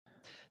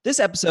This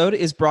episode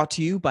is brought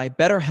to you by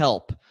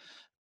BetterHelp.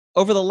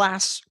 Over the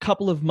last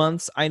couple of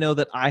months, I know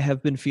that I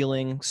have been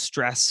feeling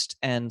stressed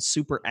and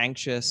super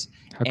anxious.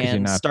 How could you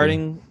And not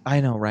be? I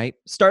know, right?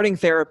 Starting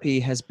therapy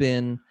has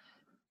been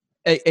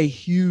a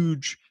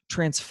huge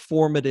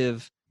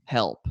transformative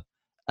help.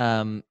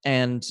 And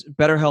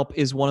BetterHelp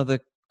is one of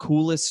the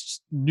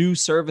coolest new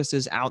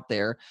services out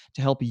there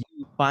to help you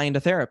find a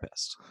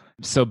therapist.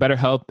 So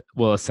BetterHelp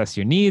will assess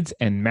your needs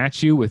and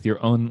match you with your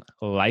own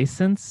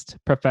licensed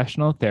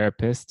professional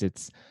therapist.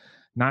 It's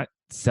not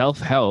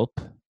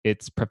self-help.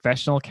 It's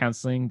professional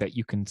counseling that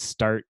you can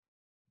start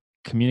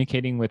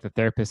communicating with a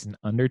therapist in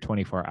under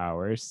 24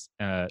 hours.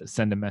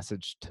 Send a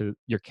message to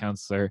your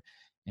counselor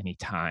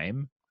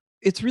anytime.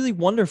 It's really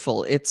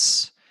wonderful.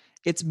 It's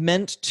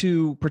meant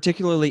to,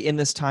 particularly in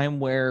this time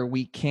where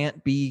we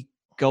can't be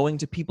going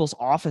to people's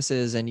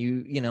offices, and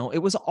you know, it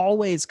was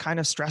always kind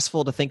of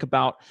stressful to think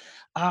about,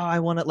 I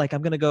want to, like,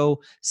 I'm going to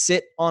go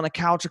sit on a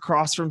couch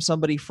across from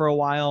somebody for a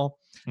while.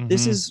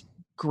 This is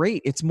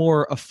great. It's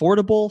more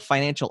affordable.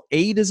 Financial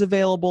aid is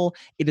available.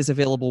 It is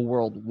available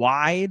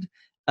worldwide.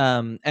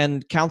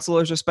 And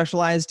counselors are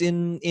specialized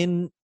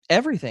in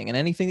everything and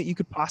anything that you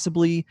could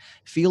possibly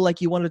feel like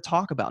you want to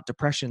talk about: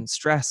 depression,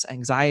 stress,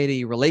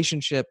 anxiety,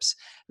 relationships,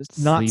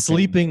 not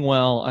sleeping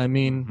well. I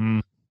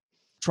mean,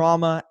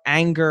 trauma,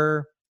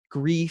 anger,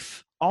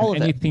 grief, all of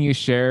it. Anything you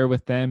share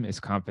with them is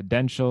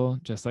confidential,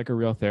 just like a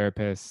real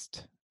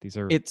therapist.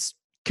 It's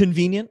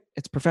convenient,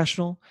 it's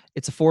professional,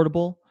 it's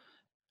affordable,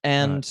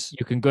 and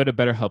you can go to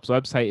BetterHelp's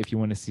website if you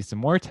want to see some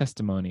more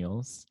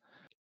testimonials.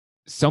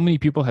 So many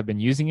people have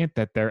been using it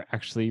that they're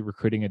actually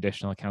recruiting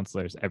additional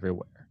counselors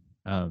everywhere.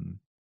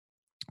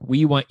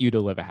 We want you to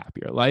live a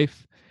happier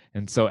life.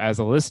 And so as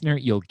a listener,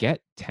 you'll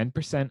get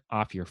 10%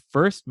 off your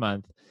first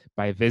month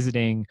by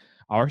visiting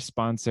our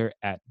sponsor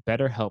at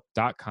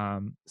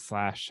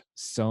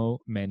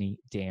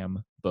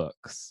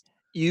betterhelp.com/so-many-damn-books.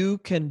 You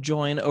can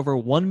join over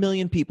 1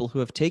 million people who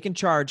have taken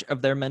charge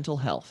of their mental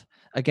health.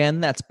 Again,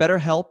 that's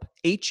BetterHelp,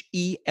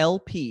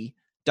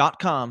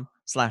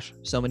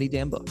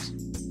 HELP.com/so-many-damn-books.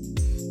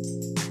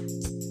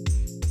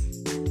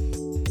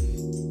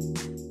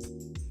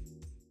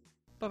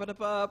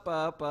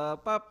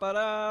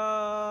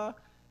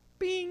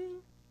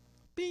 Bing,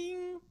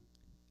 bing,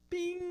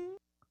 bing.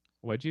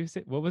 What'd you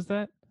say? What was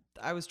that?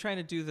 I was trying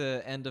to do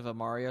the end of a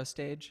Mario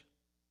stage.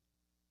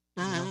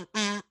 And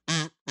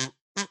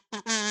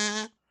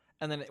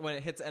then when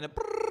it hits and it...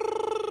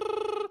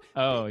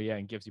 Oh, yeah,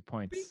 and gives you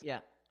points. Yeah.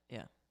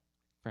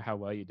 For how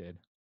well you did.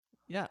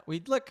 Yeah,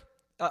 we look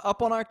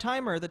up on our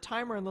timer, the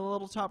timer in the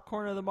little top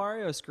corner of the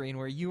Mario screen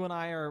where you and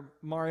I are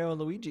Mario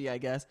and Luigi, I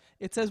guess.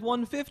 It says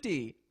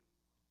 150.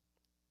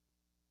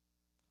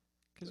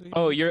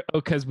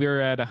 Because we were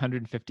at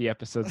 150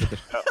 episodes of the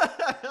show.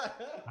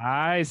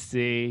 I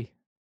see.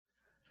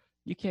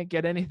 You can't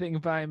get anything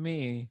by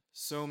me.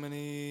 So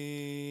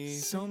many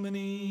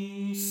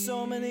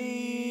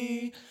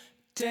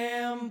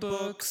damn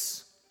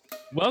books.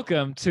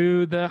 Welcome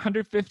to the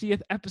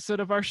 150th episode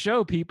of our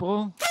show,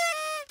 people.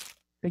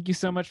 Thank you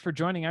so much for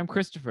joining. I'm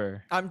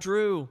Christopher. I'm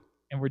Drew.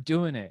 And we're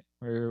doing it.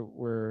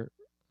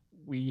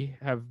 We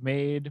have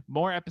made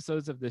more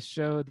episodes of this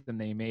show than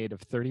they made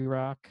of 30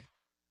 Rock.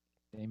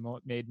 They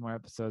made more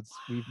episodes. Wow.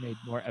 We've made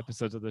more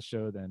episodes of the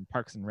show than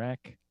Parks and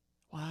Rec.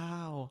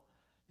 Wow.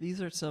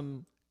 These are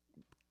some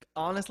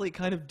honestly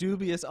kind of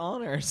dubious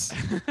honors.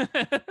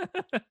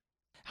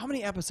 How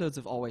many episodes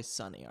of Always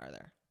Sunny are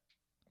there?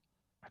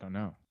 I don't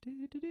know.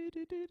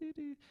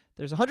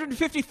 There's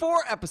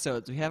 154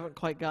 episodes. We haven't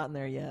quite gotten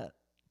there yet.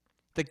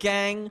 The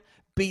gang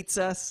beats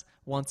us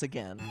once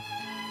again.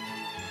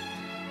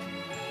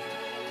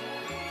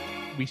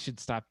 We should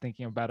stop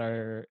thinking about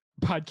our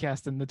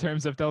podcast in the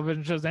terms of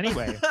television shows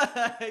anyway.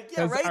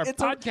 Yeah, right. Our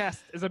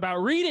podcast is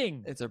about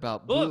reading. It's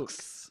about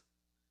books.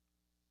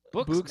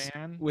 Books,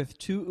 man. With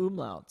 2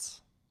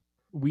 umlauts.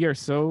 We are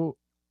so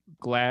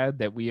glad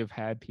that we have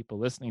had people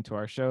listening to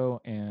our show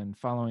and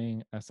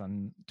following us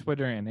on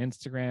Twitter and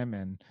Instagram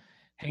and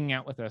hanging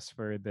out with us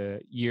for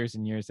the years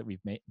and years that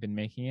we've been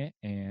making it.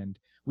 And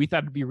we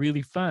thought it'd be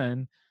really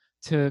fun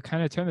to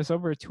kind of turn this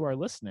over to our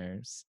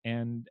listeners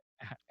and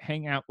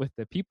hang out with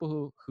the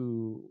people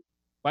who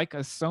like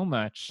us so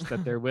much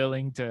that they're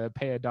willing to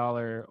pay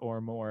 $1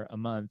 or more a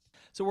month.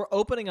 So we're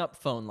opening up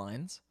phone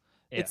lines.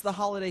 Yes. It's the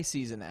holiday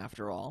season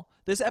after all.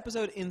 This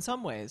episode in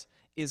some ways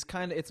is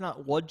it's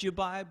not what'd you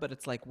buy, but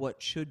it's like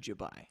what should you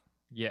buy?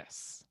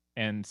 Yes.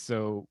 And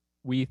so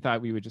we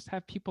thought we would just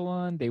have people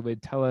on. They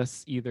would tell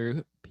us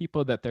either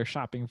people that they're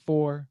shopping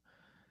for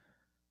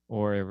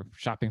or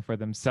shopping for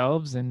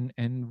themselves, and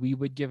we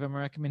would give them a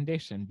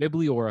recommendation,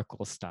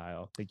 Biblioracle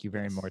style. Thank you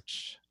very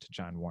much to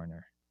John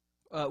Warner.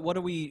 What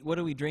are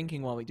we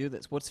drinking while we do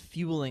this? What's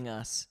fueling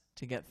us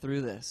to get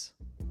through this?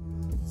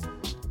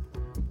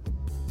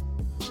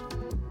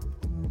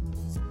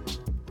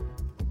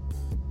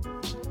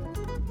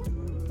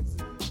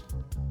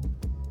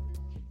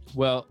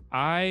 Well,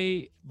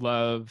 I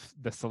love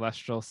the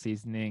Celestial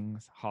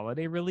Seasonings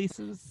holiday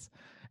releases.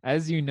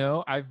 As you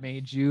know, I've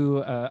made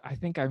you. I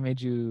think I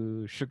made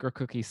you sugar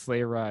cookie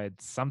sleigh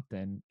ride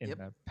something in Yep.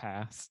 the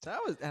past. That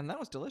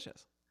was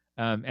delicious.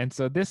 And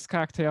so this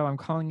cocktail, I'm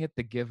calling it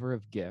the Giver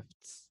of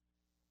Gifts,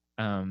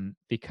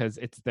 because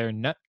it's their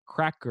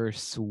Nutcracker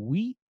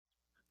Sweet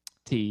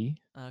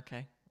Tea.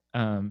 Okay.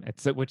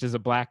 Which is a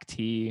black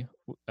tea,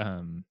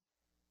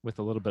 with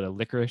a little bit of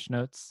licorice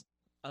notes.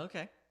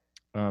 Okay.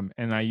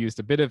 And I used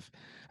a bit of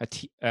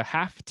a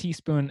half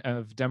teaspoon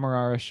of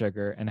Demerara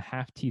sugar and a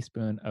half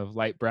teaspoon of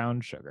light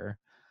brown sugar,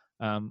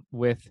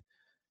 with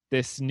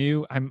this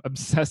new. I'm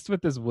obsessed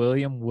with this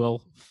William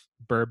Wolf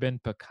bourbon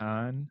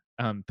pecan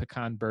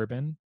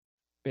bourbon.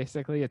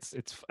 Basically, it's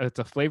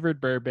a flavored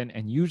bourbon,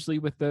 and usually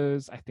with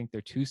those, I think they're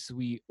too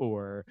sweet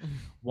or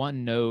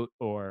one note,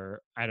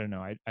 or I don't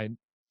know.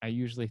 I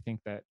usually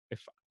think that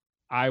if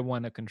I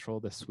want to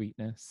control the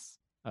sweetness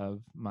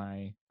of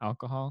my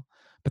alcohol,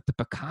 but the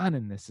pecan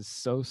in this is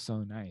so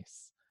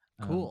nice.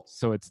 Cool.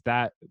 So it's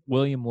that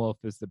William Wolf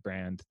is the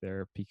brand,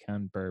 their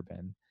pecan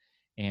bourbon,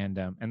 and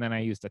then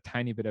I used a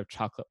tiny bit of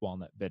chocolate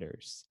walnut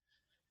bitters,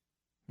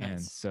 and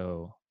Nice.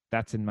 so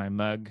that's in my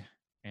mug,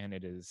 and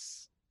it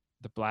is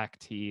the black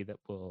tea that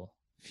will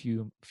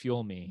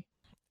fuel me.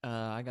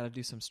 I got to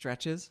do some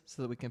stretches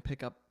so that we can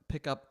pick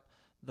up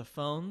the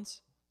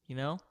phones, you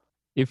know?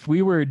 If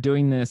we were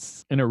doing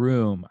this in a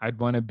room, I'd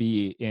want to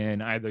be in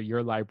either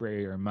your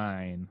library or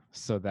mine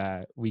so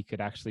that we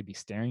could actually be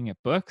staring at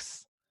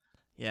books.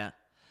 Yeah.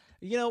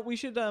 You know, we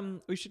should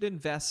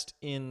invest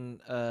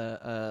in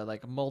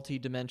like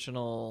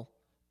multi-dimensional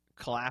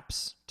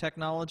collapse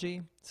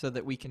technology so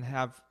that we can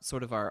have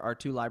sort of our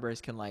two libraries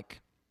can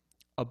like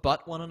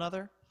abut one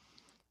another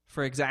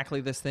for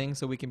exactly this thing,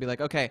 so we can be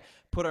like, okay,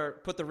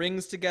 put the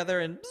rings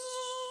together and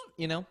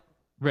you know.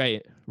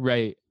 Right.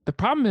 The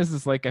problem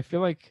is like I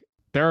feel like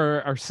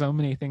there are so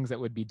many things that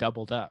would be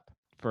doubled up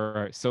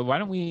for. So why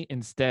don't we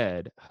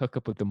instead hook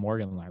up with the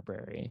Morgan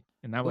Library,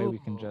 and that way we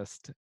can Ooh.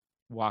 just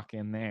walk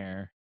in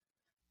there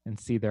and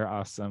see their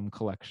awesome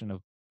collection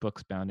of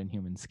books bound in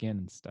human skin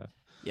and stuff.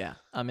 Yeah,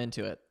 I'm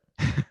into it.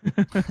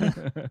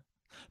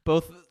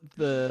 Both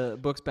the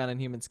books bound in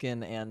human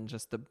skin and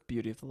just the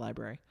beauty of the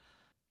library.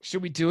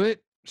 Should we do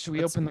it? Should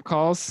we open the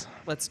calls?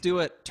 Let's do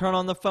it. Turn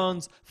on the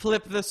phones.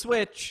 Flip the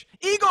switch.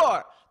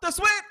 Igor, the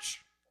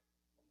switch.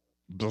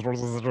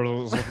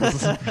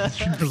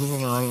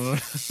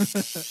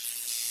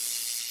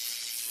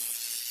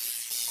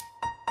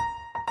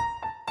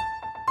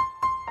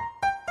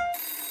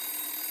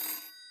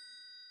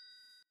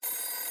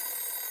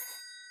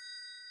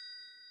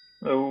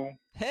 Oh,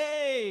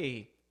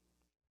 Hey.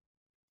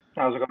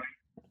 how's it going?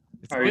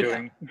 It's How are you good.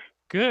 doing?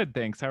 good,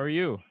 thanks. How are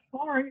you?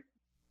 All right.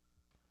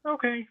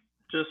 Okay.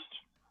 Just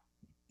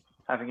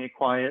having a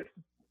quiet,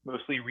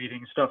 mostly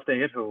reading stuff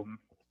day at home,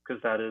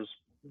 because that is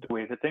the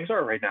way that things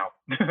are right now.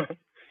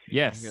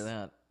 Yes. I hear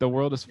that. The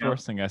world is Yeah.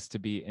 forcing us to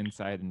be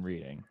inside and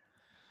reading.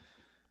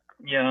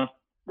 Yeah.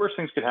 Worse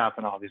things could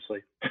happen,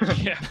 obviously.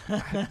 Yeah.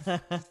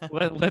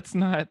 Let's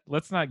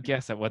not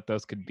guess at what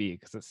those could be,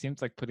 because it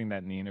seems like putting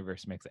that in the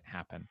universe makes it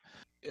happen.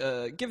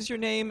 Give us your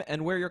name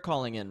and where you're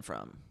calling in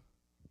from.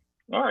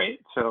 All right.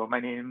 So my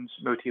name's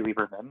Moti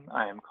Lieberman.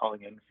 I am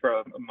calling in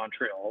from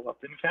Montreal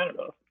up in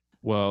Canada.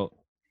 Well,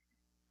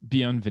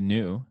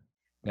 bienvenue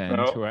then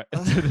Oh. to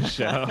the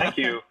show. Thank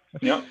you.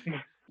 Yep.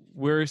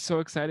 We're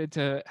so excited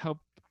to help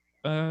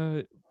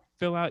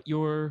fill out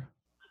your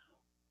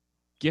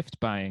gift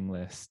buying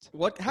list.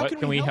 What What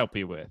can we help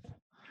you with?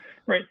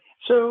 Right.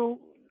 So,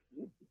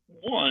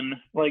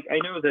 one, like, I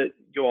know that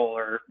you all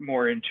are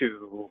more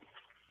into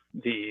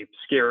the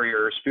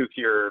scarier,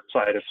 spookier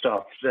side of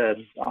stuff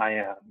than I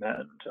am.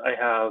 And I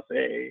have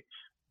a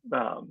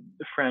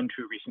friend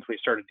who recently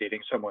started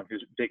dating someone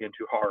who's big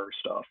into horror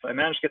stuff. I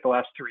managed to get the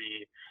last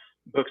 3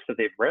 books that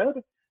they've read.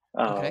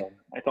 Okay.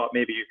 I thought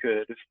maybe you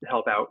could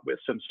help out with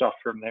some stuff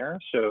from there.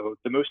 So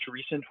the most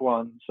recent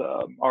ones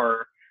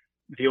are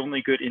The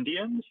Only Good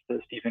Indians,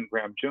 the Stephen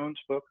Graham Jones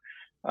book,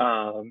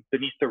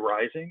 Beneath the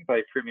Rising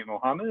by Primi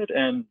Mohammed,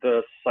 and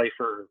The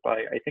Cipher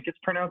by, I think it's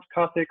pronounced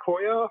Kate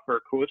Koya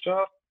or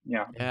Koja.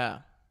 Yeah. Yeah.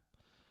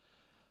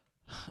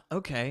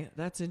 Okay,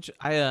 that's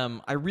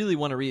interesting. I really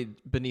want to read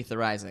Beneath the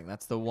Rising.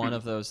 That's the one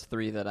of those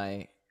 3 that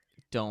I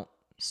don't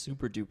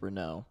super duper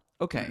know.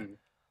 Okay. Mhm.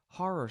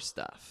 Horror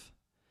stuff.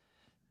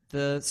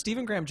 The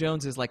Stephen Graham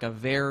Jones is like a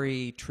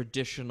very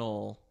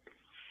traditional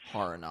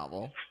horror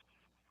novel.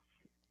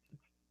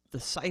 The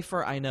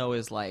Cipher I know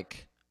is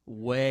like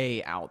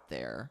way out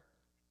there.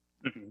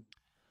 Mhm.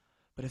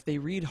 But if they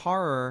read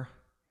horror,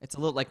 it's a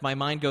little like my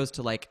mind goes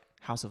to like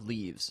House of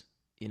Leaves,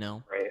 you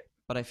know? Right.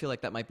 But I feel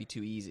like that might be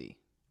too easy.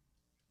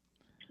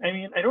 I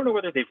mean, I don't know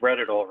whether they've read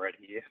it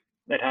already.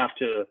 I'd have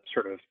to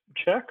sort of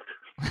check.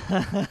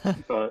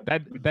 But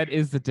That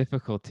is the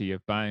difficulty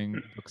of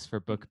buying books for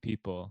book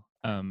people.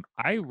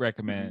 I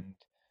recommend.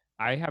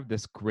 I have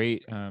this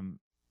great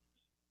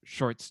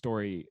short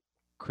story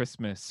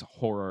Christmas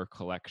horror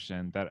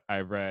collection that I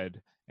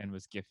read and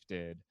was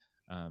gifted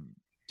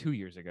 2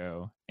 years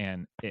ago,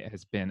 and it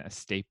has been a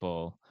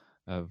staple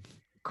of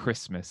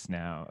Christmas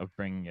now, of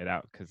bringing it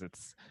out, because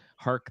it's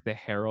Hark the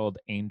Herald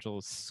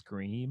Angels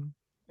Scream.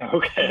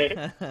 Okay.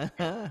 It's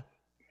a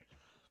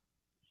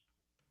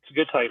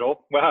good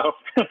title. Wow.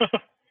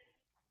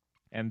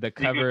 And the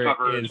It's a good cover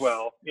cover is as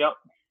well. Yep.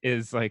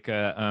 is like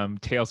a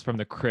Tales from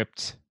the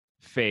Crypt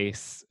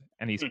face,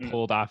 and he's Mhm.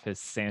 pulled off his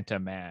Santa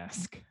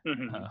mask.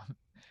 Mhm.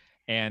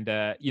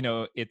 And you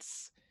know,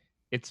 it's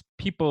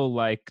people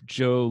like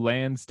Joe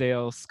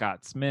Lansdale,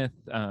 Scott Smith,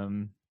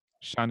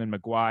 Shannon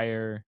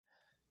McGuire,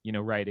 you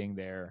know, writing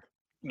their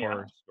Yeah.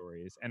 horror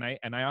stories. And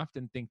I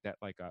often think that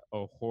like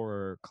a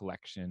horror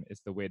collection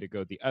is the way to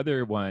go. The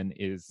other one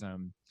is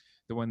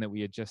the one that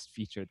we had just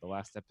featured the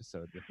last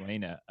episode with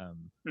Lena,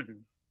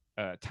 Mhm.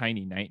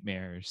 Tiny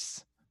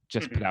Nightmares,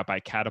 just put Mhm. out by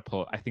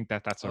Catapult. I think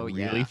that that's a Oh,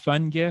 really yeah.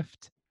 fun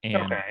gift,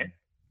 Okay.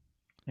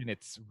 and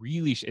it's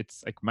really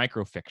it's like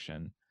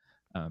microfiction,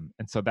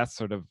 and so that's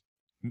sort of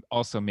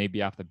also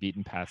maybe off the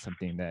beaten path,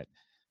 something that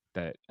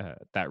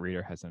that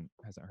reader hasn't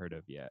heard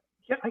of yet.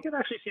 Yeah, I can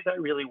actually see that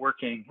really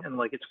working, and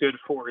like it's good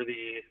for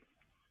the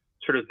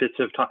sort of bits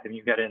of time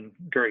you get in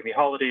during the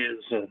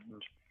holidays,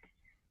 and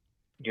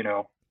you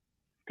know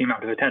the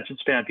amount of attention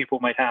span people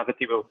might have at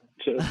the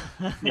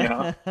moment.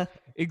 Yeah.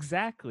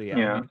 Exactly. I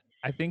Yeah. mean,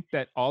 I think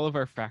that all of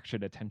our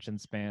fractured attention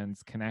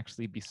spans can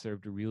actually be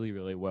served really,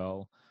 really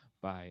well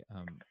by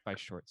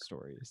short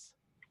stories.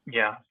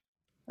 Yeah.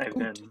 I've Ooh,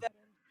 been. to that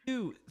end,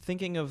 too,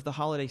 thinking of the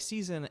holiday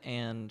season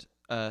and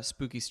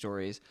spooky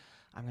stories,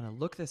 I'm going to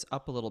look this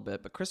up a little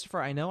bit. But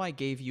Christopher, I know I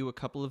gave you a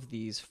couple of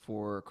these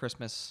for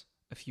Christmas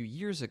a few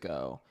years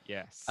ago.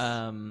 Yes.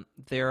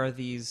 There are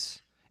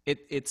these.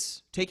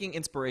 It's taking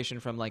inspiration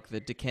from like the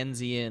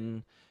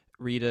Dickensian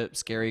read a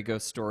scary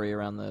ghost story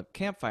around the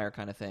campfire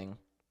kind of thing.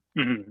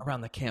 Mhm.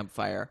 Around the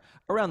campfire,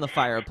 around the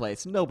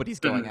fireplace. Nobody's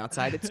going Mhm.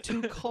 outside. It's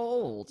too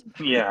cold.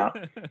 Yeah.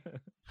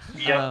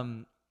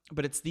 Yeah.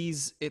 But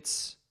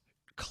it's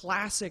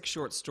classic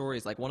short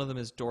stories. Like one of them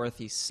is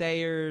Dorothy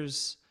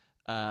Sayers.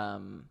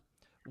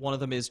 One of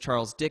them is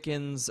Charles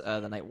Dickens,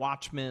 The Night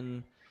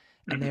Watchman.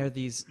 And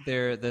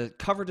the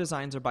cover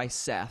designs are by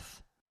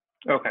Seth.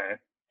 Okay.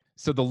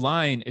 So the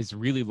line is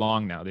really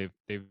long now.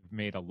 They've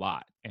made a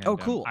lot. And Oh,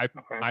 cool.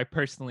 Okay. I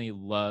personally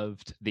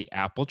loved The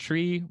Apple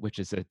Tree, which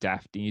is a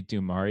Daphne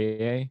du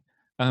Maurier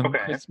Okay.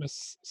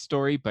 Christmas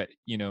story, but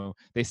you know,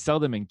 they sell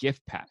them in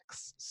gift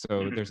packs. So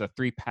Mhm. there's a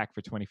 3-pack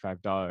for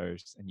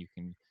 $25 and you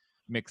can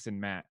mix and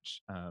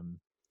match.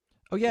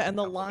 Oh yeah, and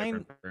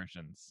different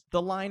versions.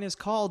 the line is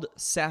called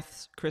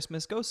Seth's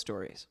Christmas Ghost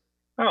Stories.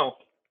 Oh,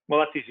 well,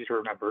 that's easy to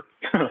remember.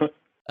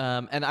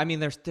 And I mean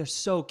they're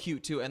so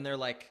cute too, and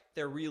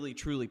they're really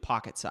truly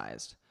pocket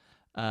sized.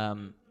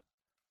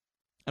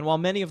 And while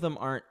many of them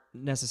aren't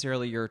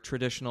necessarily your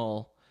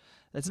traditional,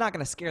 it's not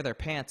going to scare their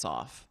pants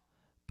off,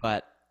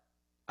 but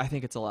I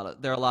think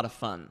they're a lot of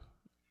fun.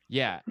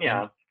 Yeah.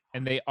 Yeah.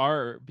 And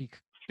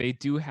they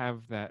do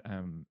have that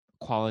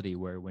quality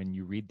where when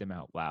you read them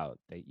out loud,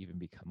 they even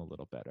become a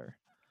little better.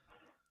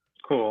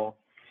 Cool.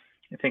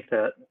 I think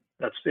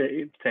that's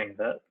the thing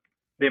that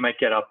they might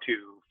get up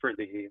to for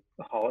the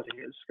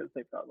holidays, because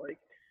they've got like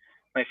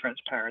my friend's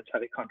parents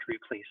have a country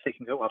place they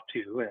can go up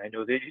to, and I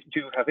know they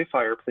do have a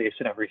fireplace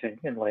and everything,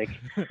 and like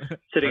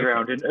sitting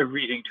around and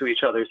reading to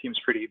each other seems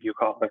pretty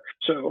bucolic.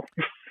 So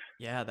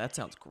Yeah, that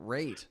sounds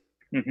great.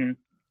 mhm.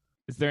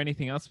 Is there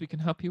anything else we can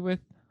help you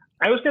with?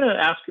 I was going to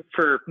ask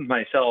for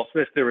myself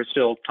if there was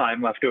still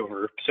time left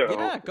over. So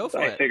Yeah, go for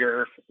I it.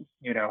 figure,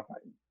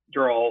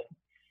 you're all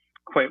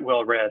quite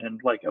well read and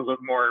like a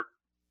little more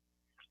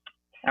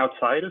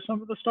outside of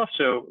some of the stuff.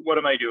 So what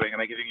am I doing? Am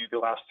I giving you the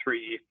last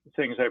 3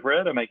 things I've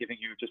read? Am I giving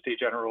you just a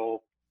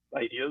general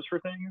ideas for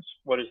things?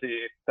 What is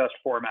the best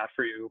format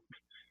for you?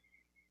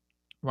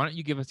 Why don't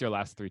you give us your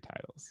last 3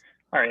 titles?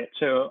 All right.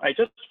 So I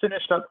just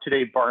finished up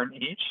today Barn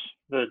H,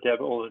 the Deb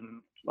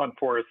Olin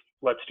Unforth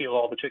Let's Steal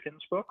All the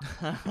Chickens book,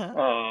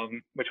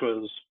 which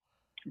was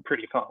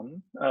pretty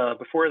fun.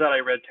 Before that, I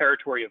read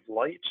Territory of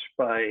Light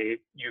by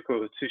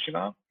Yuko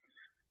Tsushima.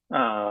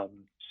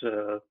 It's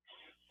a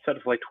set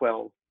of like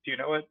 12. Do you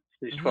know it?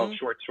 These 12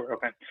 short stories.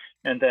 Okay.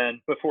 And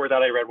then before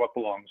that, I read What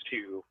Belongs to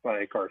You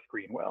by Garth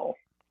Greenwell.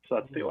 So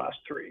that's the last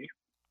 3.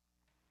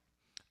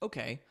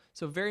 Okay,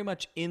 so very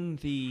much in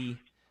the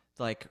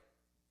like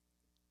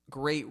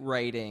great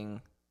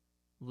writing,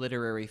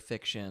 literary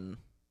fiction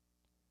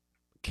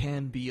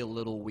can be a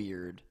little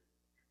weird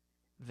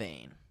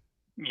vein.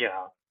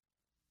 Yeah.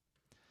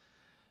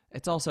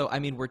 It's also, I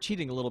mean, we're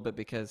cheating a little bit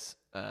because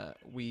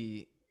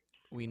we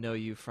know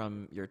you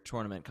from your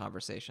tournament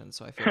conversations,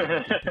 so I feel like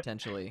we could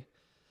potentially.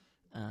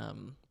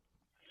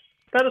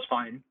 That is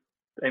fine.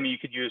 I mean, you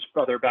could use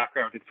other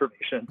background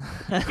information.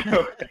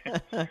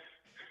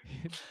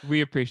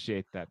 We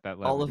appreciate that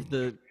all levity. of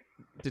the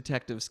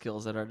detective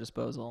skills at our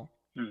disposal.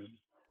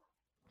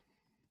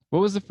 What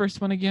was the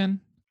first one again?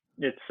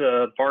 It's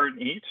Barn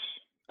H.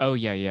 Oh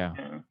yeah.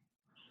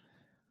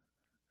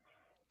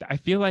 I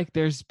feel like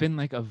there's been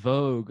like a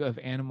vogue of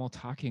animal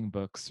talking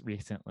books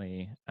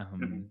recently,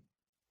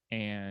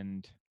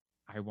 and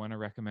I want to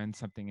recommend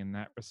something in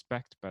that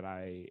respect, but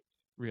I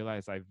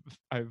realize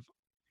I've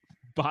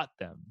bought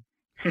them.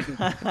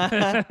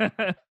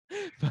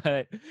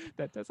 but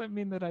that doesn't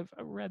mean that I've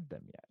read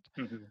them yet.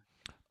 Mhm.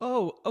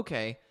 Oh,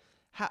 okay.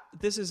 How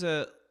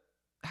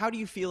do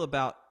you feel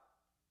about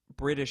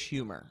British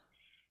humor?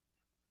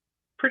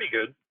 Pretty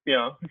good.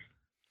 Yeah.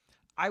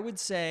 I would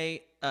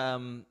say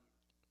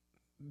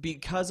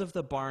because of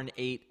the Barn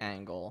 8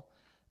 angle,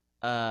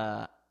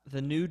 the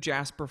new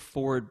Jasper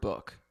Ford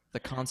book, The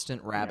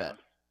Constant Rabbit.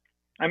 Yeah.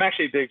 I'm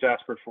actually a big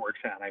Jasper Ford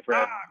fan. I've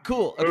read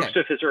Cool. most Okay.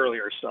 of his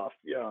earlier stuff.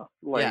 Yeah.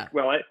 Yeah.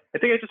 Well, I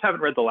think I just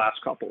haven't read the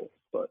last couple,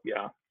 but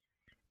yeah.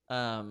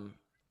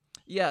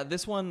 Yeah,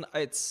 this one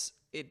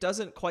it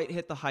doesn't quite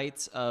hit the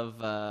heights of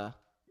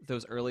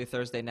those early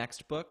Thursday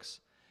Next books,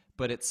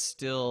 but it's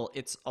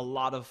a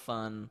lot of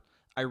fun.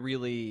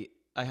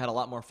 I had a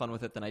lot more fun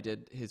with it than I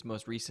did his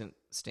most recent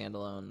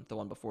standalone, the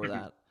one before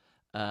that.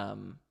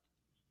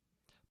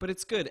 But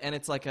it's good, and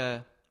it's like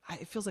it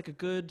feels like a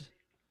good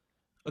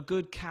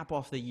cap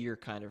off the year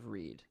kind of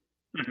read.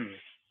 Mhm.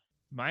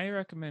 My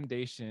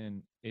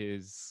recommendation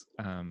is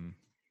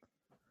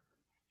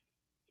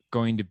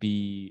going to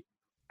be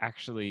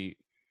actually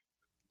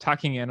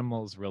Talking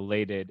Animals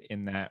related,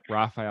 in that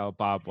Raphael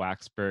Bob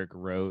Waxberg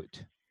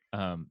wrote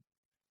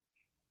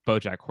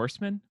BoJack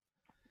Horseman,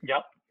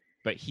 Yep.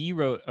 but he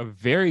wrote a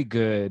very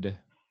good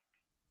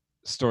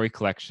story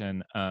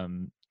collection,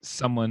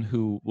 Someone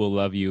Who Will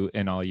Love You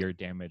in All Your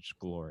Damaged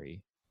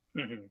Glory.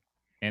 Mhm.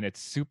 And it's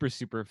super,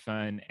 super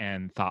fun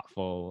and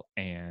thoughtful,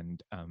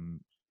 and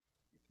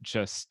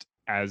just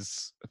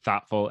as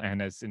thoughtful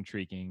and as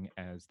intriguing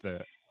as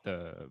the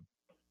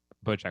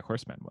BoJack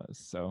Horseman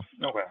was.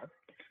 Okay.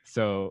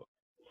 So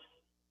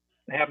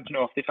I happen to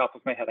know off the top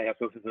of my head I have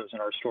both of those in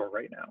our store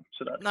right now,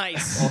 so that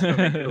Nice. also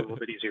makes it a little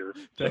bit easier.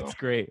 That's So,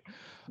 great.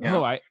 yeah.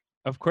 Oh,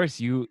 of course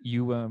you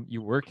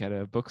work at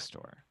a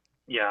bookstore.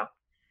 Yeah.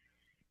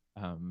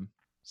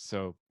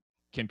 So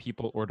can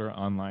people order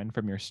online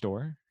from your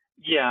store?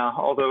 Yeah.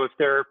 Although if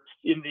they're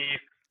in the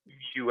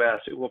U.S.,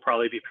 it will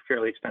probably be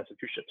fairly expensive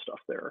to ship stuff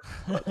there.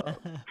 But,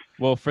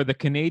 Well, for the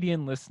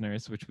Canadian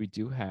listeners, which we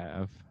do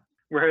have,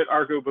 we're at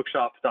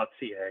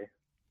argobookshop.ca.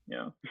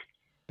 Yeah.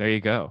 there you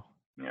go.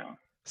 Yeah.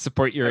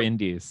 Support your I-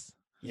 indies.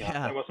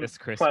 Yeah. I wasn't This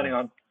Christmas. planning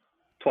on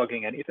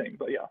plugging anything,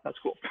 but yeah, that's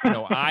cool.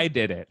 No, I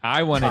did it.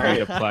 I wanted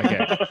you to plug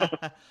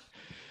it.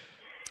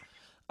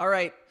 All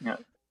right. Yeah.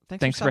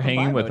 Thanks for stopping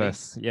hanging by, with Modi.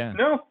 us. Yeah.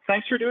 No,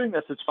 thanks for doing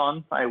this. It's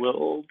fun. I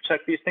will check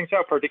these things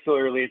out.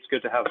 Particularly, it's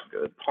good to have a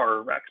good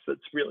horror Rex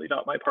that's really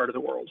not my part of the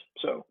world.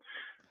 So,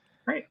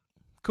 great.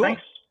 Cool.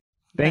 Thanks.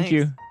 Thank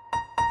you.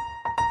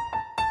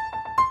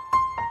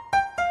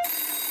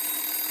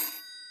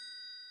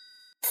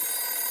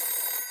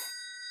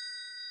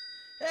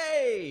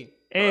 Hey.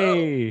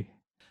 Hey.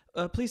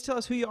 Please tell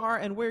us who you are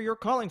and where you're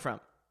calling from.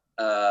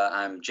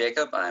 I'm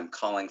Jacob. I'm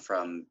calling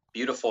from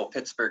beautiful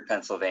Pittsburgh,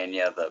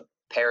 Pennsylvania, the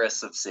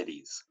Paris of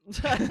cities.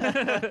 Isn't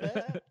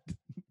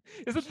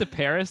the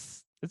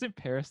Paris? Isn't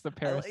Paris the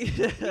Paris?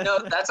 You know,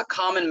 that's a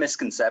common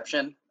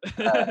misconception.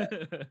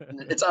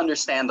 It's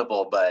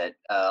understandable, but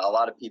a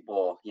lot of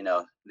people, you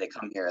know, they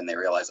come here and they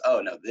realize, oh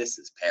no, this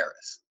is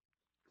Paris.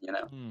 You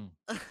know.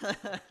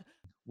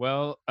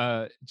 Well,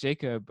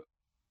 Jacob,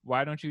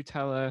 why don't you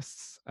tell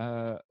us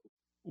who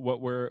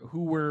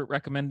we're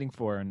recommending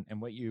for, and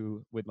what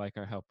you would like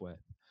our help with?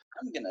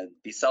 I'm gonna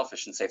be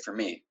selfish and say for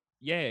me,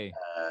 Yay.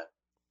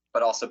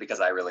 but also because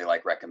I really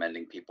like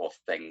recommending people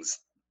things.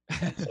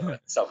 And so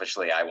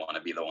selfishly, I want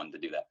to be the one to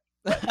do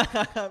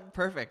that.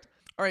 Perfect.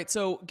 All right,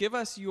 so give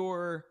us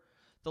the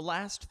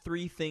last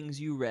 3 things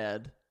you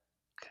read.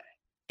 Okay.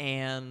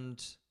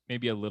 And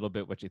Maybe a little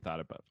bit what you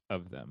thought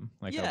of them,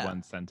 like a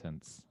one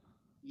sentence.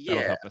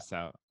 That'll Yeah. help us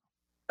out.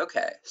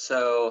 Okay,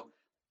 so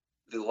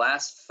the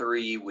last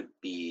 3 would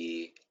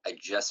be, I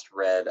just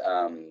read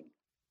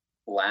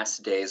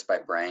Last Days by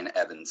Brian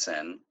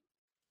Evenson,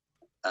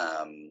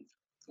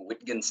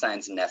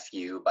 Wittgenstein's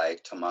Nephew by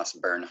Thomas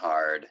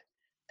Bernhard,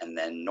 and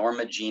then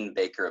Norma Jean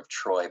Baker of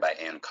Troy by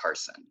Anne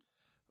Carson.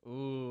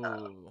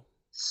 ooh.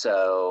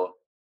 So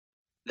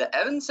the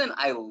Evenson,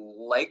 I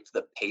liked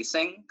the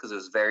pacing because it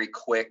was very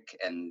quick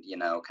and, you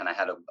know, kind of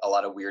had a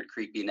lot of weird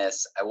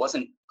creepiness. I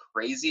wasn't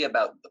crazy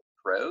about the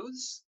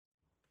prose.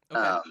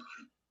 Okay.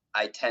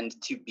 I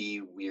tend to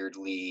be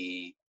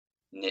weirdly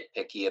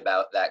nitpicky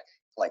about that,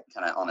 like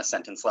kind of on a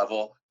sentence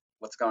level,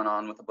 what's going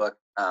on with the book.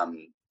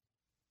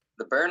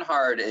 The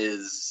Bernhard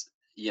is,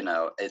 you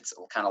know, it's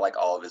kind of like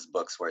all of his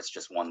books where it's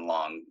just one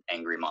long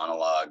angry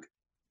monologue.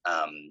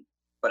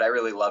 But I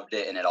really loved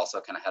it, and it also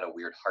kind of had a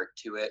weird heart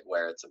to it,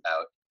 where it's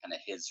about kind of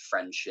his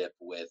friendship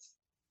with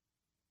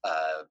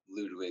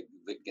Ludwig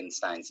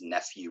Wittgenstein's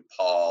nephew,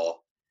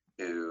 Paul,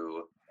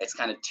 who it's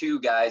kind of 2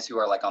 guys who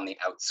are like on the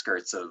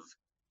outskirts of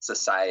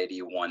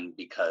society, one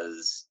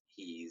because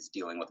he's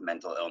dealing with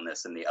mental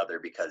illness and the other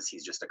because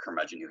he's just a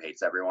curmudgeon who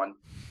hates everyone,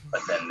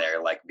 but then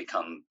they're like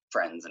become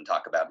friends and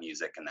talk about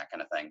music and that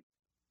kind of thing.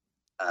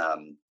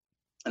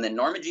 And then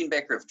Norma Jean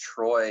Baker of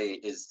Troy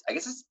is, I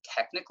guess it's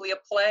technically a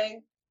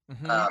play,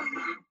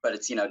 but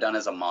it's, you know, done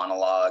as a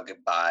monologue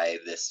by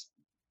this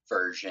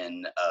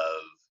version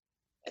of,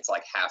 it's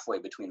like halfway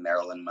between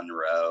Marilyn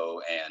Monroe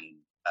and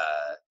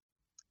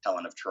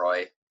Helen of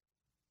Troy.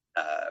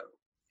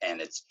 And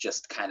it's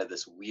just kind of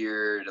this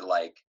weird,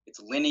 like,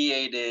 it's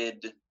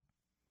lineated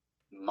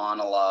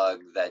monologue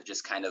that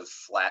just kind of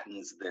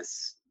flattens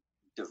this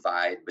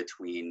divide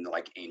between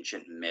like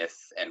ancient myth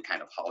and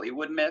kind of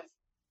Hollywood myth.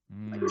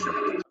 Like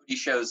he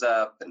shows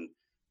up and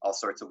all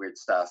sorts of weird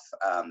stuff.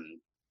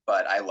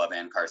 But I love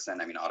Anne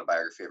Carson. I mean,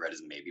 Autobiography of Red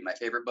is maybe my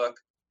favorite book.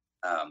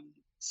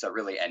 So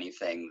really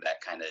anything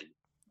that kind of,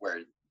 where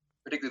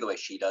particularly the way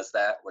she does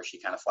that, where she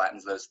kind of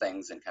flattens those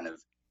things and kind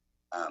of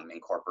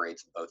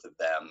incorporates both of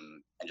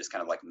them and just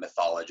kind of like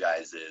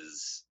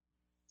mythologizes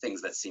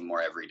things that seem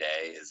more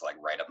everyday, is like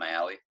right up my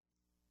alley.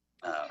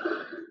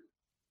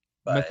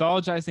 But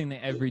Mythologizing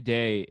the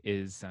everyday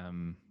is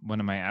one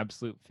of my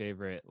absolute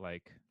favorite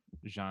like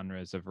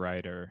genres of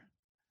writer.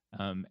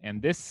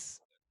 And this,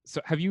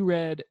 so have you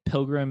read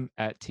Pilgrim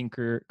at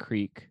Tinker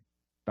Creek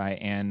by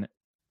Annie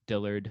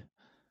Dillard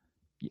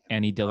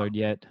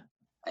yet?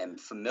 I am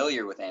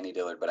familiar with Annie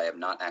Dillard, but I have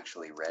not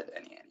actually read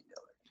any Annie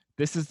Dillard.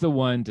 This is the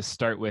one to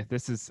start with.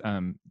 This is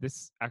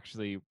this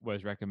actually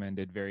was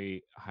recommended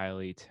very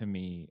highly to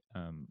me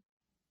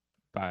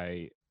by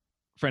a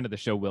friend of the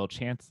show, Will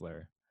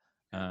Chancellor.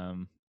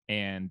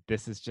 And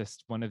this is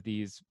just one of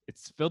these,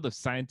 it's filled with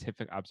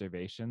scientific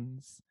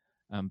observations,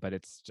 but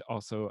it's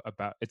also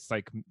about, it's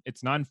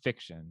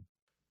nonfiction,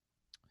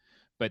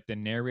 but the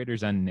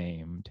narrator's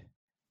unnamed,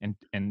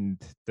 and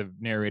the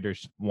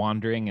narrator's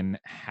wandering and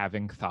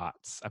having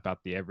thoughts about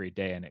the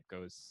everyday, and it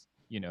goes,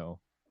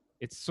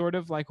 it's sort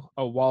of like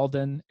a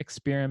Walden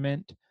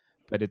experiment,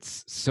 but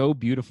it's so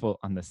beautiful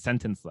on the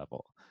sentence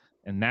level.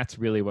 And that's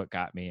really what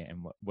got me,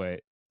 and what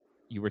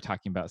you were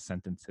talking about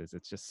sentences.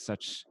 It's just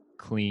such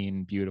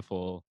clean,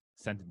 beautiful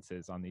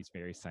sentences on these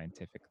very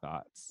scientific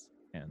thoughts.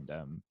 And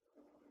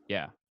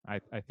yeah,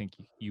 I think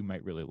you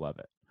might really love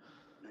it.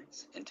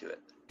 Nice. Into it.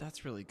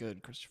 That's really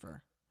good,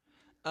 Christopher.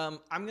 I'm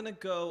going to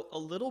go a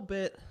little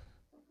bit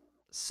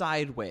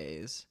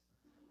sideways.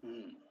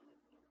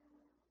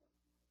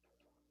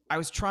 I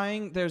was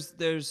trying,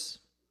 there's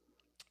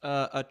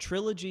a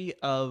trilogy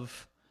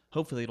of,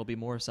 hopefully it'll be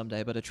more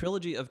someday, but a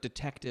trilogy of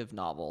detective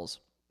novels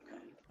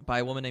by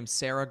a woman named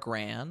Sarah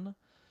Gran.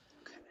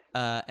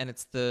 And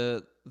it's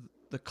the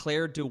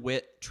Claire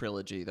DeWitt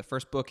trilogy. The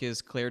first book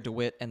is Claire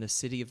DeWitt and the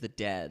City of the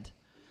Dead.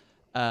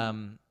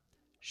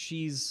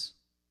 She's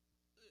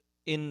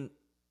in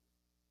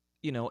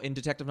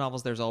detective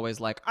novels, there's always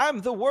like, I'm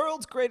the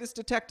world's greatest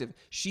detective.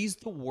 She's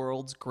the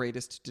world's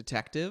greatest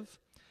detective.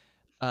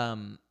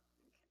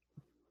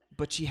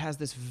 But she has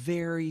this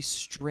very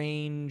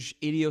strange,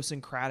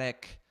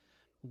 idiosyncratic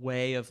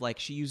way of like,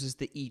 she uses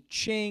the I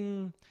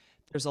Ching.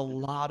 There's a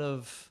lot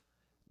of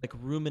like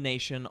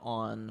rumination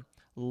on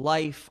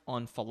life,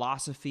 on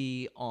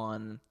philosophy,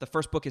 on the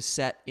first book is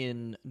set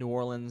in New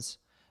Orleans.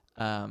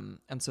 And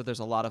so there's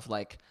a lot of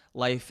like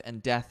life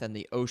and death and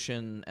the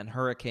ocean and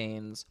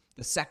hurricanes.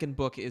 The second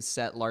book is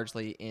set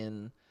largely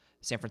in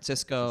San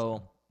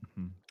Francisco.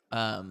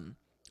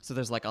 So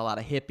there's like a lot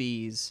of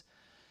hippies.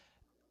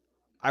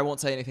 I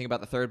won't say anything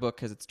about the third book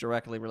because it's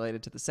directly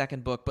related to the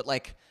second book, but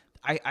like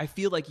I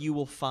feel like you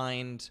will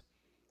find,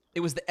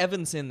 it was the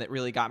Evanson that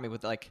really got me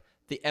with like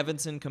the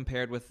Evanson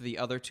compared with the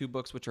other two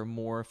books, which are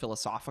more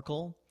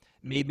philosophical,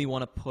 made me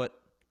want to put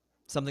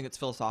something that's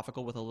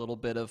philosophical with a little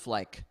bit of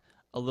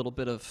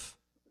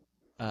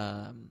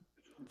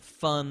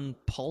fun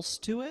pulse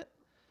to it.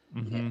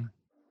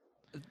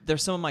 They're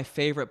some of my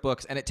favorite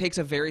books, and it takes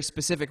a very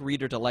specific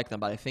reader to like them,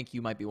 but I think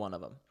you might be one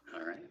of them. All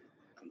right,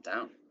 I'm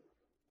down.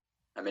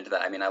 I'm into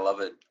that. I mean, I love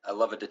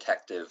a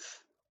detective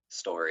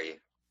story.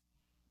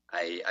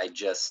 I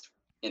just,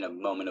 in a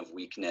moment of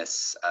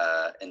weakness,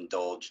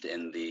 indulged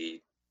in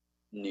the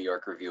New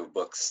York Review of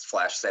Books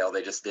flash sale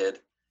they just did.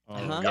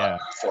 Got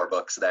 4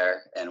 books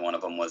there, and one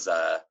of them was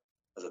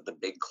it The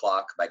Big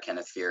Clock by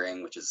Kenneth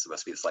Fearing, which is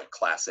supposed to be this like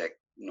classic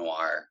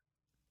noir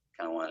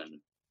kind of one,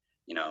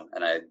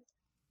 and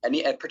I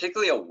need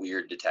particularly a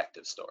weird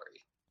detective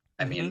story.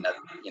 I mean,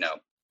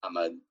 I'm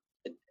an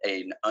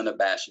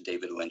unabashed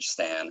David Lynch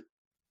stan,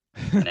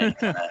 and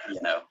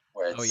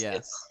where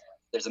it's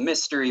there's a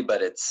mystery,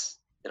 but it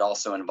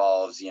also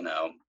involves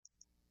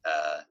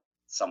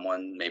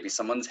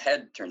someone's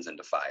head turns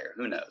into fire.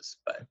 Who knows?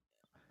 But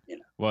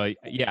Well,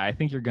 yeah, I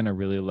think you're gonna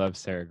really love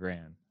Sarah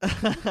Gran.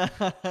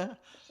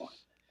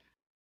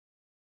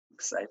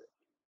 Excited.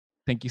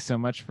 Thank you so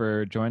much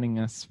for joining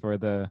us for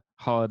the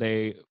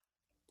holiday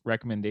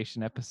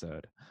recommendation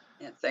episode.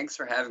 Yeah, thanks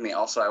for having me.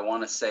 Also, I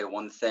want to say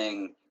one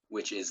thing,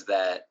 which is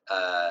that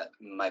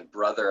my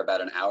brother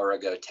about an hour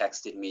ago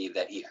texted me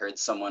that he heard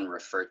someone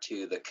refer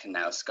to the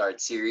Knausgaard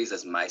series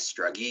as My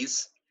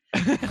Struggies.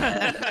 And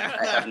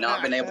I have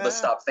not been able to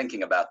stop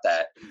thinking about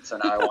that. So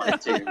now I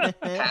wanted to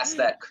pass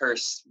that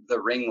curse, the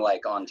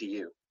ring-like, on to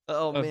you.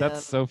 Oh man,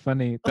 that's so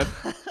funny.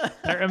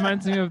 That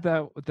reminds me of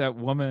that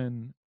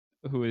woman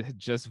who had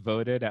just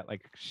voted at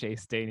like Shea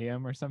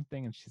Stadium or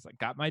something, and she's like,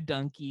 got my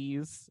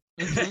donkeys.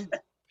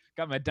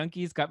 Got my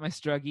donkeys, got my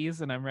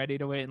struggies, and I'm ready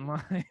to wait in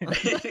line.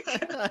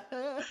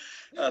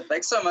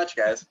 Thanks so much,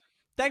 guys.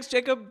 Thanks,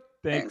 Jacob.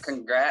 And Thanks.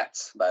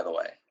 congrats, by the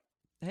way.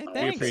 Hey, We We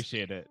thanks.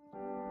 appreciate it.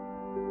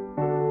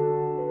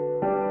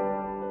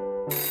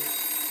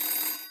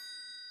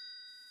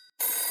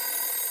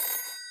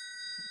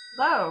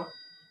 Hello.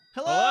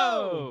 Hello.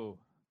 Hello.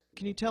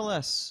 Can you tell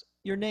us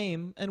your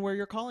name and where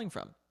you're calling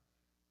from?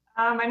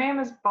 My name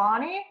is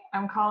Bonnie.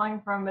 I'm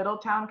calling from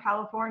Middletown,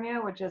 California,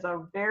 which is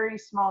a very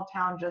small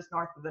town just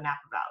north of the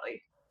Napa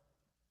Valley.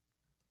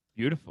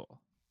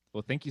 Beautiful.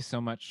 Well, thank you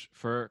so much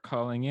for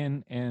calling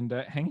in and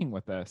hanging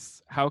with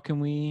us. How can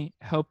we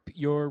help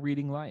your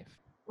reading life?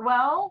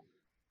 Well,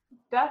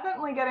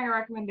 definitely getting a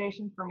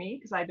recommendation for me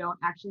because I don't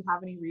actually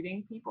have any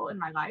reading people in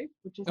my life,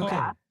 which is Okay.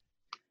 sad.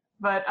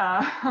 But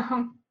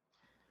I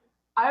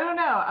don't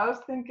know. I was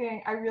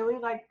thinking I really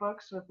like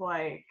books with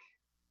like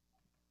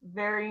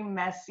very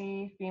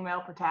messy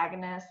female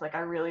protagonists. Like I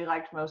really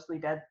liked Mostly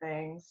Dead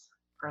Things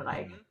or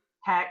like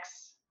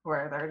Hex,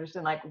 where they're just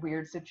in like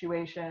weird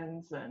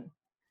situations and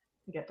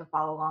you get to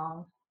follow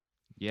along.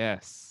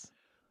 Yes.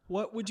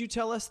 What would you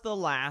tell us the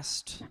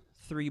last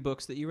 3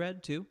 books that you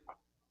read, too?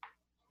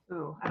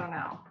 Ooh, I don't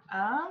know.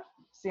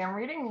 See, I'm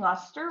reading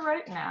Luster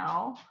right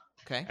now.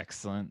 Okay.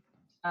 Excellent.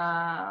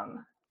 I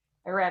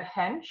read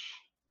Hench,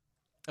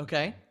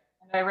 Okay.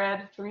 and I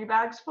read Three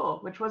Bags Full,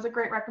 which was a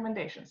great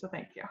recommendation. So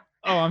thank you.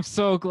 Oh, I'm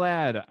so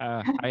glad.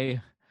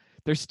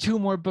 There's 2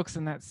 more books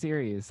in that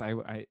series.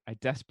 I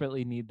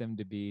desperately need them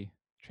to be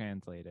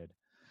translated.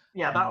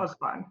 Yeah, that was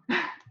fun.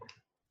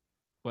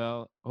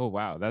 Well, oh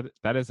wow,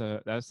 that's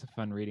a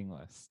fun reading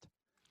list.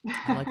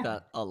 I like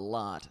that a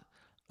lot.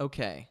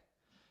 Okay.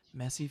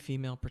 Messy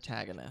female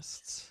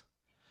protagonists.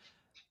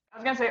 I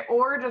was gonna say,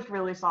 or just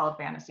really solid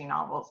fantasy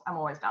novels. I'm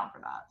always down for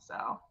that.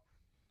 So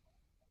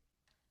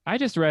I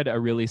just read a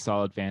really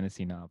solid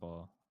fantasy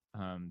novel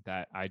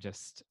that I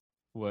just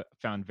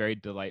found very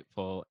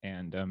delightful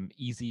and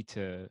easy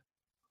to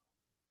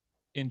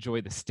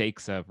enjoy the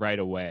stakes of right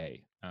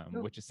away,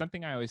 which is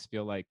something I always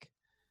feel like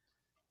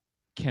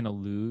can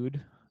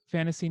elude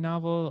fantasy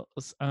novels,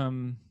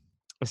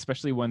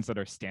 especially ones that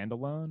are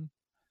standalone.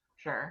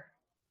 sure.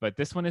 But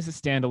this one is a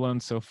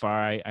standalone so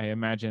far. I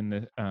imagine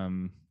that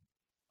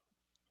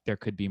there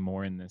could be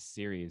more in this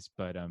series,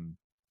 but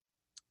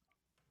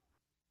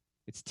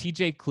it's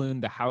T.J. Klune,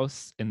 The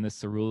House in the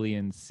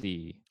Cerulean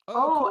Sea.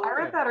 Oh, I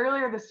read that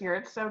earlier this year.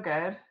 It's so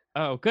good.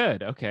 Oh,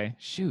 good. Okay.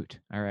 Shoot.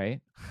 All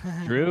right.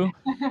 Drew?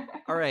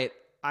 All right.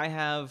 I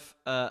have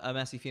a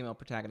messy female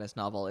protagonist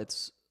novel.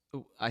 It's,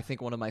 I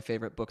think, one of my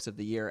favorite books of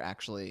the year,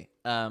 actually.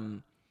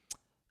 Cine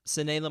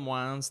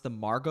Lemoine's The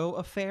Margot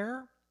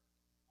Affair.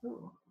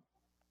 Ooh.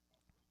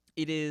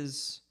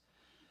 It's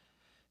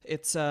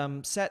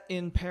set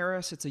in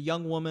Paris. It's a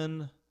young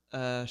woman.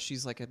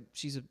 She's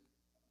a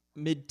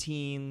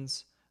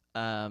mid-teens,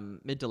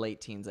 mid to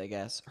late teens, I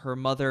guess. Her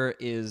mother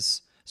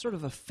is sort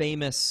of a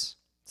famous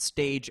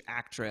stage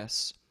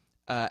actress,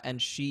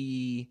 and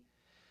she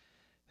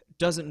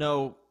doesn't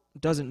know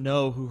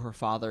who her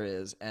father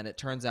is, and it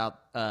turns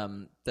out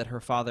that her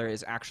father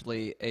is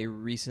actually a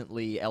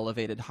recently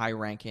elevated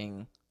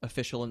high-ranking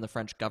official in the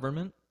French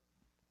government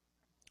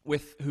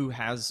who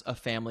has a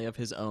family of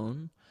his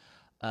own.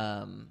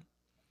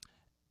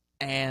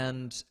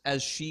 And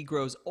as she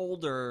grows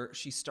older,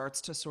 she starts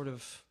to sort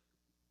of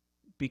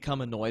become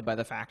annoyed by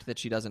the fact that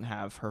she doesn't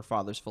have her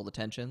father's full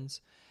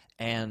attentions,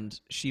 and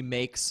she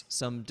makes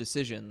some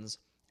decisions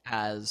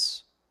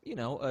as, you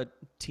know, a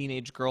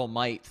teenage girl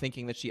might,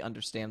 thinking that she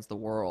understands the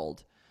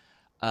world.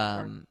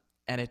 And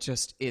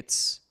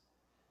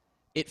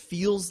it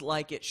feels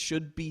like it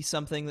should be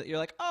something that you're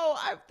like,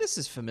 oh, this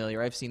is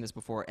familiar. I've seen this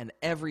before. And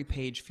every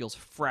page feels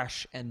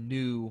fresh and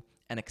new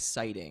and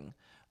exciting.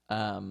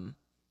 And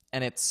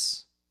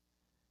it's,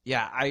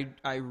 yeah,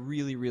 I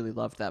really, really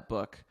loved that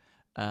book.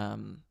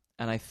 And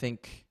I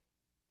think,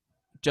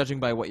 judging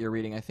by what you're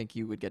reading, I think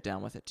you would get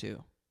down with it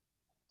too.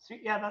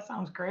 Sweet. Yeah, that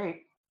sounds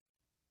great.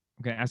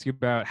 I'm going to ask you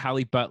about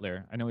Hallie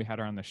Butler. I know we had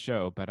her on the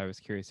show, but I was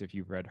curious if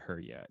you've read her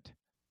yet.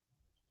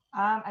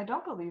 I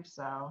don't believe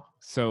so.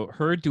 So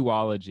her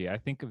duology, I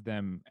think of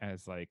them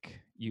as like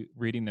you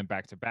reading them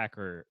back to back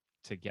or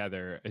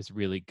together is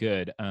really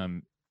good.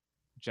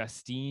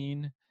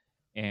 Justine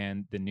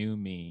and The New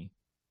Me,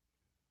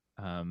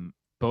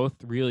 both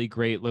really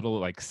great little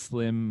like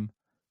slim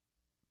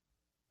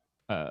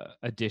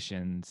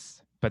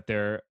additions, but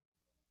they're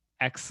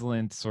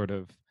excellent sort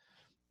of.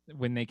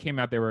 When they came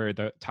out, they were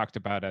talked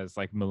about as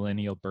like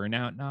millennial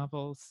burnout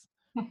novels,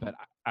 but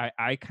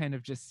I kind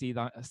of just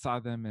saw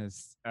them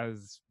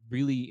as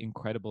really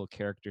incredible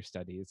character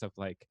studies of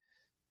like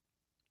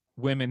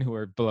women who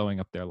are blowing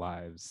up their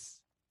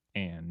lives,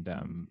 and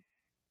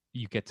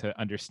you get to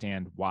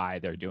understand why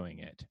they're doing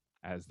it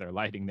as they're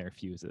lighting their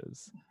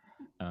fuses,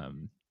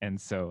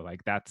 and so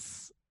like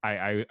that's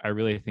I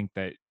really think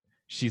that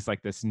she's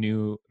like this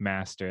new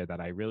master that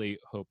I really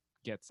hope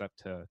gets up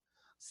to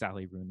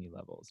Sally Rooney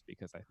levels,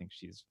 because I think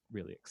she's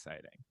really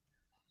exciting.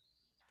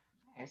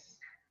 Nice.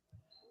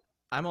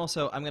 I'm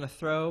going to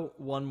throw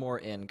one more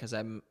in because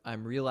I'm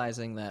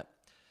realizing that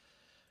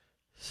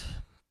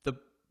the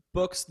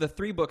books, the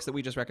 3 books that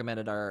we just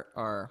recommended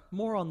are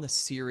more on the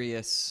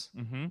serious,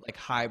 like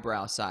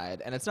highbrow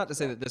side. And it's not to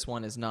say that this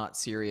one is not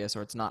serious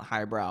or it's not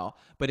highbrow,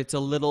 but it's a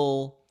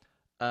little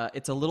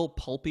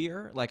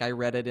pulpier. Like I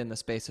read it in the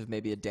space of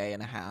maybe a day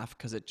and a half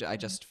because I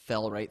just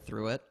fell right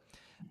through it.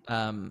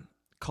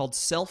 Called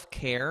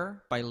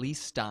Self-Care by Lee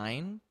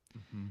Stein.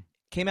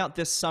 Came out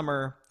this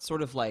summer,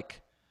 sort of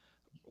like,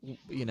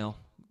 you know,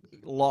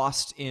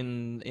 lost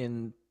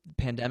in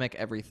pandemic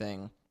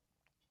everything.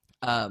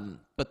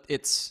 But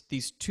it's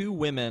these 2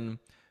 women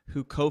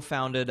who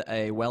co-founded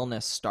a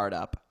wellness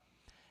startup,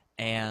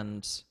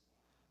 and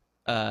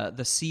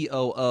the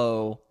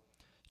COO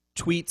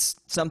tweets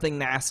something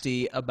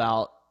nasty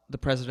about the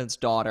president's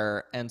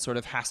daughter and sort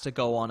of has to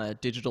go on a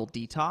digital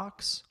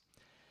detox.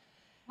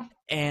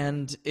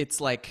 And it's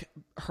like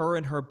her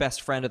and her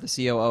best friend are the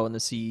COO and the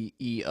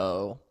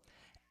CEO.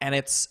 And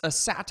it's a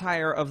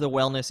satire of the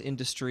wellness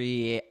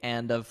industry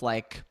and of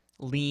like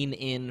lean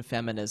in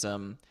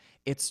feminism.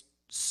 It's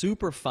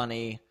super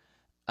funny.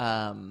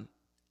 And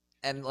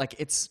like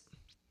it's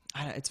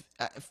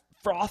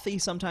frothy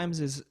sometimes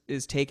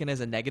is taken as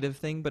a negative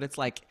thing, but it's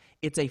like,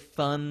 it's a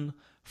fun,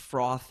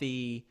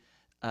 frothy,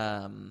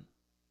 and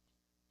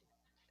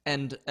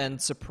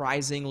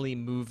surprisingly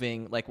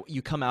moving. Like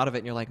you come out of it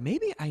and you're like,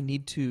 maybe I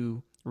need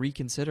to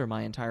reconsider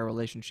my entire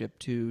relationship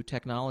to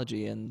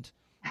technology and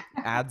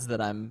ads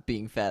that I'm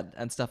being fed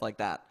and stuff like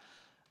that.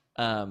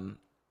 So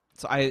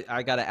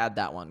I got to add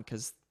that one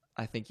because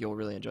I think you'll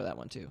really enjoy that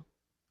one too.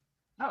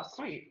 Oh,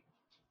 sweet.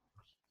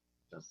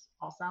 Those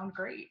all sound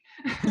great.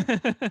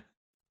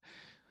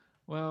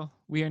 Well,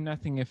 we are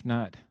nothing if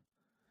not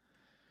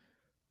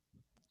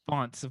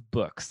fonts of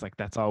books. Like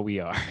that's all we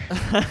are.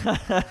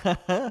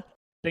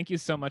 Thank you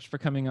so much for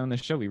coming on the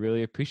show. We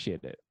really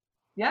appreciate it.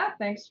 Yeah,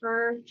 thanks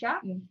for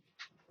chatting.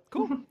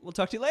 Cool. We'll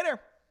talk to you later.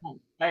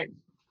 Bye.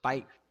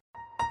 Bye.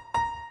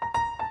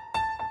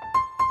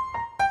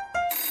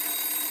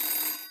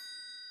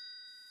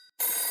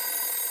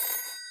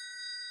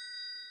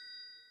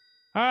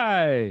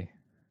 Hi.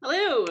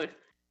 Hello,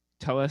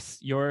 Tell us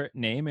your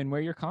name and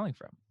where you're calling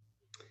from.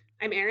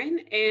 I'm Erin,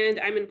 and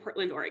I'm in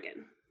Portland,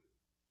 Oregon.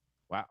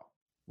 Wow.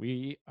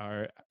 We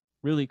are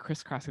really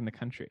crisscrossing the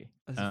country.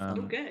 Oh,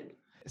 good.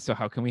 So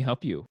how can we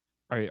help you?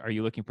 Are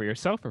you looking for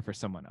yourself or for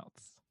someone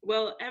else?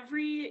 Well,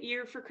 every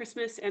year for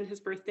Christmas and his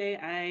birthday,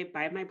 I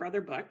buy my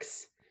brother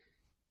books,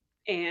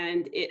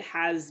 and it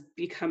has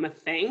become a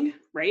thing,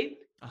 right?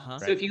 Uh-huh.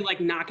 So if you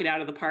like knock it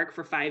out of the park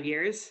for 5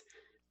 years,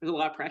 there's a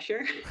lot of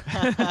pressure.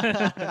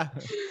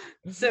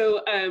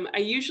 So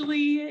we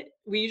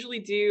usually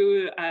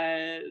do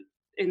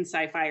in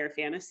sci-fi or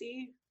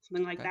fantasy,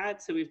 something like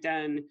that. So we've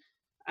done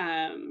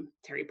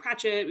Terry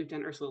Pratchett, we've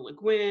done Ursula Le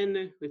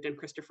Guin, we've done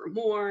Christopher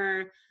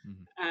Moore,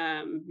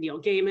 Neil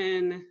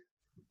Gaiman.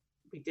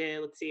 We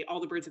did, let's see, All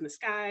the Birds in the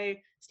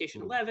Sky,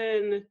 Station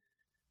 11,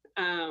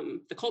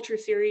 the Culture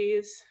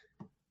series.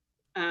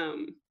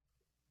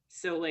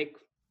 So like,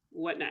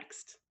 what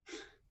next?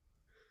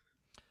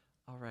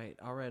 All right.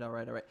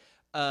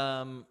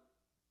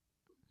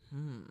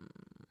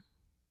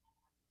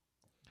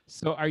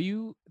 So are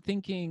you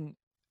thinking,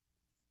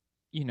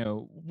 you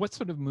know, what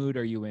sort of mood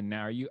are you in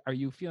now? Are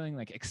you feeling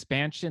like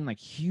expansion, like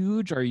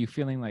huge? Or are you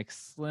feeling like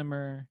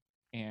slimmer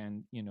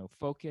and, you know,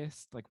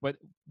 focused? Like what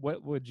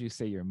would you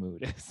say your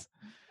mood is?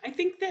 I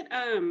think that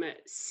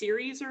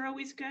series are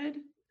always good.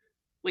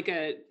 Like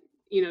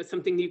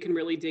something you can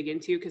really dig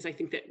into, because I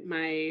think that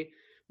my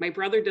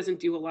brother doesn't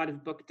do a lot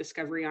of book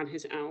discovery on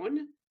his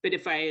own. But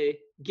if I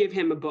give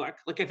him a book,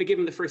 like if I give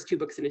him the first 2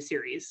 books in a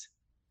series,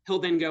 he'll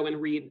then go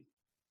and read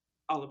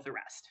all of the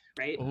rest,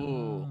 right?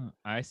 Oh,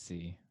 I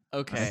see.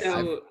 Okay.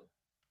 So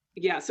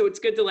so it's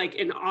good to like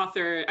an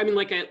author. I mean,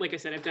 like I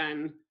said, I've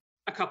done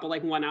a couple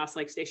like one-offs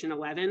like Station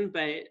 11,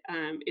 but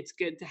it's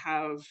good to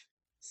have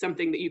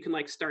something that you can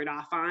like start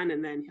off on,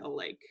 and then he'll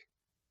like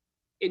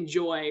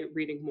enjoy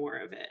reading more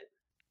of it.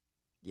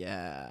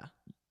 Yeah.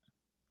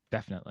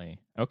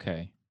 Definitely.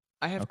 Okay.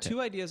 I have 2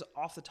 ideas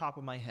off the top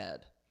of my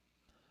head.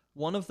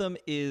 One of them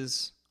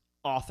is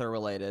author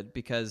related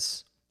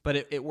but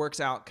it works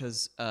out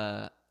because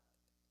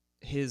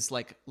his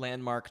like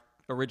landmark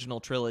original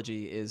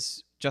trilogy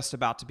is just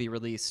about to be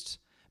released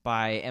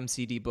by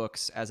MCD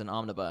Books as an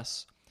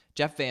omnibus.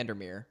 Jeff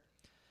Vandermeer.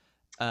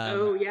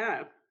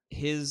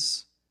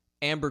 His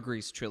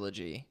Ambergris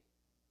trilogy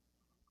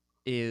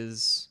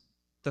is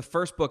the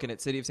first book in it,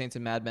 City of Saints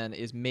and Madmen,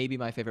 is maybe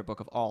my favorite book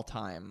of all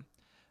time.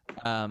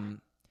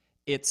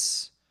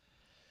 It's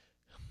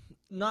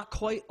not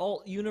quite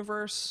alt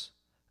universe.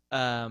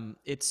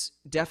 It's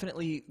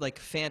definitely like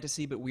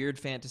fantasy, but weird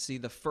fantasy.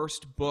 The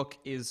first book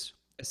is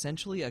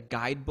essentially a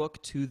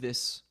guidebook to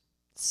this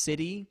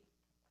city,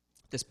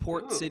 this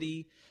port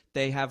city.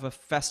 They have a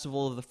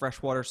festival of the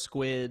freshwater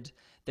squid.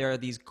 There are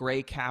these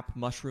gray cap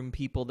mushroom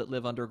people that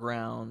live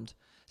underground.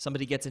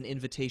 Somebody gets an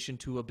invitation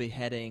to a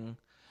beheading.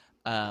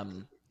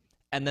 And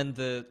then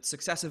the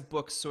successive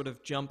books sort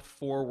of jump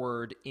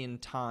forward in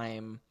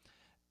time.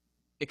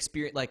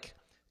 Like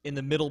in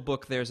the middle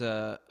book, there's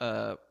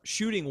a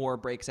shooting war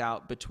breaks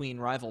out between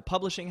rival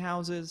publishing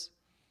houses.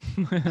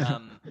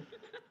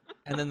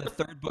 And then the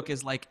third book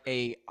is like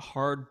a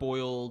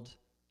hard-boiled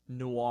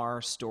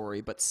noir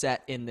story, but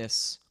set in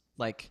this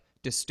like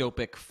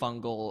dystopic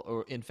fungal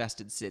or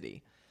infested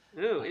city.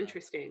 Oh,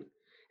 interesting.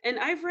 And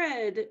I've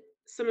read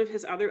some of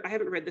his other, I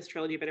haven't read this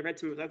trilogy, but I've read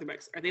some of his other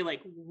books. Are they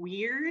like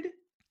weird?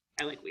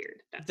 I like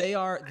weird.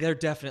 They're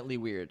definitely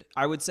weird.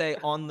 I would say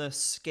on the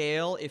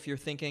scale, if you're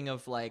thinking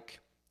of like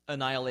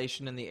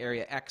Annihilation and the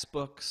Area X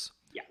books,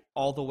 Yeah.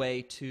 all the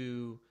way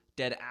to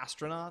Dead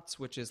Astronauts,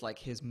 which is like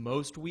his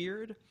most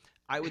weird,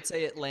 I would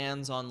say it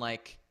lands on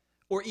like,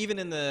 or even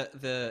in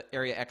the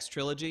Area X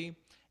trilogy,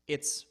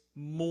 it's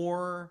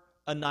more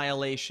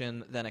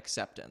Annihilation than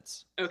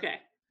Acceptance. Okay.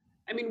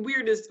 I mean,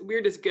 weird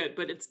is good,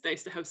 but it's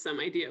nice to have some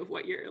idea of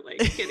what you're like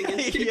getting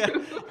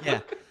into. Yeah.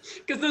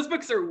 Because those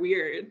books are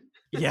weird.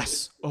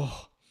 Yes.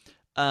 Oh.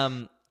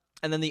 And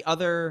then the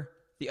other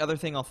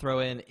thing I'll throw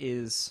in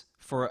is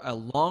for a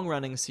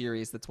long-running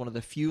series that's one of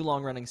the few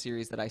long-running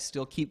series that I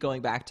still keep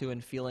going back to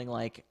and feeling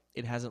like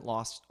it hasn't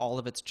lost all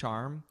of its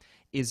charm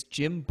is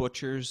Jim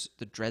Butcher's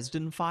The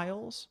Dresden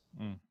Files.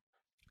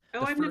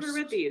 Oh, I've never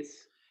read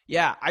these.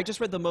 Yeah, I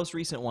just read the most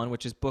recent one,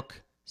 which is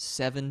book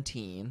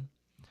 17.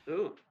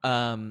 Ooh.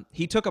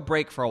 He took a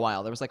break for a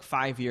while. There was like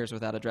 5 years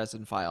without a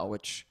Dresden File,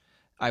 which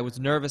I was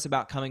nervous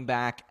about coming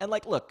back. And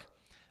like, look,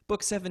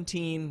 book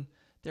 17,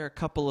 there are a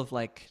couple of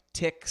like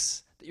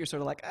ticks that you're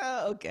sort of like,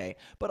 oh, okay.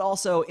 But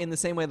also in the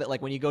same way that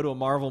like when you go to a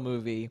Marvel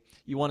movie,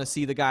 you want to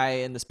see the guy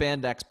in the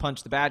spandex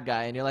punch the bad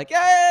guy, and you're like,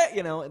 yeah,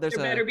 you know, there's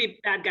There better be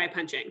bad guy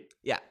punching.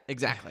 Yeah,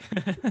 exactly.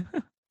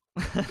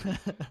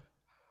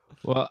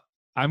 Well,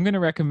 I'm going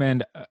to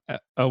recommend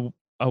a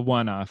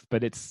one-off,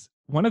 but it's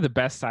one of the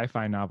best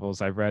sci-fi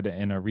novels I've read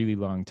in a really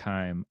long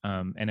time,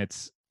 and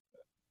it's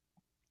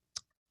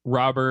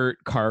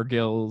Robert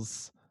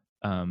Cargill's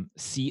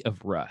Sea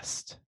of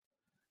Rust,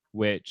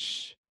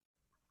 which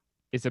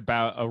is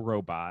about a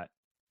robot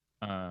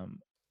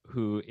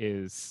who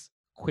is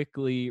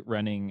quickly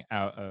running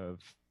out of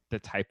the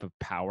type of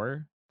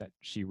power that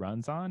she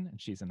runs on, and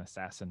she's an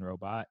assassin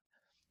robot.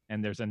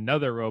 And there's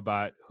another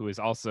robot who is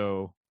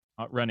also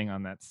running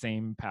on that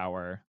same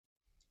power,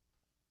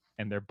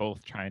 and they're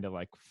both trying to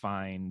like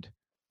find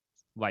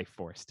life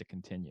force to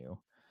continue.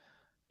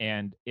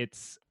 And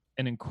it's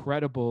an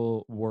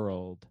incredible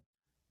world.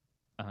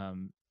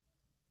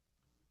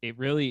 It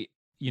really,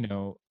 you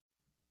know,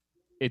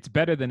 it's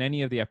better than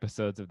any of the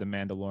episodes of The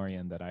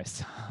Mandalorian that I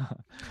saw.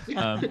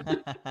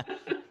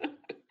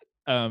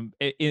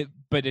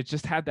 But it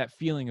just had that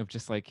feeling of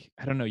just like,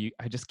 I don't know,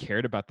 I just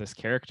cared about this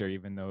character,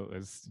 even though it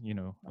was, you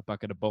know, a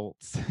bucket of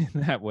bolts in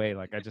that way.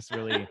 Like I just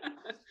really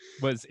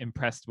was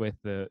impressed with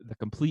the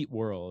complete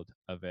world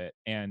of it.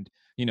 And,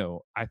 you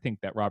know, I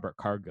think that Robert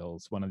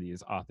Cargill's one of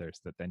these authors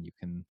that then you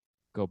can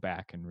go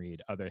back and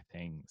read other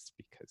things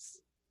because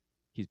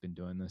he's been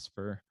doing this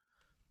for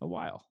a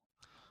while.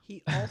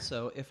 He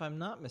also, if I'm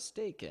not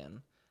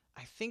mistaken,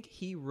 I think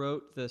he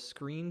wrote the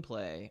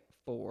screenplay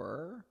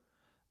for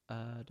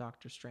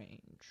Doctor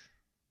Strange.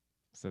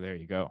 So there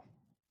you go.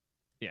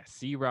 Yeah,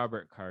 see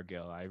Robert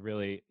Cargill.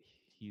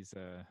 It's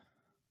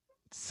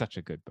such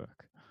a good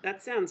book.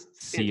 That sounds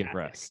Sea of fantastic.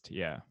 Rust,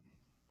 yeah.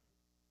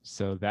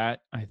 So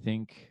that, I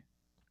think,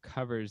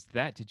 covers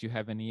that. Did you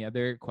have any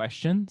other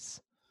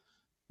questions?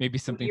 Maybe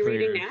something you for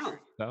reading now?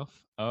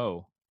 yourself?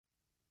 Oh,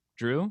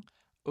 Drew?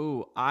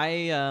 Oh,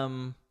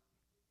 I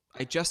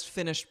just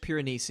finished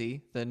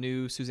Piranesi, the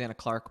new Susanna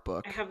Clarke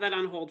book. I have that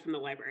on hold from the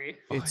library.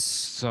 Oh, it's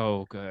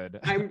so good.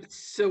 I'm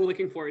so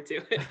looking forward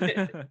to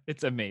it.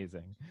 It's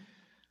amazing.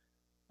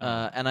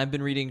 And I've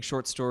been reading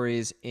short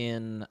stories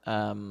in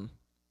Danielle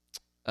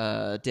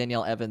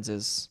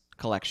Evans's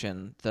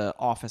collection, The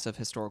Office of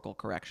Historical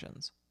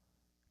Corrections.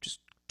 Just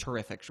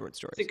terrific short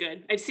stories. It's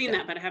good. I've seen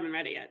that, but I haven't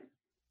read it yet.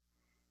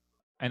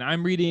 And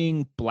I'm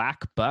reading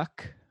Black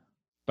Buck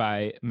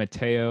by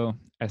Matteo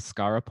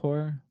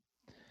Escarapore.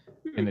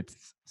 And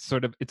it's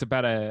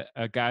about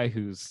a guy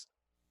who's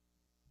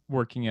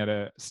working at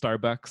a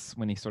Starbucks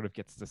when he sort of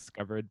gets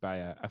discovered by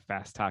a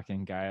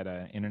fast-talking guy at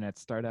an internet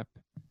startup,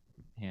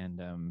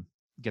 and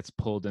gets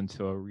pulled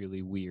into a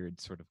really weird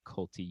sort of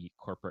culty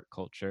corporate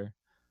culture,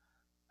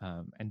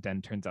 and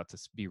then turns out to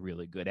be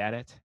really good at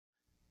it.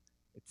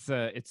 It's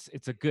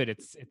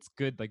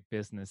good like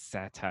business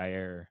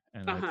satire,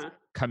 and it's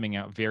coming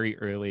out very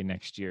early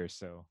next year.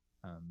 So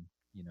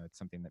you know, it's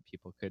something that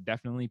people could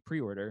definitely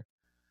pre-order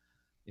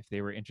if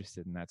they were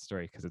interested in that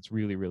story, because it's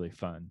really, really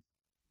fun.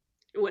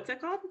 What's it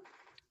called?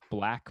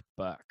 Black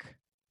Buck.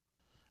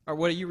 Or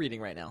what are you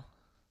reading right now?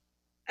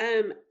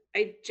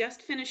 I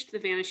just finished The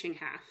Vanishing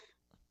Half.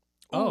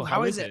 Oh,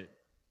 how is it?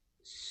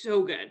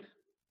 So good.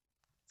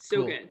 So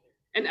Cool. good.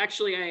 And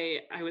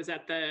actually, I was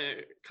at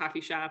the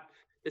coffee shop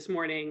this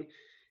morning,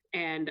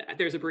 and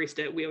there's a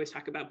barista. We always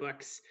talk about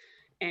books.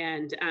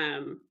 And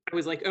I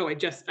was like, oh,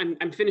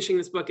 I'm finishing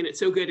this book, and it's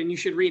so good, and you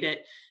should read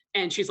it.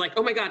 And she's like,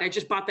 oh my God, I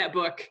just bought that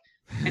book,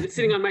 and it's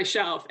sitting on my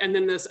shelf. And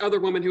then this other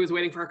woman who was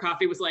waiting for her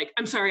coffee was like,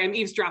 I'm sorry, I'm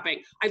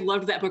eavesdropping. I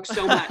loved that book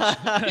so much.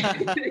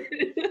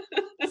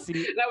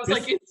 See, and I was this-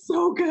 like, it's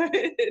so good.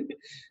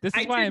 This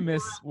is I why I did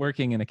miss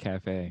working in a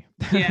cafe.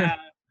 Yeah,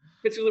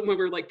 particularly when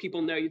we're like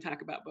people know you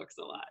talk about books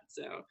a lot.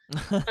 So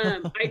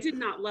I did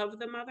not love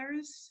The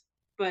Mothers,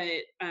 but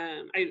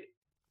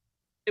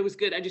it was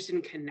good. I just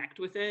didn't connect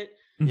with it.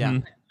 Yeah.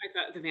 Mhm. I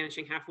thought The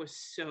Vanishing Half was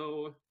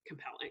so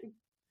compelling.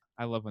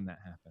 I love when that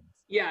happens.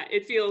 Yeah,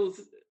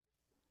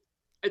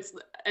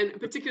 and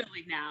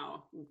particularly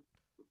now,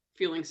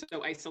 feeling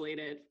so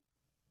isolated,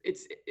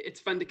 it's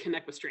fun to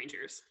connect with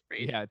strangers,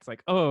 right? Yeah, it's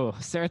like, oh,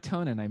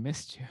 serotonin, I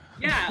missed you.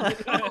 Yeah,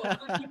 like, oh,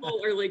 other people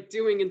are like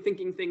doing and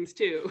thinking things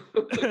too.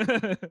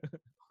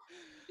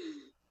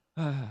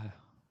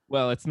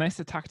 Well, it's nice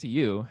to talk to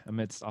you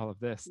amidst all of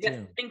this Yes,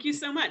 too. thank you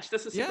so much.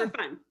 This was super Yeah.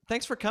 fun.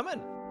 Thanks for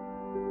coming.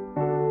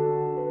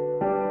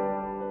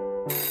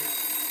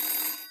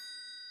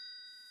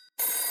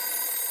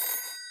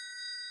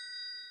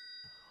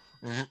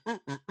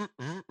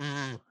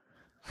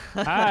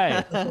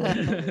 Hi.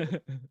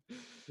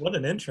 What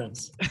an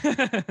entrance.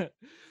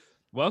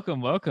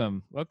 Welcome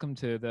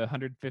to the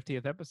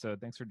 150th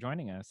episode. Thanks for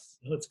joining us.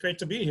 Well, it's great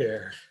to be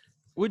here.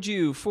 Would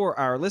you, for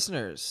our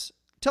listeners,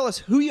 tell us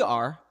who you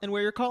are and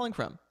where you're calling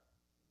from?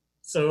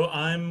 So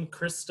I'm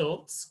Chris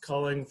Stoltz,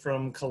 calling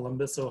from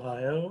Columbus,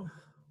 Ohio,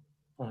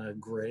 on a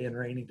gray and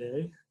rainy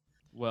day.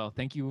 Well,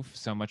 thank you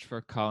so much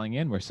for calling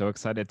in. We're so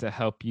excited to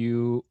help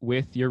you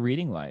with your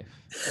reading life.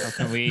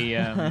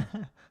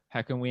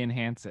 How can we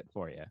enhance it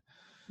for you?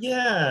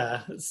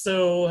 Yeah,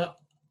 so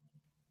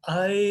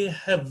I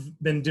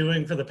have been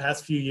doing for the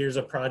past few years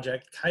a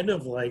project kind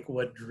of like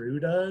what Drew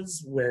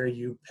does, where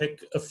you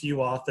pick a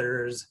few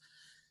authors,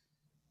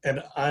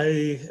 and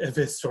I have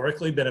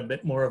historically been a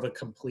bit more of a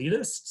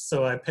completist,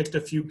 so I picked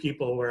a few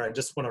people where I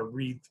just want to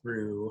read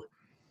through,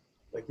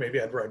 like maybe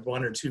I'd read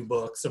one or two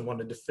books and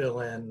wanted to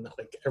fill in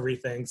like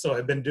everything. So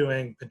I've been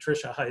doing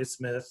Patricia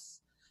Highsmith,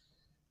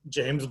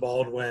 James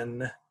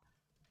Baldwin,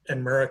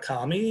 and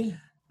Murakami.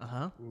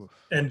 Uh-huh.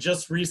 And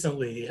just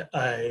recently,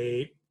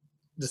 I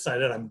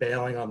decided I'm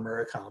bailing on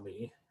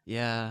Murakami.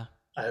 Yeah.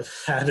 I've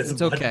had as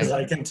It's much okay. as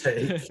I can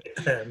take.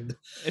 And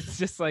It's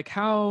just like,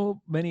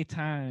 how many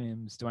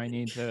times do I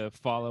need to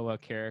follow a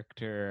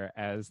character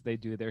as they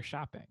do their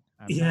shopping?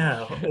 I'm not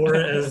yeah, sure. or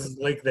as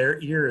like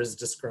their ear is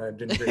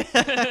described in Greek.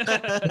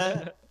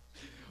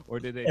 Or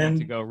do they need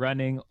to go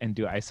running and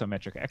do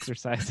isometric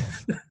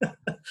exercises?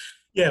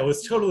 Yeah, it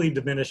was totally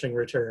diminishing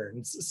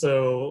returns.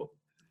 So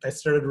I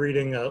started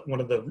reading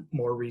one of the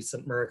more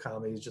recent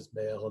Murakami's, just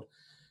bailed,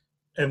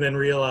 and then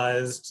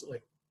realized,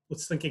 like,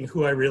 was thinking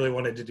who I really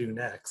wanted to do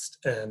next.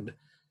 And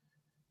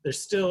there's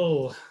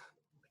still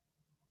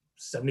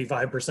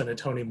 75% of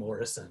Toni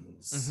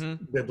Morrison's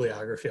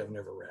bibliography I've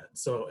never read.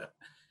 So,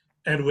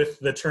 and with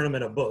the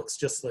Tournament of Books,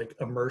 just like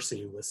A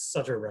Mercy was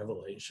such a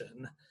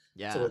revelation.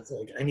 Yeah. So it's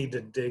like, I need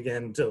to dig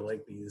into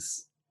like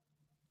these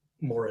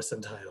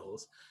Morrison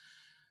titles.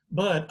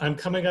 But I'm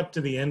coming up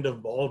to the end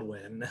of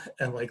Baldwin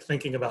and like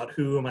thinking about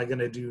who am I going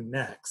to do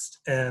next,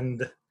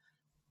 and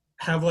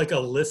have like a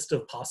list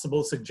of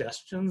possible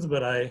suggestions,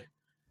 but I'd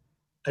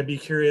be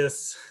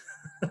curious.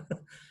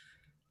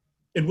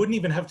 It wouldn't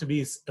even have to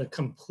be a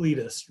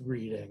completist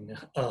reading.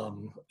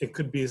 It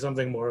could be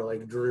something more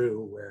like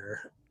Drew,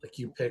 where like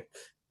you pick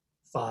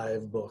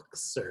 5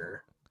 books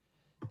or.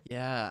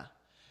 Yeah.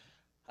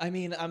 I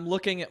mean, I'm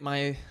looking at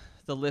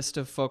the list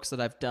of folks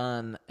that I've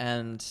done,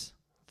 and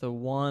the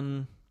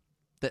one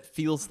that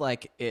feels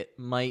like it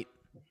might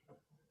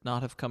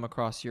not have come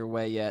across your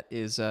way yet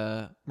is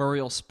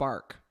Muriel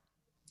Spark.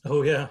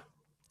 Oh yeah,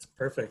 it's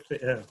perfect.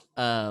 Yeah.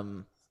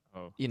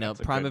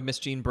 Prime of Miss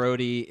Jean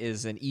Brodie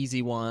is an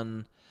easy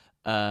one.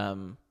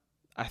 I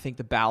think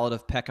The Ballad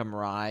of Peckham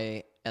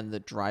Rye and The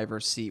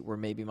Driver's Seat were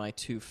maybe my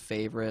 2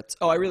 favorites.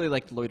 Oh, I really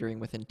liked Loitering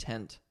with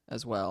Intent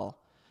as well.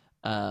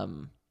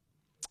 Iris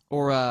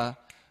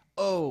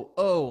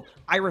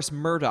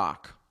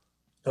Murdoch.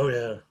 Oh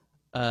yeah.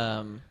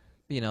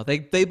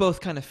 They both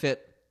kind of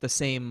fit the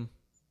same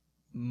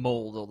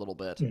mold a little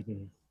bit.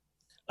 Mm-hmm.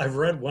 I've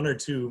read 1 or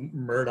 2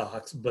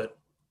 Murdochs, but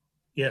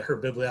yeah, her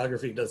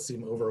bibliography does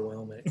seem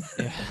overwhelming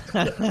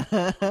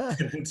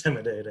and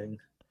intimidating.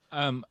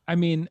 I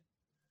mean,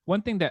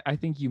 one thing that I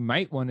think you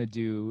might want to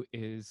do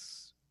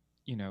is,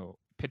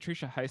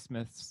 Patricia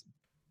Highsmith's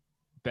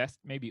best,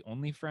 maybe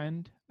only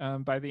friend.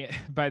 By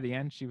the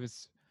end, she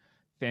was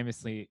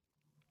famously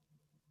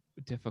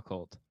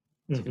difficult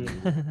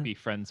to be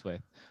friends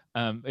with.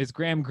 Is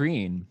Graham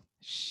Greene.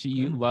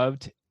 She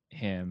loved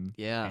him,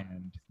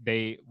 and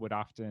they would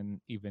often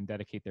even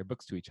dedicate their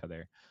books to each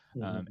other.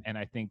 And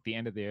I think The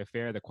End of the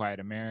Affair, The Quiet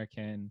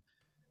American,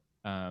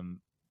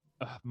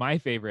 my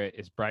favorite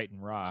is Brighton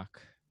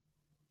Rock.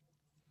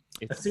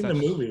 I've seen the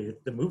movie.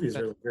 The movie's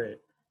really great.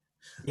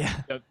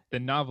 Yeah. The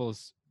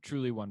novel's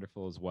truly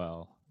wonderful as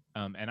well.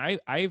 And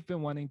I've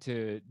been wanting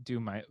to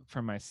do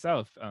for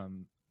myself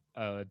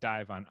a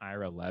dive on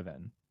Ira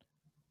Levin,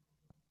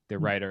 the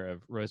writer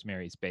of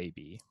Rosemary's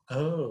Baby.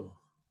 Oh.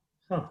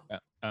 Huh.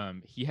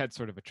 He had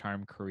sort of a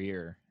charmed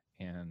career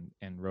and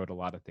wrote a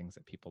lot of things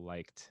that people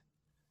liked.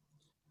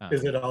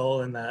 Is it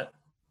all in that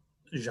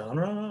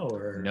genre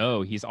or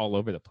No, he's all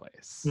over the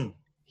place. Hmm.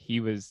 He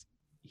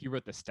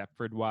wrote the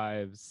Stepford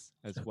Wives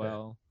as Okay.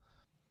 well.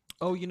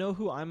 Oh, you know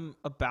who I'm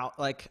about?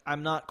 Like,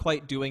 I'm not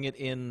quite doing it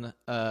in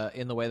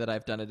the way that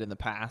I've done it in the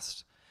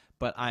past,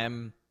 but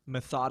I'm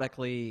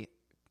methodically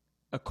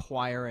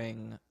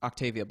acquiring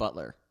Octavia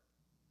Butler.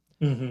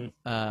 Mm-hmm.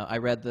 I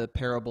read the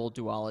Parable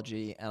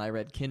duology and I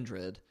read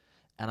Kindred,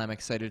 and I'm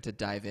excited to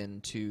dive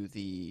into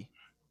the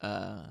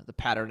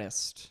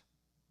Patternist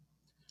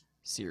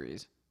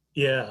series.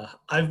 Yeah,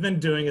 I've been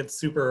doing it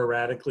super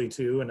erratically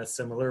too in a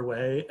similar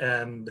way,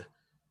 and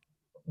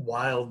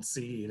Wild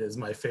Seed is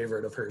my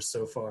favorite of hers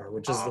so far,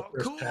 which is the Oh,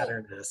 first cool.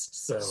 Patternist.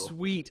 So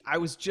Sweet.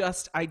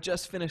 I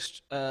just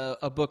finished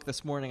a book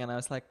this morning, and I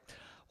was like,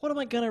 what am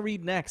I gonna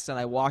read next? And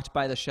I walked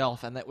by the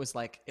shelf, and that was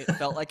like, it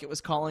felt like it was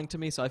calling to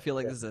me. So I feel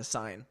like this is a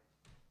sign.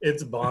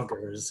 it's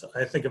bonkers.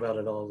 I think about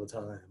it all the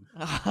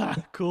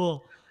time.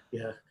 Cool.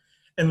 Yeah,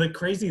 and the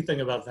crazy thing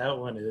about that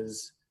one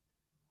is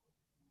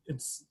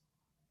it's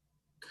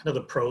kind of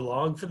the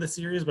prologue for the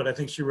series, but I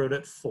think she wrote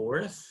it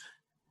fourth.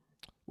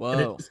 And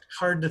Whoa. it's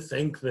hard to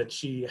think that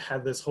she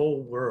had this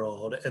whole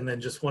world and then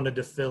just wanted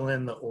to fill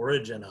in the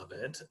origin of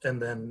it. And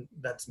then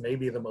that's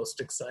maybe the most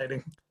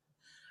exciting.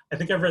 I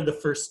think I've read the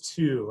first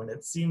two, and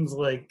it seems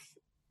like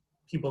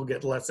people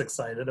get less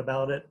excited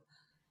about it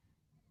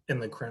in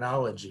the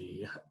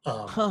chronology.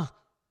 Huh.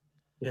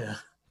 Yeah.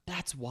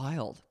 That's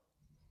wild.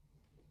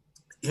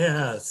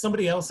 Yeah.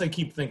 Somebody else I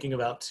keep thinking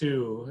about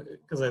too,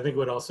 because I think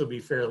would also be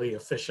fairly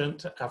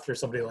efficient after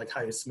somebody like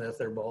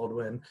Highsmith or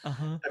Baldwin.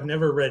 Uh-huh. I've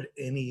never read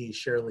any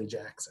Shirley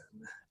Jackson.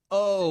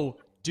 Oh,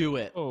 do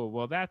it. Oh,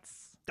 well,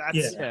 that's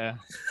Yeah.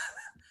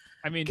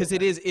 I mean, Because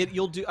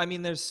you'll do. I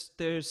mean,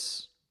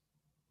 there's.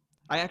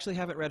 I actually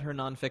haven't read her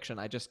nonfiction.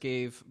 I just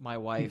gave my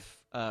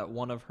wife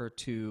one of her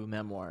 2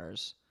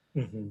 memoirs,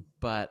 Mm-hmm.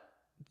 but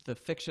the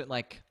fiction,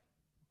 like,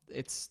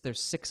 there's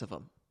 6 of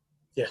them.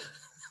 Yeah.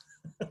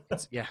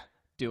 Yeah,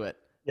 do it.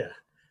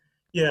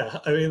 Yeah,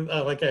 I mean,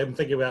 like I'm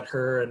thinking about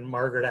her and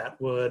Margaret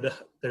Atwood.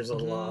 There's a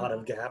Mhm. lot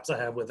of gaps I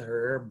have with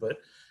her, but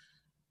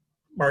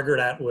Margaret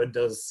Atwood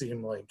does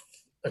seem like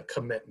a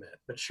commitment.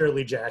 But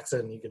Shirley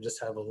Jackson, you could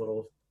just have a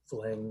little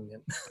fling.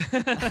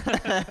 And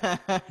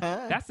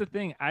that's the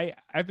thing.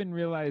 I've been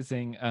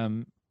realizing.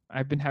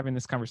 I've been having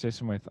this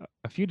conversation with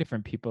a few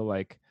different people,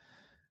 like,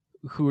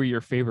 who are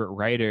your favorite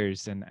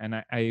writers, and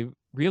I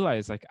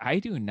realize, like, I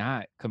do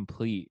not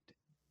complete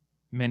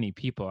many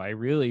people. I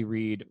really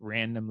read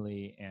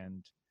randomly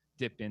and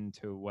dip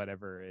into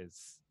whatever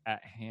is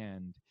at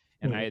hand,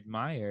 and I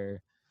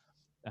admire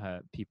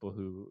people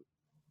who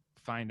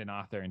find an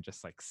author and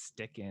just like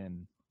stick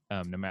in,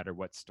 no matter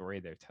what story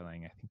they're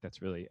telling. I think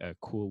that's really a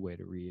cool way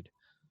to read.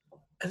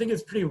 I think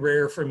it's pretty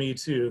rare for me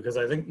too, because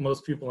I think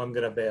most people I'm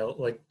gonna bail.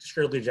 Like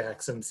Shirley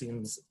Jackson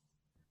seems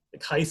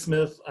like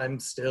Highsmith. I'm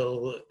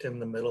still in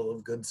the middle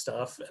of good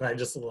stuff, and I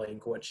just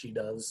like what she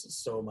does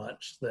so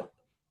much that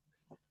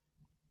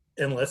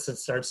unless it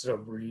starts to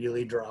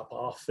really drop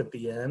off at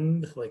the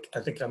end, like I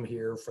think I'm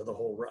here for the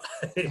whole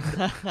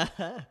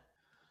ride.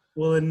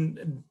 Well,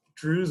 and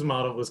Drew's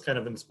model was kind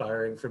of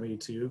inspiring for me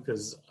too,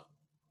 because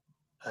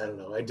I don't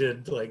know, I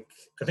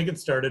think it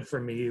started for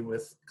me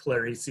with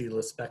Clarice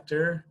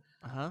Lispector.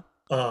 Uh-huh.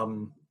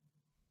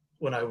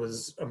 When I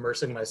was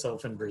immersing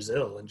myself in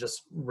Brazil and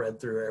just read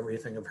through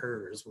everything of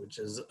hers, which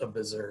is a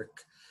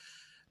berserk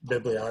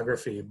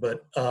bibliography.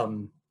 But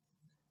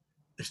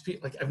there's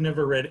like I've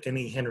never read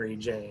any Henry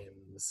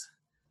James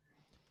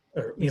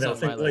or He's on my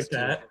things like list, too.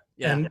 that.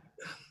 Yeah. And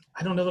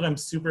I don't know that I'm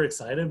super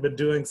excited, but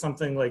doing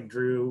something like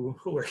Drew,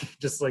 where you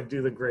just like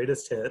do the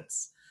greatest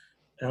hits,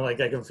 and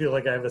like I can feel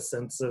like I have a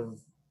sense of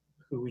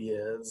who he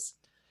is.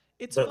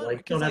 It's but fun like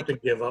because, don't have to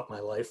give up my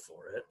life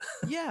for it.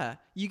 yeah,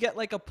 you get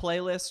like a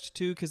playlist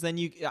too, because then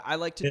I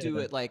like to do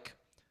Yeah. it like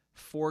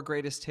 4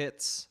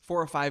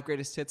 or 5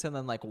 greatest hits, and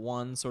then like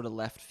one sort of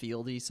left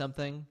fieldy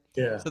something,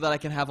 Yeah. so that I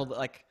can have a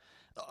like,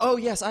 oh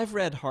yes, I've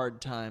read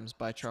Hard Times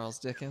by Charles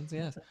Dickens,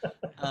 yes.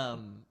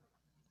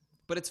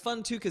 But it's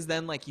fun too, because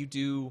then like you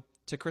do,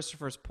 to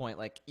Christopher's point,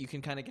 like you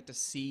can kind of get to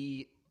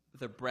see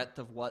the breadth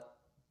of what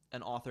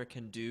an author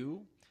can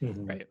do,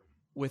 Mhm. Right.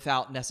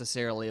 without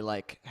necessarily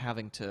like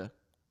having to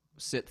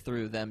sit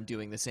through them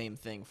doing the same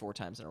thing 4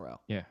 times in a row.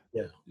 Yeah.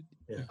 Yeah.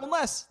 Yeah.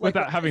 Unless like,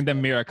 Without having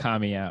them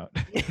Murakami out.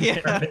 yeah.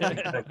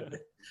 Exactly.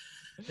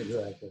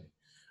 Exactly.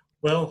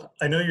 Well,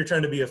 I know you're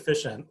trying to be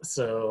efficient,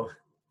 so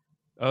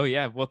Oh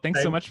yeah. Well,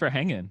 thanks so I- much for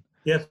hanging.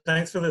 yeah,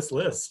 thanks for this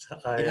list.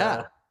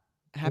 Yeah.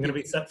 I'm Happy gonna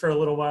be set for a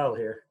little while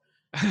here.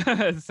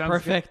 Sounds good.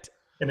 perfect.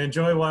 And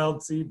enjoy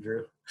Wild Seed,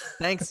 Drew.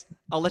 Thanks.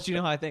 I'll let you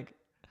know how I think.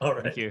 All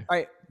right. Thank you. All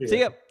right. Yeah. See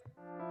ya.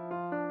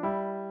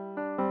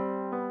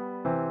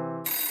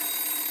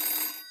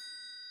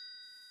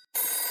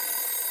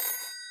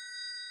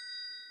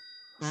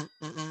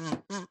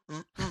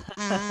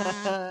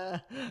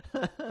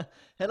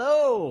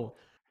 Hello.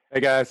 Hey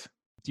guys.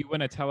 Do you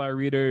want to tell our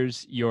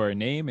readers your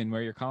name and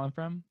where you're calling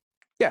from?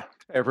 Yeah,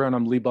 everyone,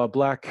 I'm Lee Bob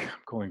Black. I'm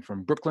calling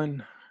from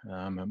Brooklyn.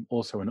 I'm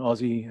also an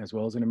Aussie as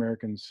well as an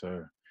American,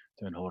 so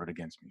don't hold it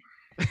against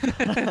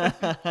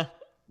me.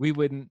 We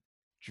wouldn't.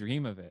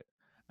 dream of it.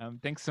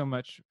 Thanks so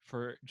much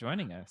for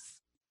joining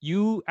us.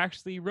 You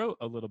actually wrote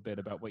a little bit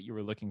about what you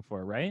were looking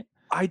for, right?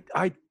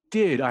 I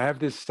did. I have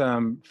this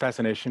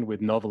fascination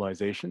with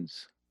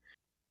novelizations.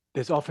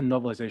 There's often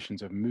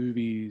novelizations of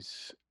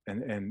movies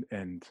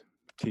and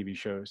TV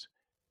shows,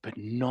 but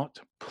not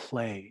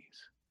plays.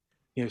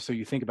 So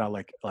you think about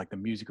like the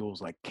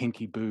musicals like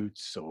Kinky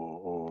Boots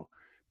or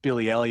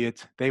Billy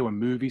Elliot. They were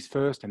movies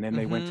first, and then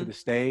they went to the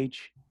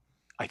stage,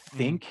 I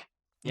think.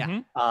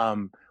 Yeah.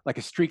 Like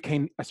a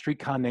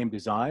streetcar named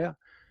Desire,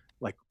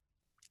 like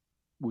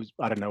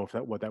I don't know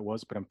what that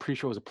was, but I'm pretty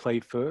sure it was a play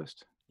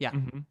first. Yeah.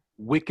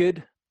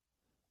 Wicked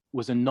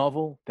was a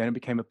novel, then it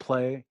became a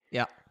play.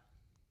 Yeah.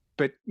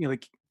 But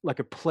like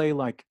a play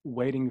like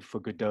Waiting for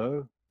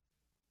Godot.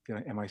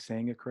 Am I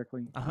saying it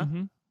correctly?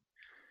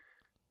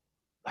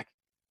 Like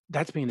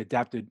that's been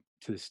adapted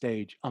to the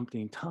stage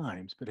umpteen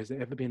times, but has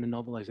there ever been a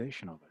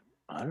novelization of it?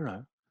 I don't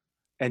know.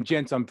 And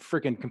gents, I'm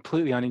freaking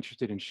completely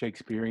uninterested in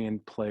Shakespearean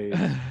plays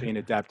being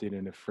adapted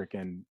into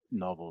freaking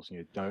novels.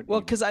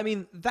 Because I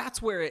mean,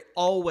 that's where it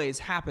always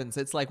happens.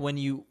 It's like when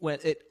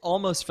it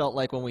almost felt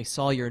like when we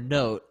saw your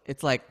note,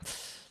 it's like,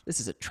 this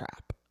is a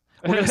trap.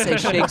 We're going to say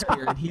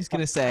Shakespeare, and he's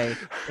going to say,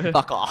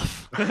 fuck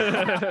off.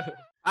 Because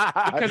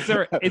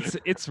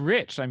it's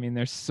rich. I mean,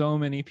 there's so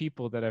many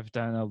people that have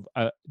done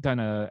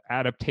a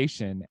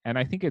adaptation, and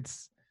I think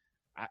it's.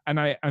 And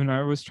I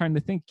was trying to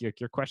think.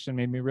 Your question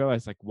made me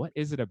realize, like, what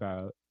is it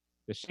about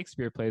the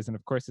Shakespeare plays? And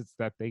of course, it's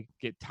that they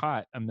get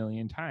taught a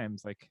million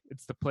times. Like,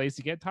 it's the plays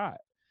you get taught.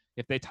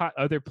 If they taught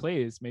other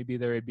plays, maybe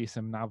there would be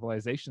some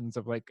novelizations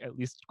of like at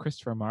least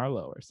Christopher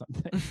Marlowe or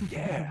something.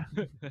 Yeah,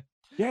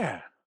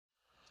 yeah.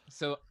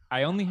 So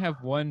I only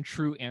have one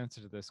true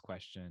answer to this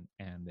question,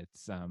 and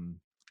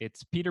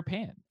it's Peter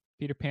Pan.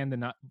 Peter Pan,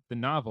 the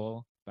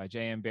novel by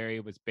J.M. Barrie,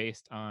 was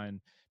based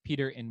on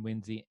Peter and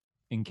Wendy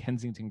in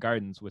Kensington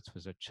Gardens, which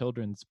was a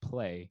children's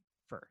play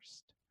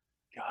first.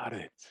 Got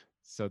it.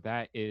 So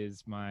that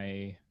is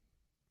my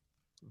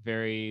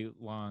very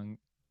long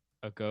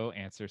ago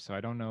answer. So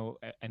I don't know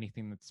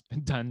anything that's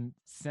been done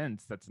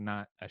since that's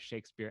not a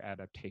Shakespeare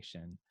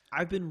adaptation.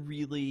 I've been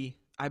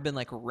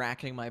like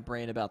racking my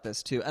brain about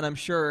this too. And I'm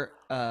sure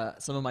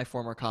some of my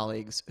former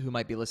colleagues who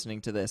might be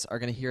listening to this are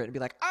going to hear it and be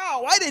like,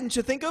 oh, why didn't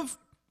you think of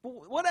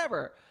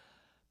whatever?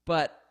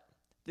 But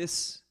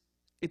it's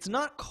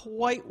not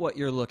quite what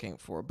you're looking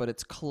for, but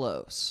it's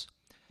close.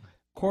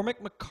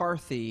 Cormac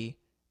McCarthy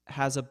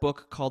has a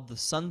book called The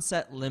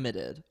Sunset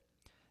Limited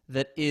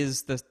that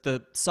is,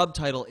 the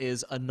subtitle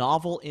is A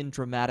Novel in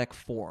Dramatic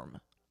Form.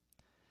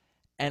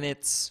 And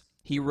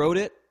he wrote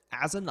it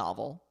as a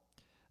novel,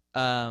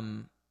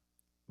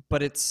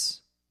 but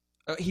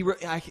he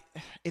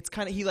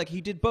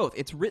did both.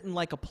 It's written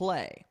like a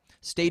play,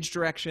 stage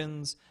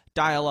directions,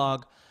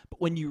 dialogue,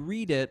 but when you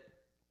read it,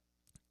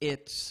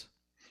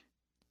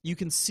 you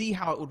can see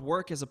how it would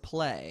work as a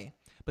play,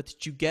 but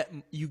that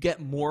you get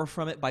more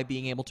from it by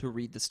being able to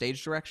read the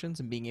stage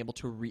directions and being able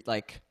to read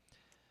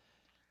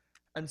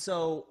and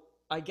so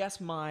I guess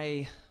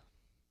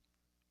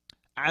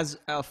as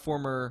a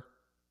former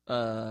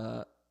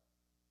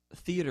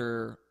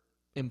theater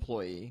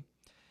employee,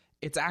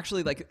 it's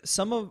actually like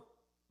some of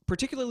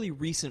particularly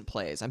recent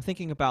plays. I'm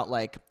thinking about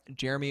like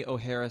Jeremy O.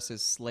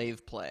 Harris's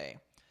Slave play.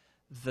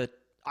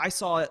 I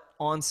saw it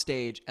on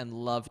stage and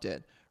loved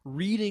it.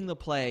 Reading the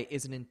play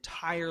is an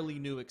entirely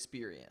new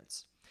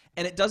experience.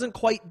 And it doesn't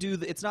quite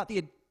it's not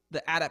the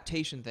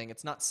adaptation thing.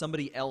 It's not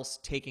somebody else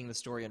taking the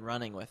story and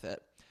running with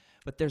it.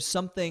 But there's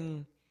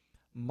something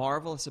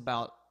marvelous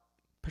about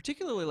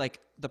particularly like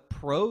the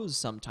prose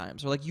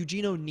sometimes, or like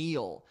Eugene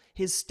O'Neill.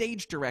 His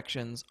stage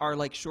directions are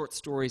like short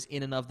stories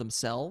in and of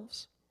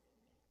themselves.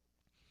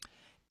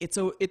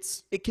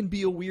 It can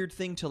be a weird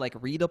thing to like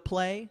read a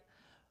play,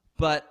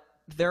 but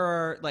there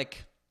are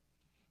like,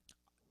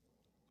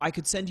 I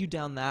could send you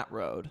down that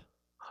road.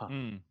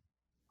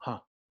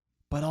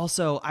 But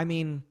also, I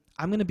mean,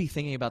 I'm going to be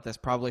thinking about this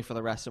probably for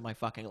the rest of my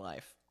fucking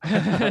life.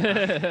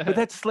 But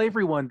that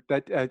slavery one,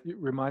 that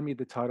remind me of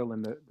the title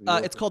and the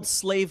it's called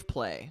Slave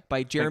Play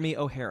by Jeremy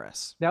O.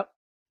 Harris. Now,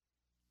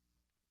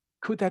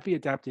 could that be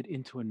adapted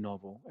into a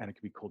novel and it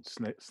could be called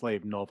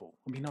slave novel?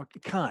 I mean, no,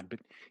 it can't, but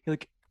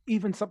like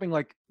even something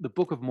like the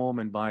Book of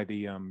Mormon by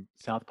the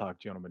South Park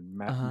gentleman,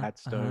 Matt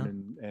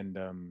Stone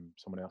and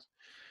someone else.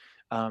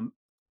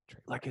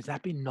 Like, has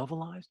that been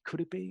novelized? Could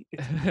it be?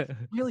 It's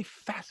really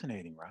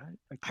fascinating, right?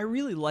 Like, I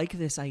really like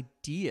this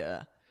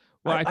idea.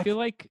 Well, I feel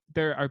like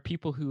there are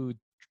people who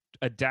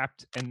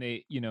adapt, and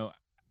they,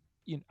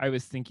 I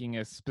was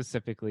thinking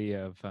specifically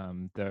of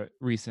the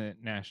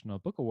recent National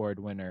Book Award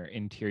winner,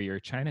 Interior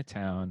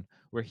Chinatown,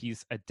 where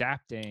he's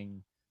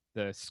adapting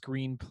the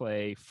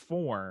screenplay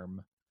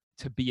form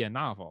to be a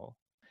novel.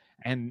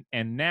 And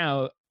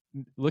now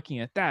looking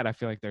at that, I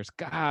feel like there's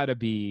gotta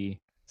be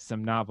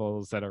some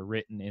novels that are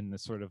written in the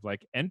sort of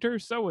like enter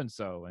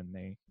so-and-so, and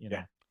they,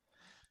 know.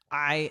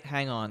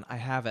 Hang on, I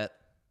have it.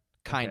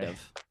 Kind of.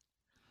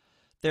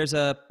 There's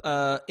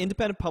a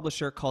independent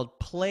publisher called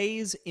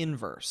Plays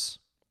Inverse.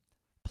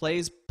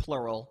 Plays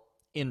plural,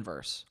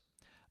 Inverse.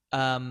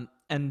 And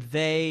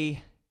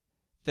they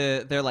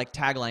their like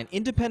tagline: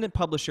 independent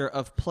publisher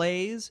of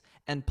plays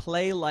and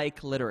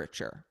play-like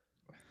literature.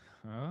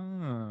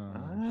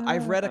 Oh.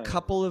 I've read a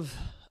couple of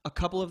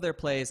their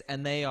plays,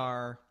 and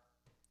they're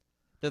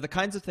the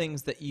kinds of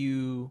things that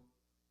you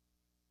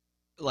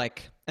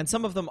like, and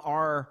some of them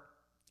are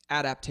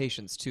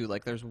adaptations too.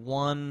 Like there's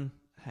one,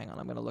 hang on,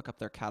 I'm going to look up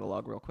their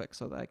catalog real quick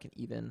so that I can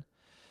even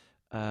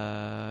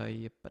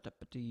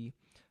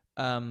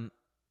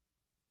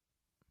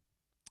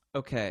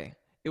okay.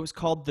 It was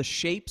called The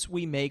Shapes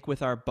We Make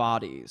with Our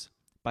Bodies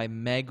by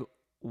Meg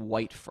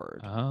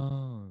Whiteford.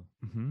 Oh.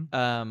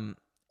 Mm-hmm.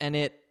 And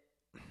it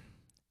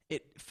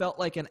felt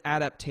like an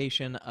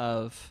adaptation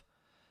of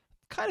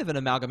kind of an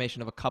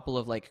amalgamation of a couple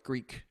of like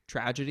Greek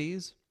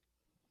tragedies,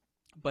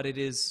 but it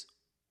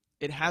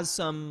has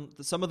some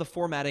of the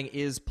formatting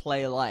is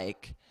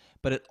play-like,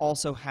 but it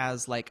also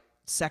has like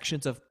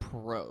sections of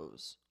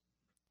prose.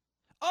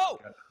 Oh!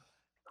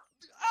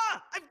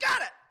 I've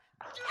got it!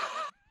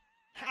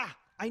 Ha!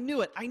 I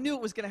knew it. I knew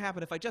it was going to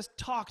happen if I just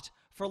talked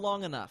for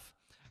long enough.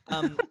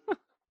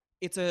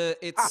 It's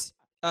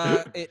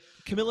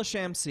Camilla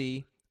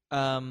Shamsi,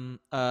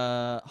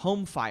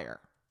 Home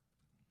Fire.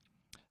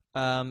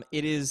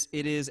 It is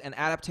an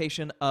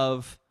adaptation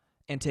of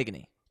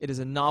Antigone. It is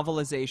a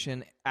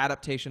novelization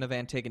adaptation of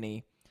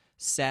Antigone,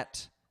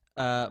 set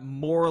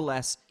more or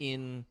less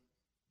in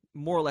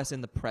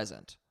the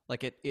present.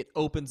 Like it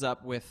opens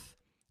up with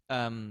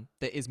the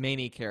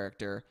Ismene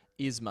character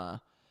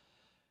Isma,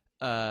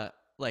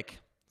 like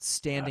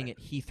standing at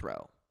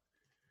Heathrow.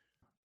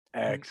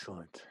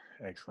 Excellent.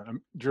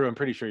 Drew, I'm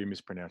pretty sure you're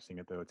mispronouncing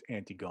it though. It's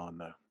Antigone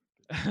though.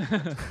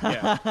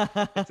 Yeah.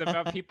 It's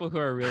about people who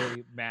are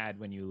really mad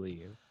when you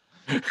leave.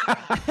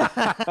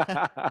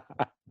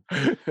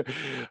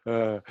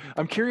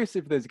 I'm curious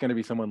if there's going to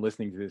be someone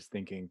listening to this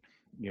thinking,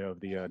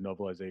 the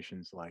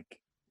novelizations like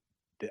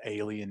the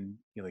Alien,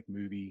 like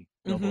movie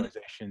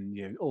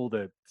novelization, all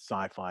the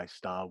sci-fi,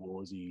 Star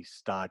Warsy,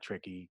 Star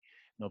Trekky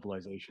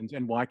novelizations,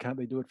 and why can't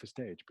they do it for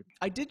stage?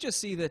 I did just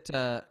see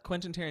that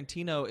Quentin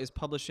Tarantino is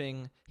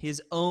publishing his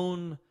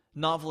own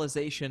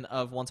novelization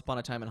of Once Upon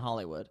a Time in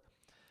Hollywood,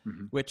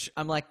 which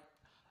I'm like,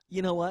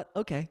 you know what?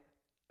 Okay.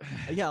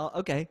 Yeah,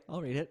 okay.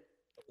 I'll read it.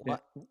 Yeah.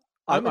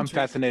 I'm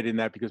fascinated in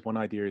that because one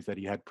idea is that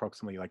he had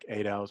approximately like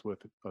 8 hours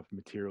worth of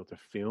material to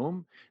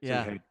film. So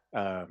yeah.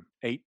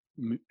 he had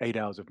 8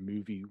 hours of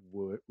movie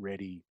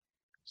ready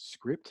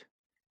script.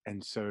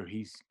 And so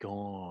he's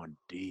gone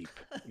deep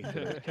into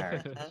those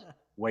characters.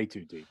 Way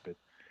too deep.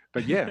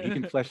 But yeah, he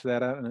can flesh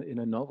that out in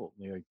a novel.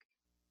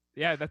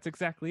 Yeah, that's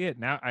exactly it.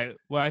 Now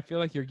I feel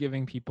like you're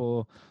giving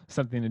people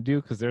something to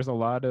do because there's a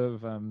lot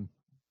of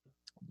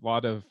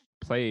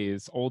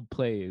plays, old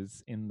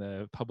plays in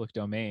the public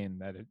domain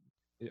that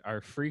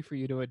are free for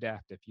you to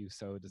adapt if you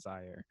so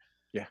desire.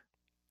 Yeah.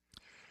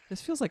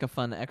 This feels like a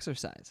fun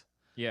exercise.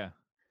 Yeah.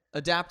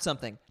 Adapt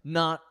something,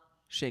 not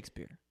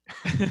Shakespeare.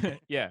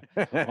 Yeah.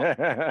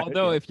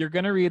 Although if you're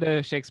going to read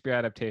a Shakespeare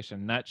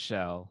adaptation,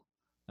 Nutshell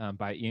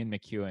by Ian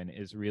McEwan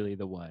is really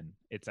the one.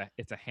 It's a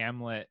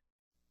Hamlet,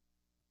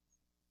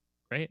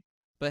 right?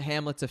 But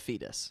Hamlet's a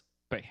fetus.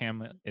 But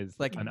Hamlet is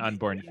like an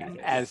unborn fetus.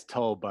 As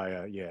told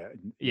by yeah,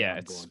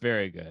 it's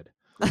very good.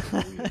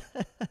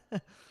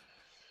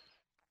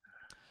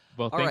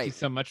 Well, thank you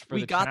so much for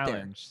the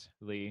challenge,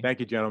 Lee. Thank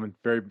you, gentlemen.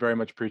 Very, very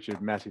much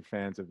appreciated. Massive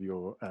fans of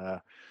your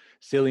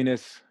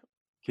silliness.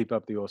 Keep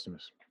up the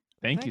awesomeness.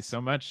 Thank you so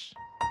much.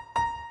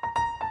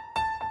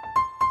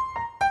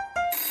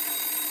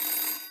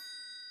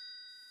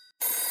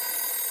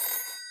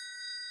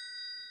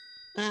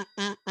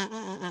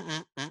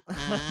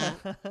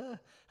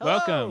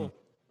 Welcome.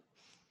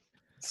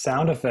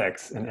 Sound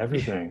effects and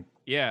everything.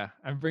 Yeah,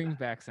 I'm bringing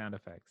back sound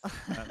effects.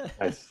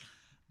 Nice.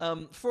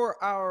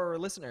 For our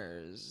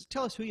listeners,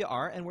 tell us who you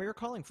are and where you're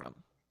calling from.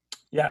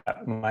 Yeah,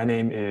 my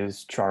name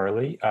is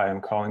Charlie. I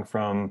am calling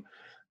from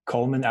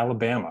Coleman,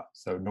 Alabama,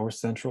 so north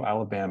central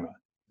Alabama.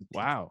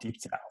 Wow, deep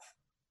south.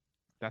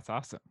 That's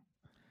awesome.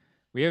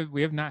 We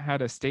have not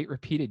had a state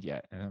repeated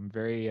yet, and I'm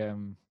very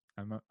I'm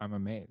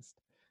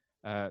amazed.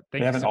 They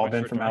haven't all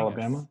been from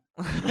Alabama.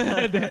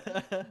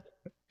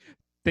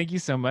 Thank you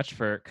so much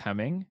for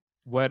coming.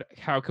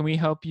 How can we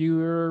help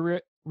you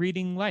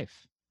reading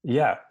life?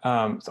 Yeah,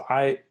 so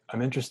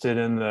I'm interested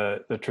in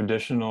the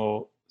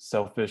traditional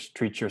selfish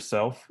treat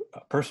yourself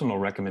personal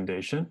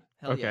recommendation.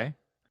 Hell okay. Yeah.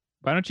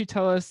 Why don't you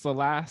tell us the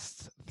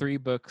last 3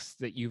 books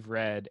that you've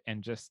read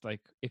and just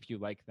like if you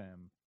like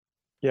them?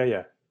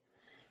 Yeah.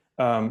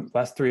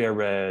 Last 3 I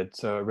read.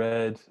 So I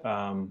read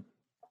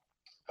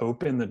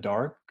Hope in the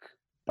Dark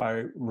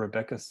by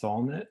Rebecca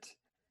Solnit.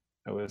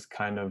 It was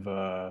kind of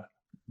a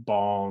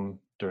balm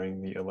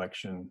during the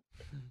election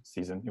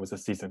season. It was a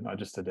season, not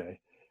just a day.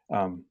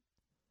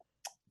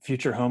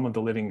 Future Home of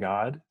the Living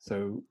God.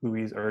 So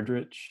Louise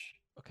Erdrich.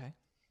 Okay.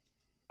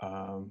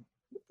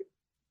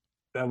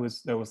 That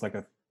was like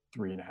a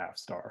 3.5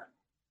 star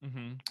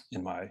mm-hmm.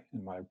 in my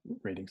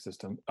rating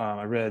system.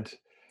 I read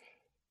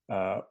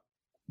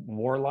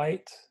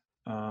Warlight,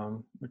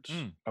 which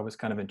I was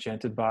kind of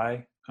enchanted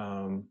by,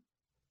 and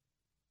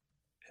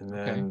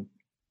then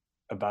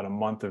about a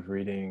month of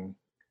reading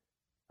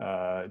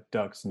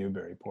Ducks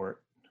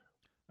Newburyport,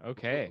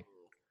 Okay.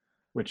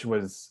 which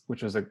was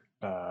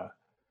a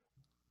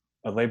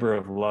labor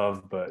of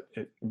love, but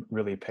it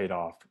really paid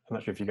off. I'm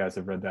not sure if you guys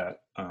have read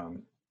that,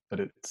 but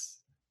it's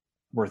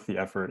worth the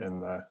effort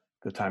and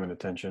the time and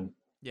attention.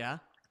 Yeah.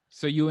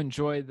 So you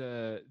enjoy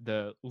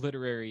the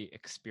literary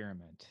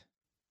experiment.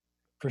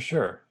 For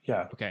sure.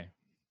 Yeah. Okay.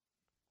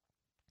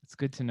 It's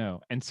good to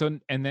know. And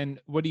then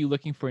what are you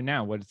looking for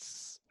now?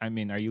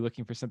 Are you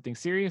looking for something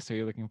serious, or are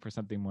you looking for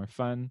something more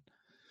fun?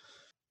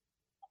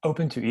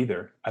 Open to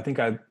either. I think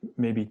I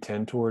maybe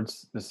tend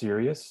towards the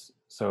serious,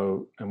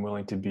 so I'm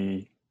willing to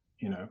be,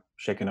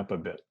 shaken up a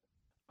bit.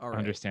 All right.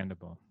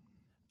 Understandable.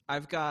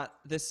 I've got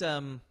this.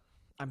 I'm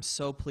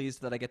so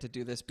pleased that I get to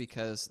do this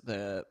because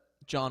the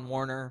John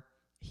Warner,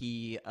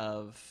 he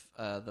of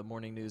the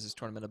Morning News'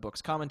 Tournament of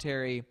Books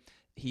commentary,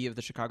 he of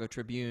the Chicago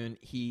Tribune,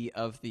 he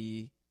of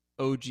the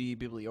OG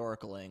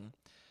Biblioracaling.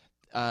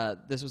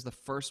 This was the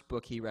first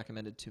book he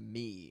recommended to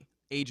me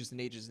ages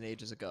and ages and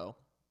ages ago.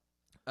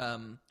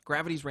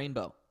 Gravity's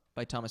Rainbow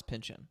by Thomas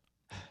Pynchon.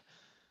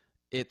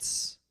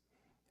 It's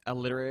a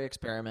literary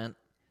experiment.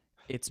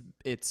 It's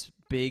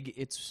big.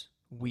 It's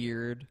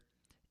weird.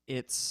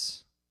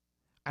 It's,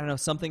 I don't know,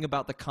 something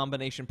about the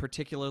combination,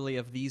 particularly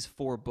of these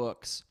 4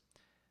 books,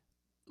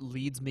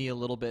 leads me a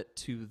little bit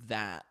to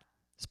that.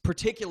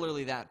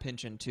 Particularly that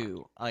Pynchon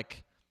too.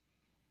 Like,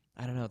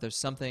 I don't know. There's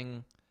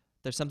something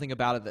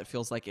about it that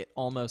feels like it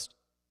almost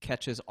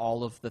catches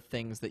all of the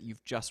things that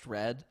you've just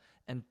read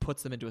and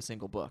puts them into a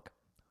single book.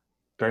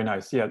 Very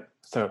nice. Yeah.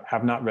 So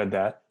have not read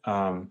that.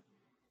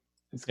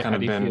 It's Yeah, kind how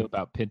of do you been. feel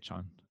about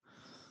Pynchon?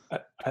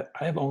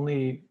 I've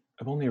only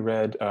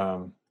read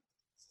The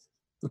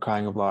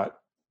Crying of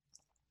Lot,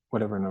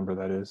 whatever number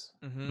that is.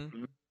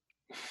 Mm-hmm.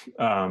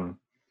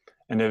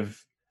 And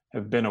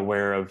have been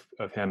aware of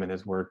him and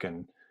his work,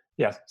 and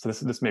yeah. So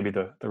this may be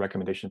the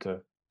recommendation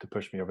to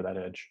push me over that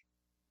edge.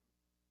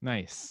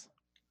 Nice.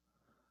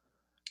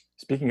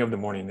 Speaking of the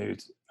Morning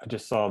News, I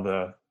just saw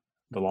the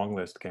long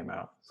list came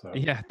out. So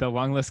Yeah, the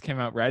long list came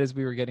out right as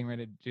we were getting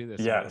ready to do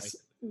this. yes.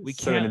 We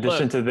So in can't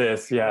addition look. to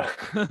this, yeah,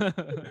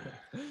 the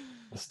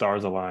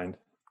stars aligned.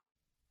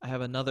 I have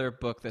another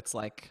book that's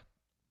like,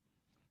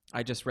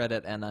 I just read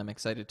it and I'm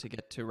excited to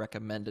get to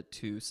recommend it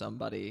to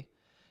somebody,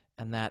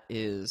 and that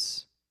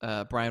is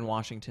Brian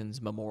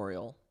Washington's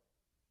Memorial.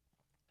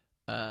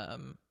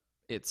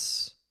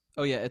 It's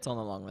on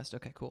the long list.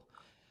 Okay, cool.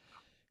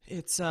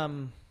 It's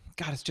God,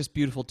 it's just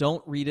beautiful.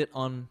 Don't read it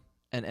on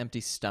an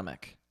empty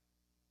stomach.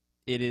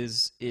 It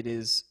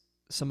is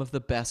some of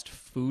the best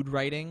food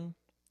writing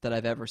that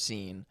I've ever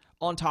seen,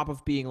 on top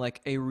of being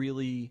like a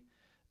really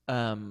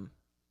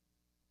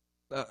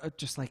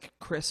just like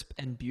crisp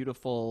and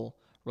beautiful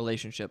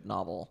relationship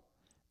novel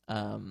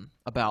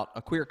about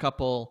a queer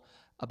couple,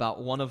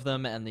 about one of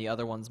them and the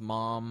other one's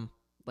mom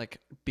like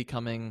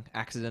becoming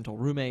accidental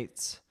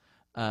roommates,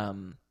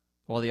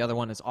 while the other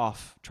one is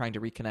off trying to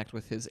reconnect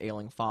with his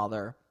ailing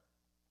father.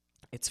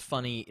 It's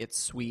funny, it's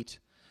sweet,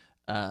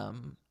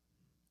 and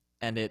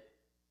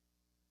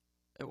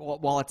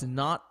while it's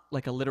not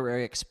like a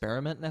literary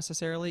experiment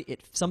necessarily,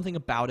 something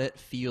about it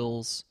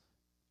feels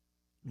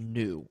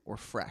new or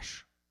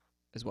fresh,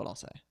 is what I'll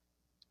say.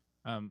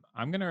 I'm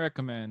going to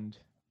recommend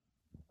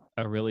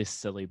a really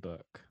silly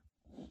book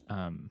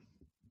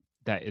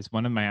that is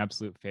one of my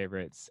absolute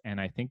favorites.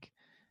 And I think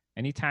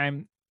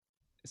anytime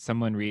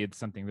someone reads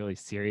something really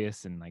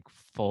serious and like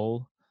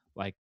full,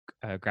 like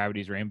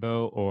Gravity's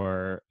Rainbow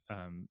or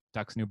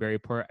Ducks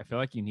Newburyport, I feel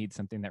like you need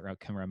something that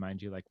can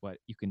remind you like what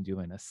you can do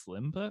in a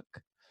slim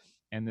book.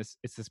 And it's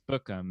this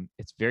book,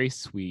 it's very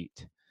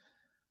sweet,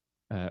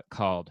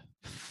 called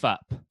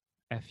FUP,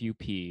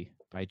 F-U-P,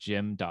 by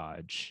Jim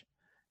Dodge.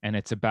 And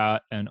it's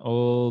about an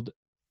old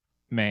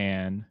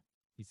man,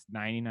 he's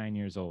 99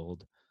 years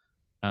old,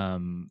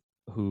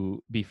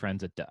 who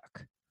befriends a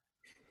duck.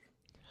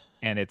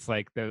 And it's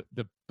like the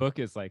book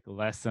is like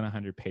less than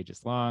 100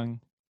 pages long,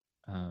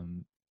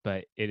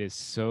 but it is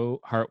so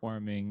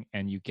heartwarming,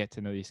 and you get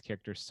to know these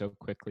characters so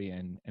quickly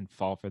and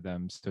fall for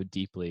them so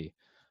deeply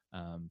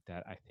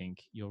that I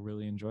think you'll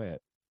really enjoy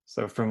it.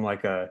 So from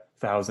like a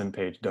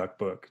 1,000-page duck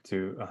book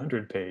to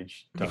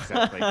 100-page duck.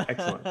 Exactly.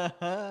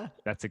 Excellent.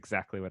 That's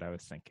exactly what I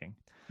was thinking.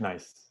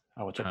 Nice.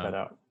 I will check that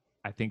out.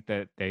 I think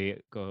that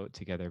they go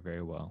together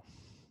very well.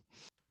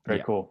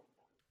 Very cool.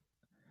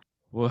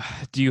 Well,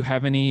 do you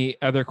have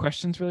any other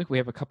questions? Really, we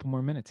have a couple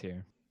more minutes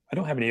here. I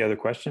don't have any other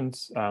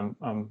questions.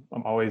 I'm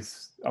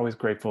always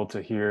grateful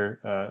to hear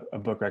a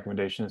book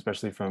recommendation,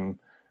 especially from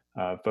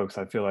folks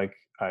I feel like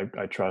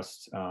I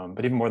trust.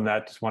 But even more than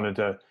that, just wanted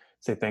to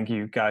say thank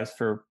you guys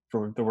for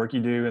the work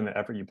you do and the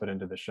effort you put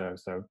into the show.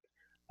 So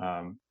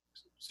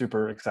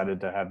super excited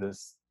to have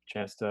this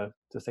chance to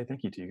say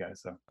thank you to you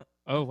guys. So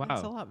oh wow,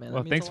 thanks a lot, man.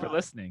 Well, thanks for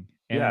listening.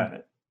 And yeah,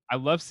 I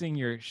love seeing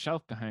your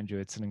shelf behind you.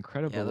 It's an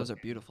incredible. Yeah, those are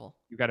beautiful.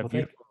 You got a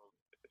beautiful.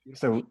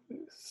 So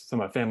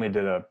my family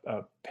did a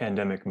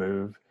pandemic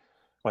move,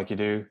 like you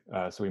do.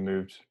 So we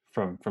moved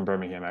from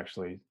Birmingham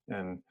actually,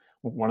 and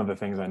one of the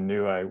things I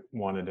knew I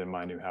wanted in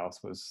my new house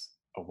was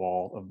a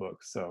wall of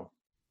books. So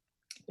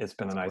it's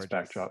been a nice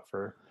gorgeous. backdrop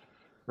for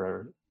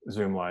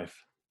Zoom life.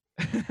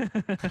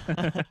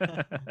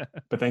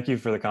 But thank you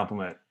for the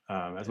compliment.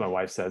 As my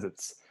wife says,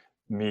 it's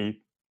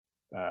me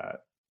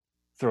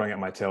throwing at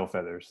my tail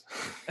feathers.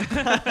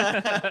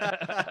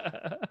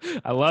 I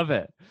love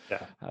it.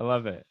 Yeah. I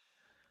love it.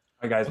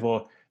 All right, guys.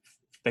 Well,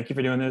 thank you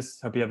for doing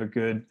this. Hope you have a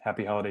good,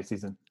 happy holiday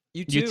season.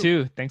 You too. You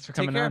too. Thanks for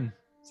Take coming care. on.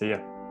 See ya.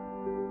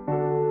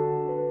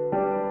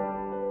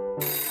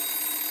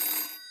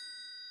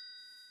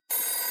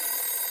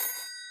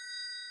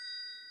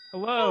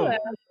 Hello.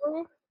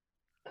 Hello.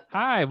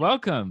 Hi.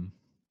 Welcome.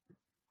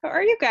 How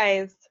are you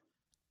guys?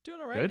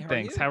 Doing all right. Good.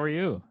 Thanks. How are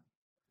you?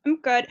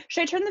 I'm good.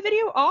 Should I turn the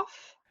video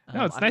off?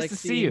 No, it's I nice like to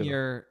see seeing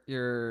you.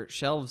 Your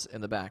shelves in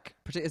the back.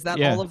 Is that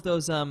Yeah. all of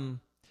those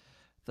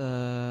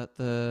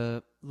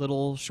the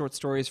little short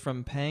stories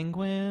from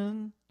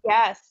Penguin?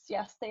 Yes,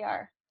 they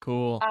are.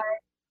 Cool. I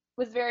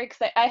was very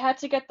excited. I had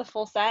to get the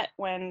full set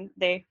when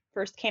they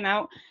first came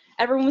out.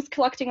 Everyone was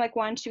collecting like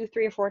 1, 2,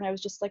 3, or 4, and I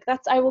was just like,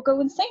 I will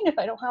go insane if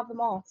I don't have them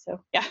all.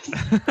 So yes.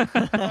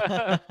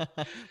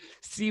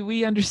 See,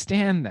 we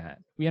understand that.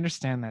 We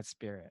understand that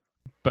spirit.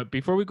 But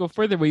before we go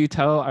further, will you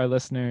tell our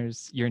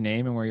listeners your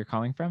name and where you're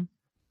calling from?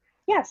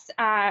 Yes,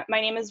 my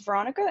name is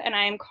Veronica, and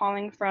I am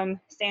calling from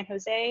San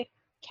Jose,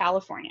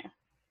 California.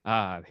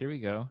 Here we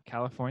go.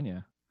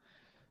 California.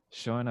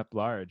 Showing up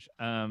large.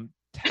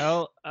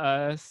 Tell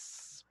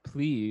us,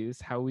 please,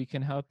 how we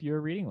can help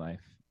your reading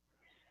life.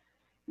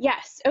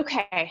 Yes,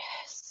 okay.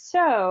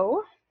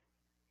 So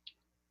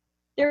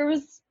there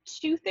was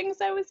 2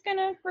 things I was going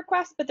to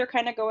request, but they're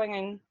kind of going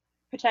in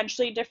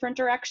potentially different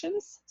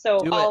directions. So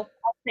I'll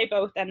say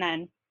both and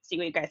then see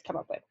what you guys come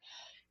up with.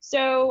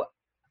 So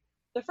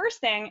the first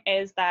thing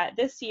is that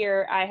this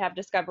year I have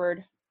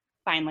discovered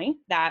finally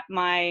that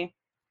my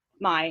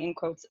in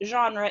quotes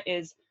genre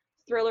is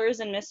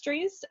thrillers and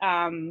mysteries.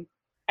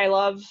 I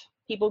love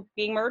people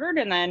being murdered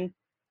and then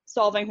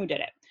solving who did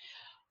it.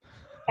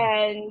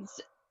 And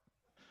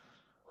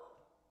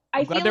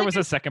I'm glad there was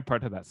a second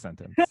part to that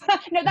sentence.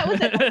 No, that was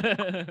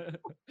it.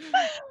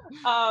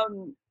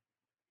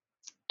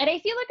 And I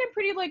feel like I'm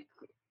pretty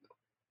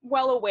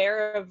well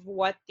aware of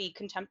what the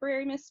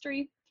contemporary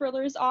mystery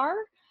thrillers are.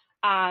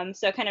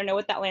 So I kind of know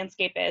what that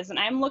landscape is. And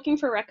I'm looking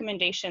for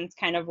recommendations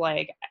kind of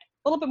like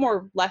a little bit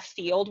more left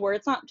field, where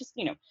it's not just,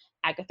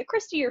 Agatha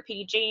Christie or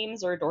P.D.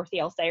 James or Dorothy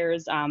L.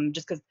 Sayers,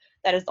 just because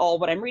that is all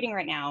what I'm reading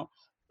right now.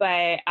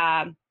 But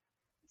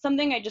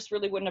something I just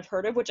really wouldn't have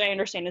heard of, which I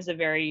understand is a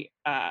very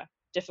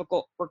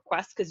difficult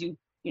request because you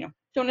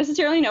don't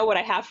necessarily know what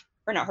I have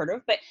or not heard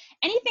of, but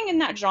anything in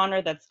that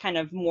genre that's kind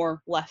of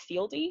more left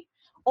fieldy.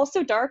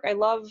 Also dark. I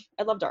love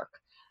dark.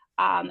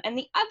 And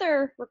the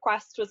other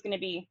request was going to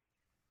be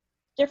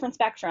different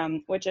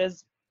spectrum, which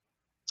is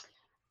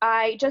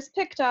I just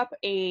picked up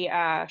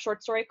a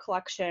short story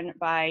collection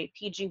by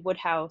P.G.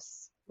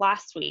 Wodehouse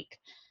last week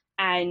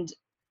and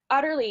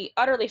utterly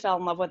fell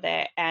in love with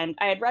it. And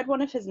I had read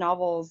one of his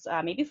novels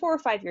maybe 4 or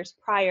 5 years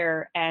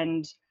prior,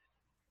 and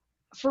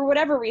for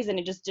whatever reason,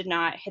 it just did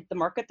not hit the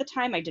mark at the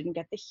time. I didn't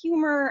get the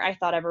humor. I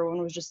thought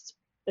everyone was just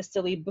a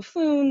silly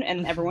buffoon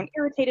and everyone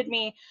irritated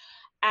me.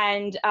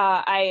 And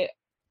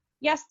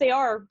yes, they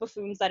are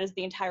buffoons. That is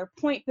the entire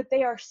point, but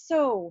they are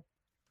so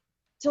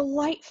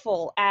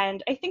delightful.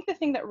 And I think the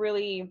thing that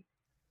really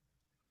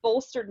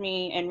bolstered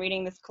me in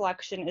reading this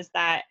collection is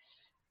that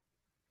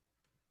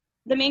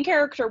the main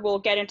character will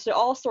get into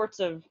all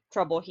sorts of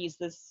trouble. He's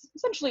this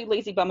essentially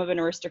lazy bum of an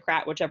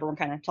aristocrat, which everyone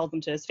kind of tells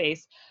him to his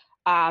face.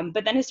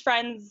 But then his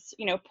friends,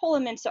 pull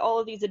him into all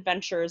of these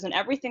adventures and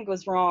everything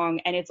goes wrong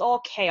and it's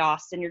all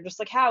chaos. And you're just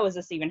like, how is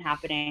this even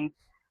happening?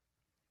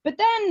 But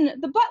then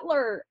the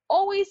butler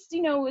always,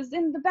 is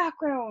in the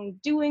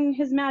background doing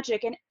his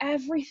magic and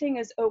everything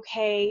is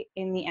okay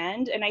in the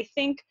end. And I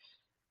think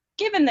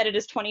given that it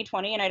is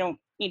 2020 and I don't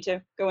need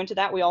to go into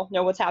that, we all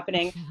know what's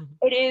happening.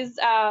 It is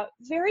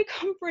very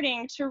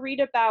comforting to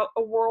read about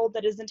a world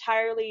that is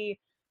entirely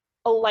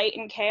a light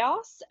in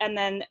chaos. And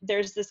then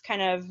there's this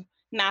kind of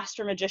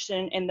master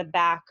magician in the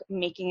back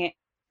making it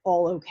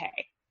all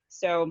okay.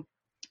 So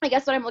I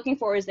guess what I'm looking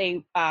for is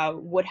a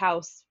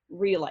Wodehouse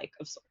re-like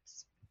of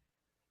sorts.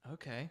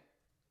 Okay.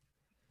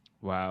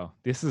 Wow.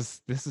 This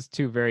is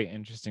 2 very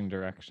interesting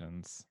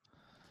directions.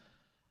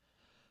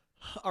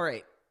 All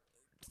right.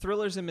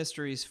 Thrillers and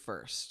mysteries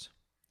first.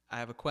 I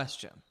have a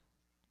question.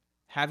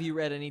 Have you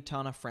read any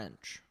Tana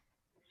French?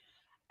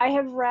 I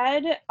have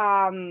read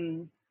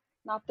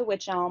not The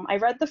Witch Elm. I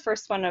read the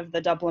first one of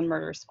the Dublin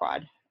Murder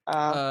Squad.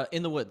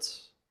 In the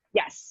Woods.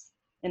 Yes,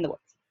 In the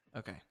Woods.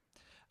 Okay.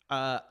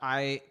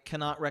 I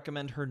cannot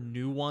recommend her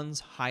new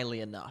ones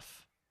highly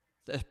enough.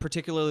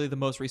 Particularly the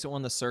most recent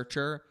one, The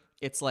Searcher.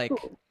 It's like,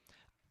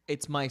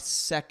 it's my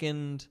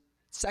second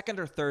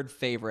or third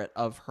favorite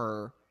of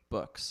her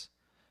books.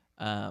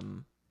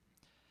 And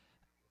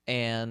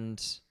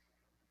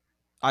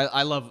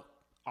I love,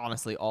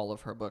 honestly, all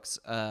of her books.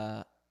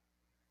 But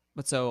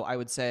so I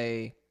would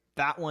say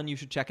that one, you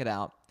should check it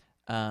out.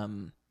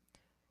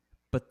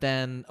 But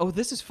then, oh,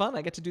 this is fun.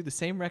 I get to do the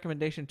same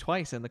recommendation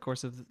twice in the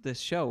course of this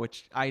show,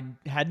 which I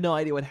had no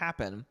idea would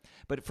happen,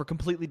 but for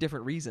completely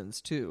different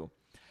reasons, too.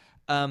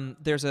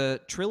 There's a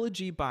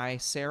trilogy by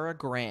Sarah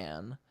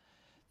Gran,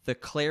 the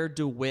Claire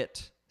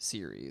DeWitt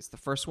series. The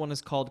first one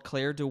is called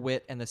Claire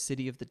DeWitt and the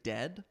City of the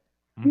Dead.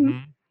 Mm-hmm.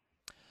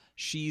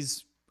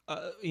 She's,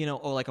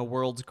 like a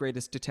world's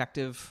greatest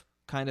detective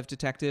kind of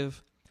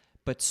detective,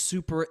 but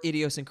super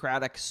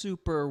idiosyncratic,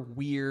 super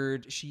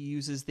weird. She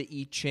uses the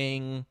I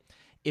Ching.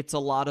 It's a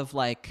lot of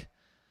like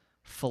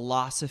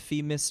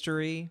philosophy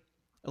mystery,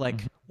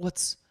 like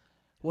what's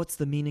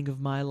the meaning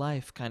of my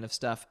life kind of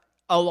stuff,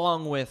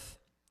 along with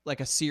like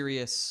a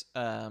serious,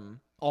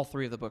 all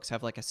three of the books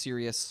have like a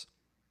serious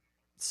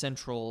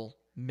central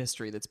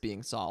mystery that's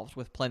being solved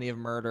with plenty of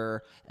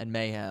murder and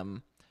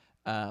mayhem.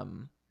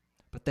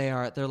 But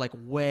they're like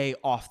way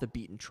off the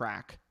beaten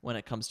track when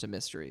it comes to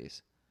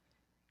mysteries.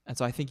 And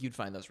so I think you'd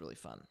find those really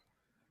fun.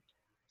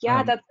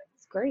 Yeah, that's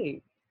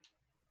great.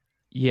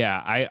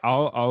 Yeah,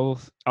 I'll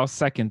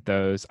second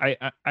those. I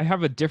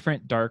have a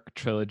different dark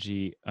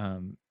trilogy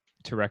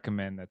to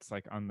recommend that's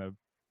like on the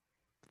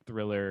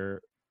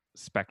thriller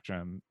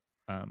spectrum,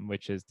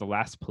 which is the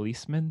Last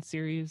Policeman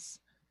series.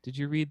 Did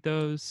you read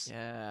those?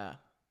 Yeah.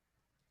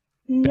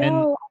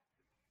 No.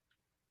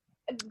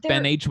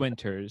 Ben H.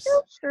 Winters.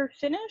 Or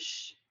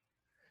finish?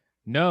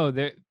 No,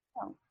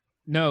 Oh.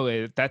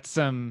 no, that's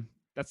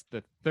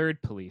the third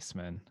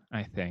policeman,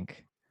 I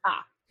think.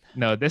 Ah.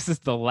 No, this is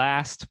the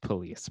Last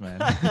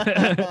Policeman.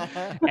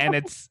 And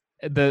it's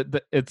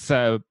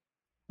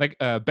like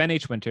Ben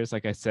H. Winters,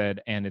 like I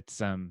said, and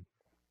it's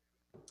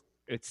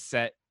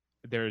set,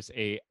 there's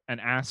an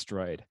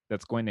asteroid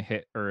that's going to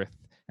hit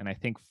Earth, and I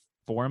think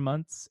 4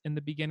 months in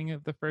the beginning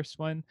of the first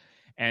one,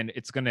 and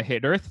it's going to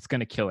hit Earth, it's going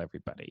to kill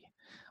everybody.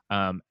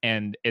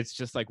 And it's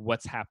just like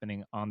what's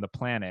happening on the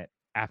planet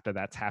after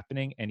that's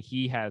happening, and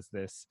he has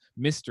this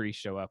mystery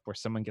show up where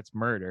someone gets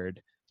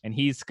murdered, and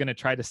he's going to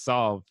try to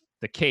solve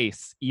the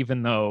case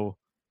even though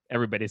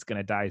everybody's going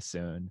to die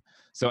soon.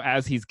 So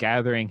as he's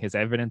gathering his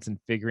evidence and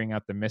figuring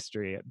out the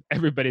mystery,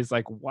 everybody's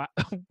like, why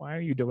are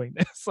you doing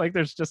this? Like,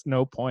 there's just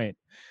no point.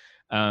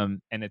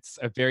 And it's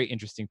a very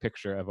interesting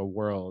picture of a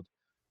world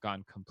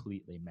gone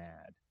completely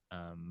mad.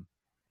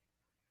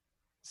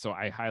 So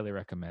I highly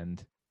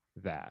recommend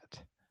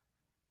that.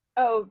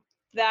 Oh,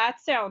 that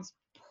sounds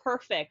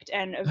perfect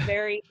and a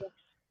very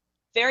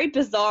very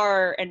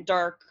bizarre and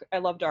dark. I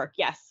love dark.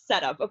 Yes,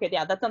 setup. Okay,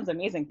 yeah, that sounds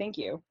amazing. Thank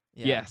you.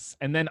 Yeah. Yes,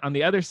 and then on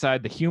the other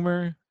side, the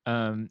humor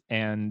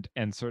and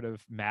sort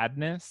of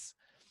madness.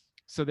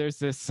 So there's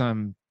this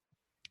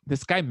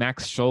guy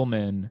Max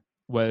Schulman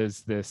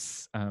was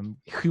this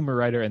humor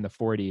writer in the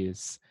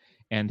 40s,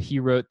 and he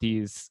wrote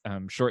these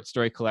short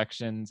story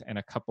collections and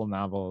a couple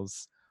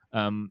novels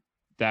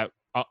that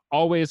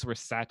always were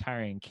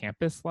satiring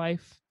campus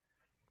life.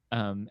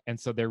 And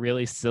so they're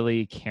really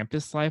silly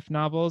campus life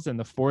novels in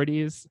the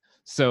 40s.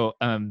 So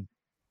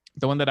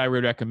the one that I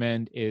would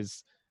recommend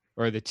is,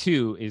 or the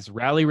two, is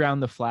Rally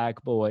Round the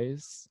Flag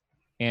Boys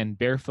and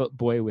Barefoot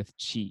Boy with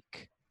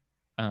Cheek.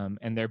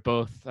 And they're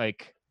both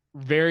like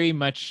very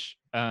much,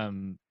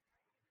 they're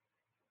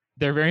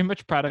very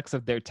much products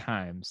of their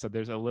time. So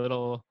there's a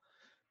little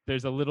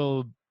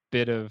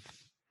bit of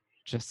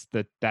just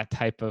that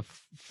type of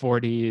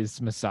 40s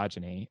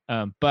misogyny,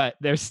 but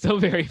they're still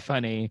very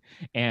funny,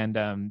 and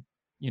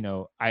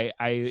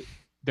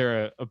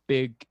they're a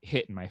big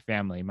hit in my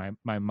family.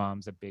 My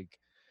mom's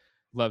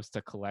loves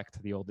to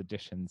collect the old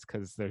editions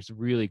because there's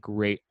really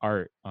great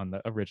art on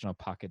the original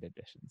pocket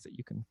editions that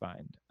you can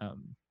find,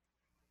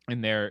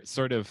 and they're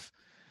sort of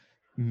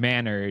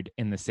mannered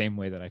in the same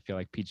way that I feel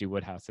like P.G.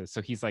 Wodehouse is.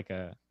 So he's like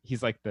the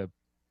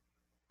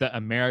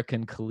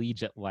American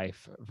collegiate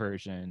life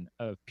version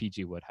of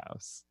P.G.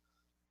 Wodehouse.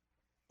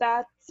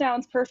 That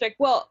sounds perfect.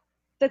 Well,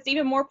 that's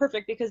even more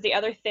perfect because the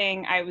other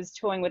thing I was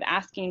toying with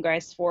asking you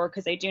guys for,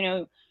 because I do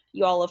know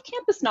you all love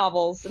campus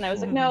novels, and I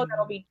was like, no,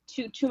 that'll be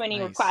too many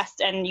Nice.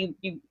 requests, and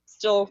you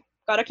still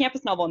got a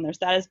campus novel in there,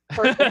 so that is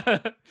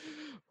perfect.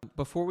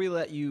 Before we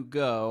let you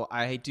go,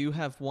 I do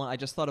have one. I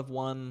just thought of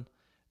one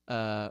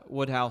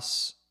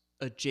Woodhouse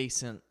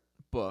adjacent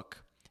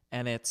book,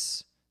 and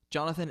it's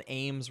Jonathan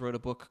Ames wrote a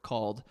book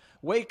called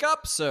Wake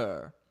Up,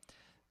 Sir,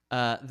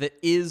 that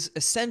is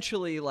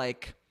essentially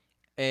like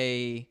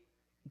a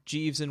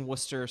Jeeves and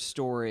Wooster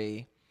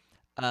story,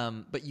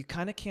 but you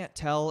kind of can't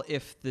tell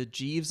if the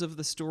Jeeves of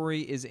the story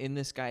is in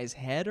this guy's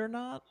head or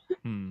not.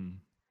 And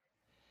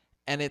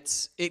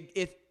it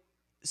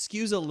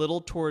skews a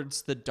little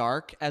towards the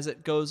dark as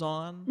it goes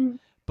on,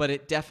 but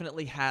it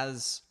definitely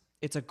has,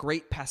 it's a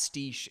great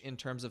pastiche in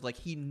terms of like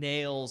he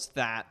nails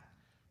that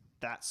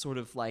sort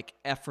of like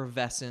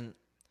effervescent,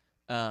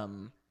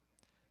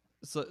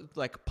 so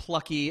like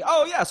plucky,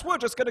 oh yes, we're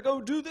just gonna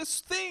go do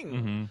this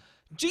thing.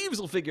 Jeeves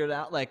will figure it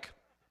out. Like,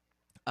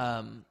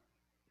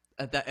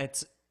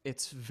 that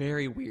it's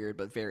very weird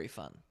but very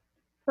fun.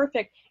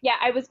 Perfect. Yeah,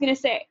 I was gonna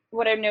say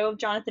what I know of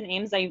Jonathan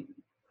Ames. I'm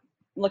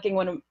looking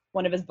one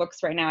of his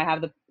books right now.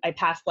 I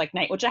Passed Like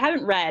Night, which I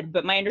haven't read,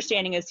 but my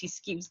understanding is he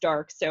skews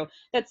dark. So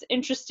that's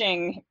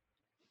interesting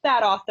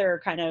that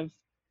author kind of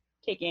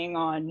taking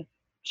on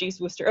Jeeves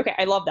Wooster. Okay,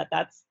 I love that.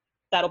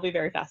 That'll be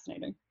very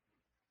fascinating.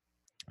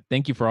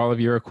 Thank you for all of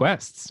your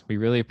requests. We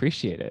really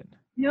appreciate it.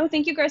 No,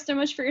 thank you guys so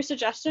much for your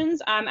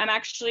suggestions. I'm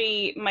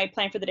actually, my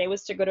plan for the day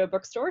was to go to a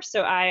bookstore,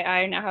 so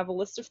I now have a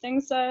list of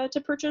things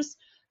to purchase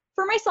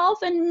for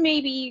myself, and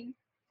maybe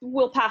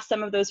we'll pass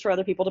some of those for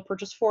other people to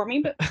purchase for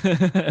me, but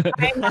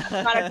I'm not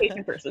a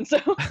patient person, so.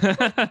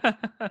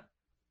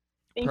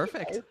 Thank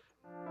Perfect. You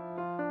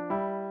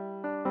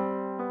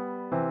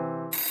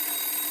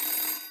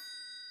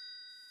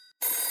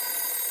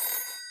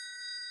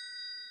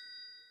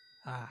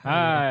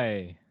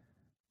Hi.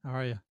 How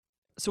are you?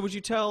 So would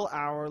you tell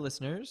our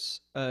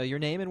listeners your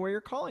name and where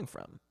you're calling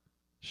from?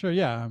 Sure,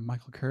 yeah. I'm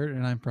Michael Kurt,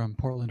 and I'm from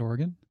Portland,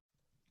 Oregon.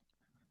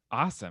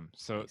 Awesome.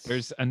 So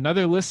there's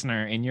another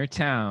listener in your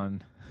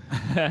town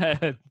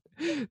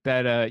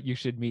that you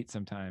should meet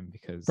sometime,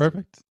 because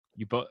Perfect.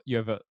 you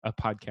have a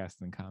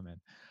podcast in common.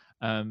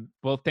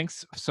 Well,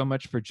 thanks so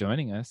much for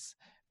joining us.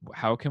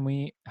 How can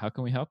we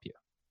help you?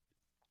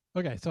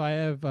 Okay, so I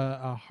have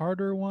a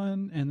harder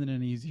one and then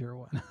an easier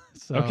one.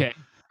 So Okay,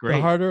 great.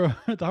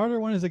 The harder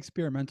one is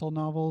experimental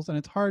novels, and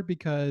it's hard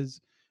because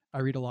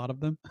I read a lot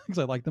of them because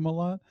I like them a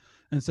lot.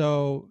 And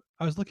so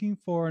I was looking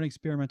for an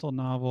experimental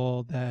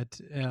novel that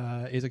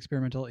is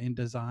experimental in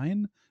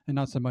design and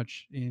not so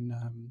much in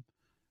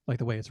like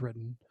the way it's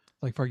written.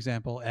 Like, for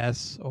example,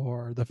 S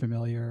or The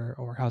Familiar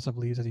or House of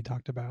Leaves, as he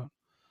talked about,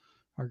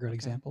 are good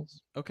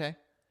examples. Okay.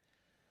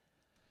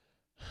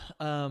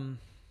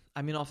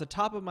 I mean, off the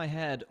top of my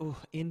head,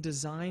 in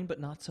design, but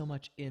not so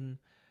much in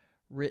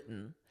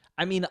written.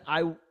 I mean,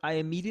 I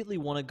immediately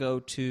want to go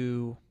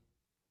to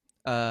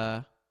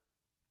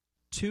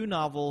two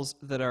novels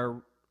that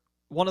are,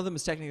 one of them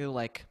is technically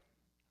like,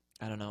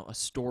 I don't know, a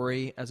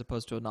story as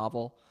opposed to a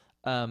novel.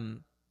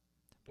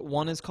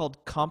 One is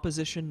called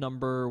Composition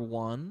Number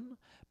 1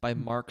 by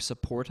Mark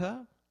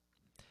Saporta,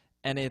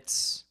 and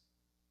it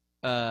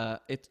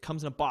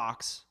comes in a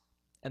box,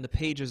 and the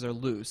pages are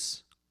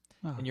loose.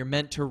 And you're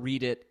meant to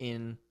read it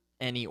in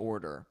any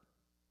order.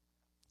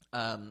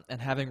 And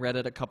having read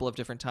it a couple of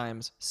different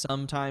times,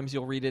 sometimes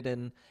you'll read it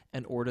in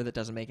an order that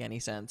doesn't make any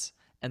sense.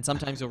 And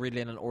sometimes you'll read it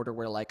in an order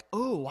where like,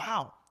 oh,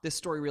 wow, this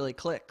story really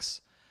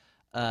clicks.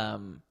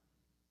 And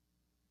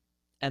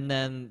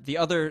then the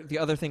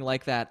other thing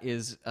like that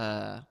is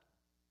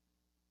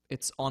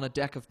it's on a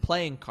deck of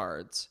playing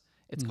cards.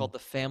 It's called The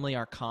Family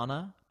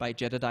Arcana by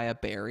Jedediah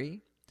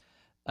Barry.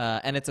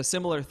 And it's a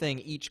similar thing.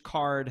 Each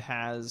card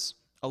has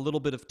a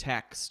little bit of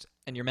text,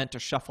 and you're meant to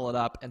shuffle it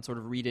up and sort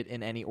of read it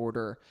in any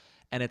order.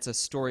 And it's a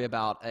story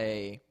about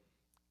a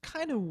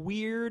kind of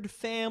weird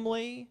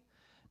family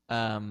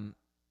and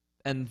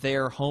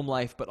their home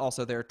life, but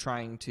also they're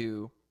trying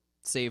to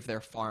save their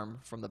farm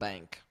from the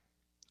bank.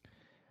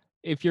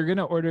 If you're going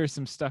to order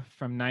some stuff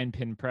from Nine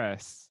Pin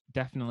Press,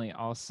 definitely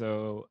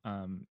also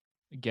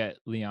get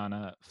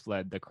Liana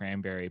Fled the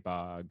Cranberry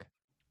Bog,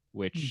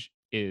 which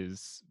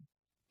is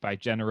by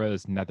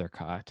Jenna-Rose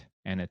Nethercott,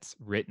 and it's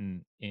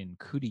written in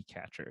cootie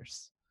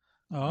catchers.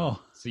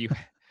 Oh.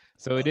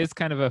 So it is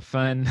kind of a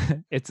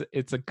fun, it's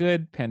a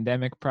good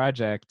pandemic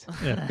project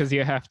because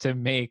you have to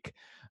make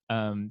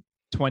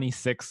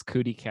 26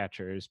 cootie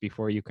catchers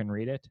before you can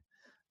read it.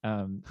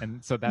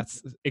 And so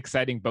that's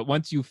exciting. But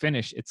once you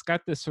finish, it's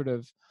got this sort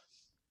of,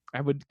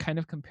 I would kind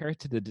of compare it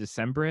to the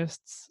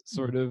Decemberists,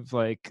 sort of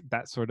like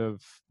that sort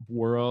of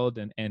world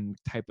and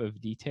type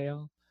of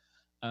detail.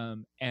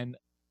 And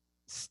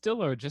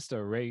still just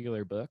a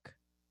regular book,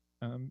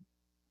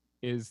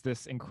 is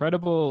this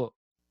incredible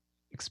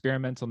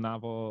experimental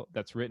novel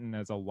that's written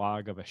as a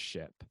log of a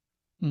ship.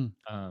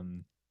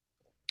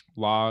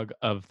 Log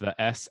of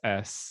the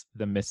SS,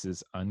 the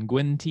Mrs.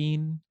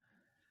 Unguentine.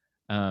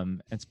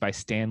 It's by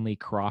Stanley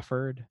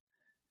Crawford.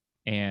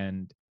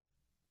 And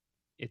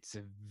it's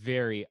a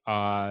very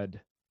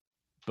odd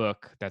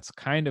book that's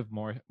kind of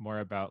more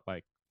about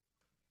like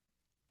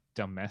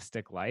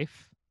domestic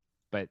life,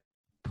 but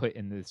put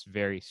in this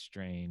very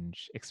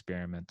strange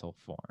experimental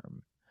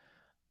form.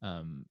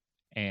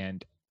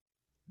 And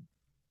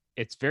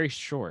it's very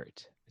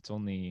short. It's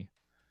only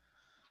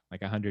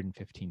like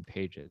 115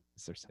 pages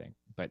or something,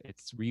 but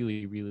it's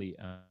really, really,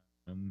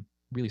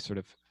 really sort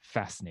of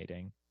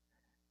fascinating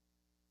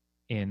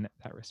in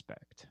that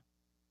respect.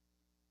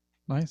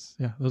 Nice.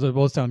 Yeah, those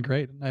both sound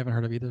great. I haven't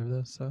heard of either of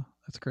those, so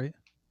that's great.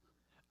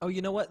 Oh,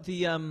 you know what?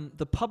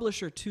 The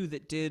publisher too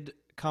that did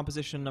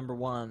Composition Number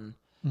 1,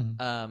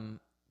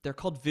 they're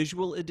called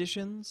Visual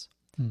Editions.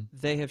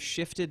 They have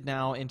shifted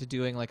now into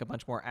doing like a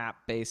bunch more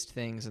app-based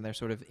things, and they're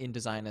sort of in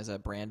design as a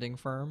branding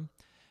firm.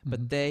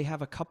 But they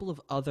have a couple of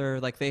other,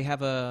 like they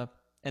have an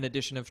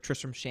edition of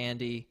Tristram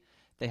Shandy.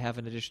 They have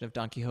an edition of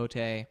Don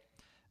Quixote.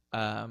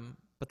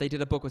 But they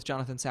did a book with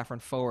Jonathan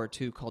Safran Foer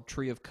too called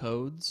Tree of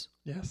Codes.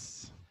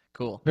 Yes.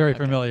 Cool. Very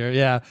familiar.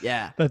 Yeah.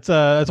 Yeah. That's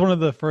one of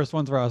the first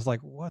ones where I was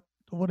like,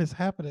 what is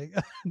happening?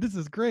 This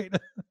is great.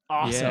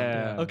 Awesome.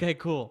 Yeah. Okay,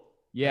 cool.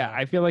 Yeah,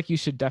 I feel like you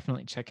should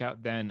definitely check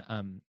out then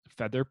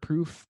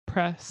Featherproof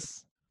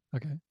Press.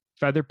 Okay.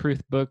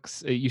 Featherproof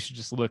Books, you should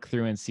just look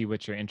through and see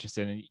what you're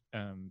interested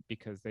in,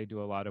 because they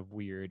do a lot of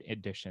weird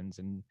editions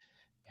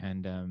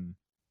and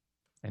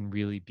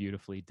really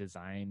beautifully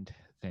designed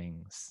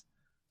things.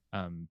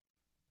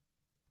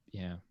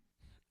 Yeah.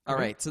 All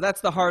right, so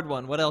that's the hard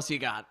one. What else you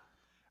got?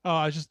 Oh,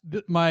 I just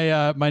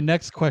my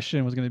next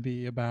question was going to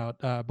be about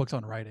books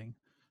on writing,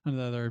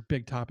 another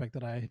big topic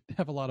that I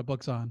have a lot of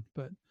books on.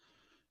 But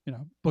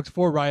books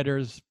for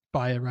writers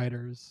by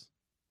writers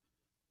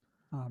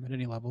at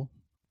any level.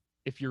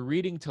 If you're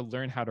reading to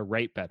learn how to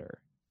write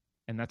better,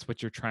 and that's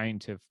what you're trying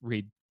to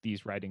read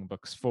these writing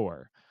books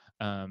for,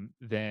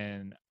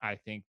 then I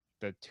think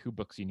the 2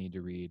 books you need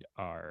to read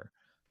are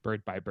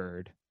Bird by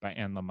Bird by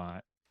Anne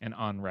Lamott and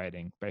On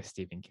Writing by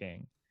Stephen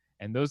King.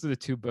 And those are the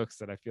 2 books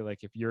that I feel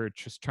like if you're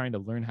just trying to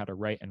learn how to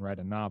write and write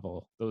a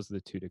novel, those are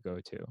the 2 to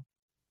go to.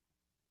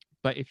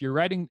 But if you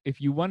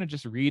want to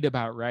just read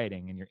about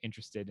writing and you're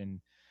interested in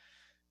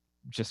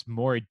just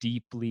more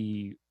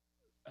deeply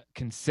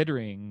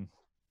considering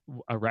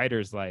a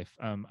writer's life,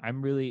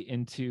 I'm really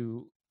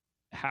into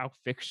How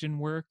Fiction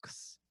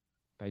Works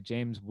by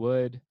James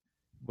Wood.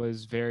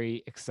 Was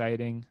very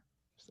exciting.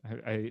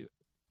 I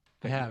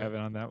have it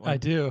on that one. I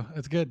do.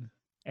 It's good.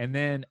 And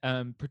then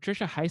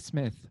Patricia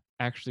Highsmith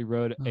actually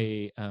wrote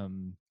a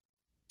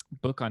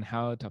book on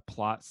how to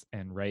plot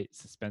and write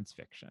suspense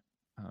fiction,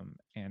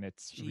 and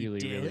it's really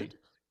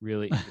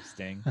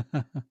interesting.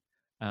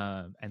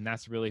 And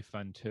that's really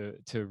fun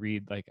to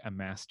read, like a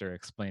master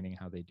explaining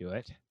how they do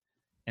it.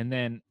 And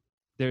then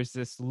there's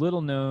this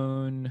little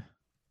known,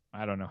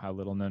 I don't know how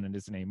little known it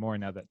is anymore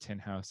now that Tin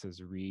House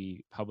has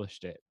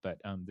republished it, but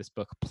this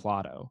book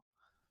Plotto,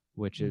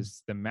 which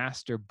is the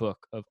master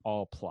book of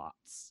all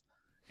plots.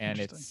 And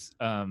it's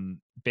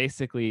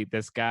basically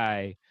this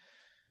guy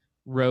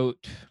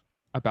wrote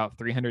about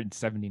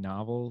 370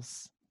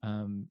 novels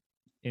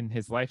in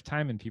his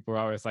lifetime, and people are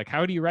always like,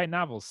 how do you write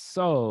novels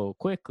so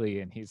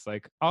quickly? And he's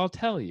like, I'll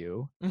tell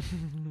you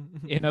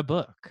in a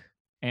book.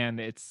 And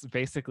it's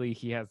basically,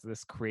 he has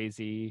this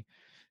crazy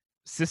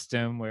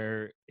system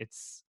where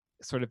it's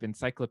sort of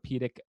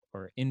encyclopedic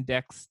or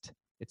indexed.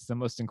 It's the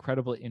most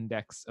incredible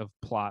index of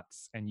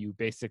plots. And you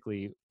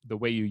basically, the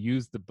way you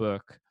use the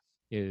book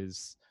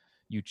is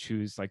you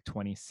choose like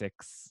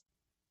 26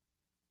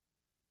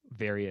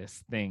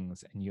 various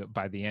things, and you,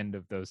 by the end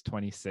of those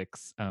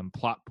 26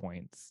 plot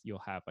points,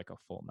 you'll have like a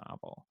full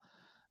novel,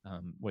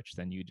 which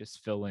then you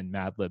just fill in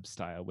Mad Lib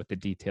style with the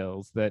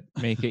details that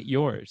make it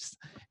yours.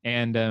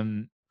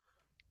 And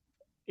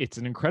it's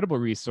an incredible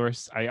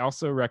resource. I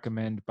also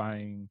recommend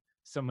buying,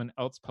 someone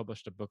else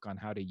published a book on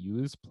how to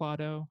use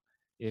Plotto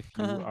if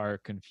you are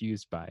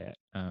confused by it.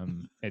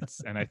 And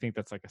I think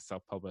that's like a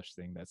self-published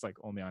thing that's like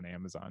only on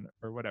Amazon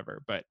or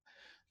whatever, but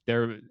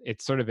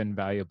it's sort of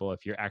invaluable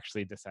if you're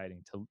actually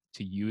deciding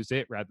to use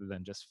it rather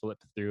than just flip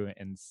through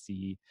and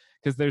see,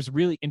 because there's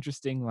really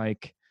interesting,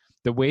 like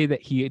the way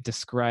that he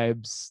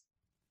describes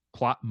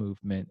plot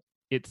movement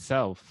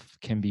itself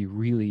can be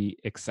really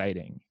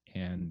exciting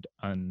and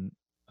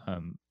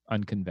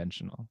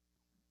unconventional.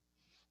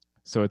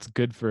 So it's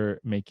good for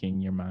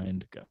making your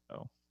mind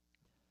go.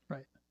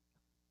 Right.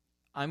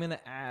 I'm going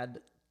to add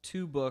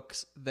 2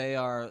 books. They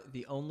are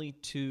the only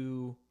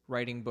 2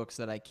 writing books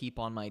that I keep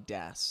on my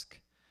desk.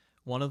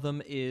 One of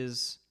them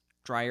is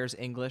Dreyer's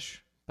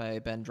English by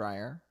Ben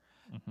Dreyer,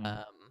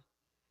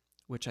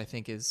 which I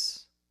think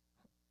is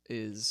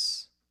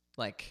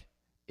like,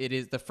 it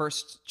is, the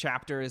first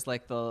chapter is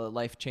like the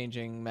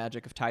life-changing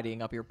magic of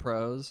tidying up your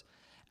prose.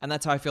 And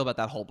that's how I feel about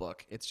that whole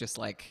book. It's just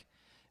like,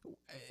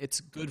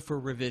 it's good for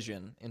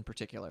revision in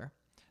particular.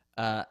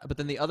 But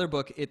then the other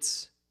book,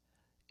 it's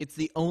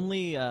the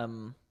only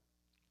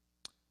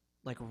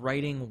like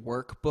writing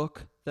workbook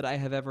that I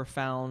have ever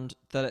found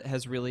that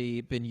has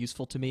really been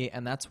useful to me,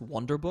 and that's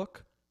Wonder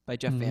Book by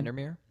Jeff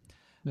Vandermeer.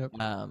 Yep.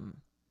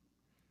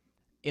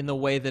 In the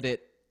way that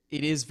it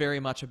is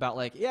very much about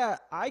like, yeah,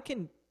 I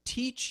can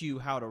teach you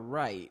how to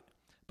write,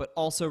 but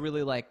also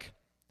really like,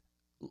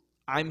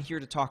 I'm here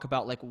to talk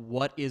about like,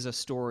 what is a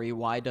story?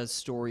 Why does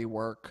story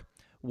work?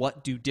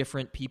 What do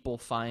different people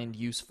find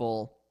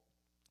useful?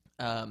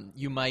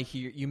 You may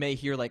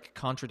hear like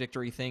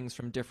contradictory things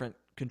from different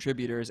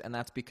contributors, and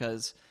that's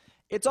because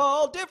it's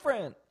all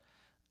different.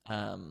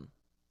 One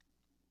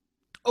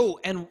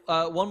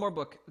more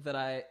book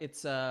that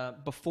it's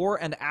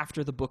Before and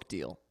After the Book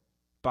Deal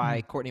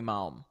by Courtney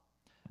Malm,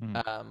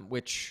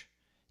 which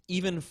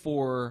even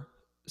for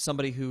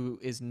somebody who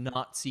is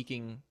not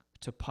seeking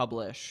to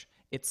publish,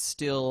 it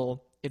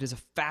is a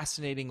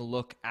fascinating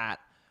look at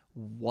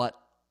what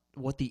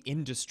the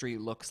industry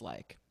looks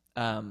like.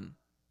 And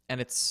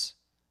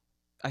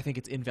I think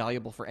it's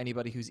invaluable for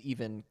anybody who's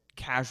even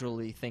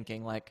casually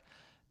thinking like,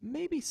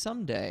 maybe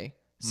someday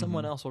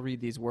someone else will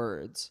read these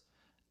words.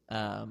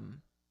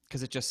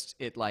 Cause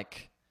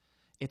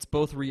it's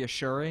both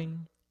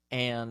reassuring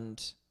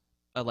and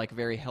a like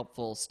very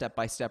helpful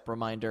step-by-step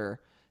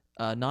reminder,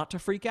 not to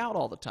freak out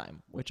all the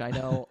time, which I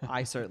know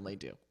I certainly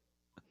do.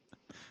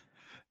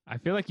 I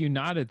feel like you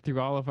nodded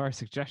through all of our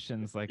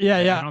suggestions. Like, yeah,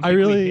 I don't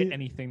think we hit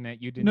anything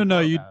that you didn't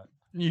know about.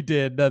 You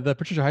did. The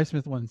Patricia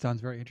Highsmith one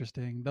sounds very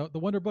interesting. The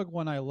Wonder Book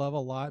one I love a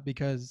lot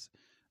because,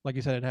 like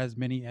you said, it has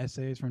many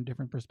essays from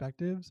different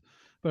perspectives,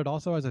 but it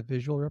also has a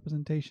visual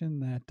representation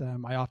that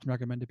I often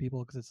recommend to people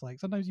because it's like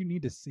sometimes you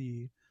need to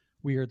see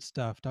weird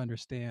stuff to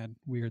understand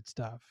weird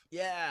stuff.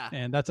 Yeah.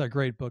 And that's a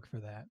great book for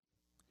that.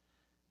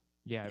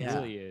 Yeah, it Yeah.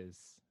 really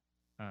is.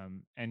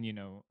 And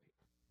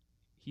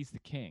he's the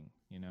king,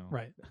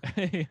 Right.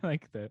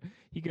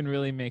 he can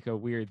really make a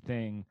weird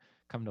thing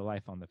come to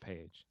life on the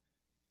page.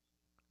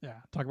 Yeah.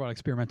 Talk about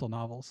experimental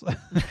novels.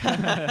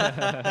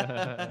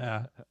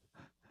 Yeah.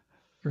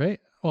 Great.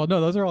 Well,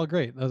 no, those are all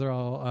great. Those are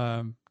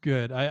all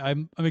good.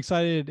 I'm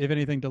excited, if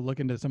anything, to look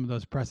into some of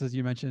those presses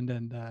you mentioned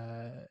and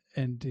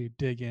to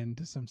dig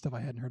into some stuff I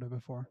hadn't heard of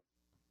before.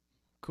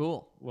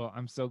 Cool. Well,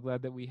 I'm so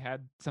glad that we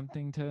had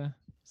something to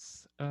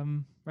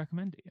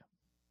recommend to you.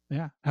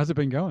 Yeah. How's it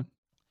been going?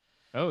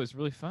 Oh, it's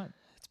really fun.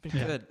 It's been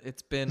good.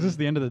 It's been. This is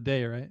the end of the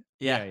day, right?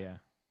 Yeah.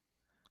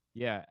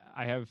 Yeah,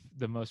 I have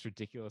the most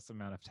ridiculous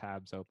amount of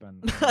tabs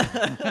open.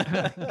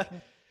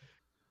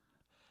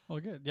 Well,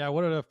 good. Yeah,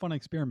 what a fun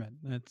experiment.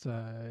 It's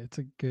a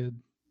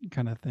good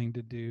kind of thing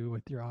to do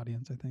with your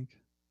audience, I think.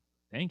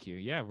 Thank you.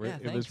 Yeah,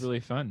 it thanks. was really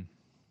fun.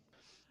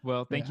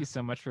 Well, thank Yeah. you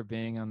so much for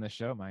being on the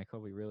show,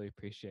 Michael. We really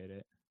appreciate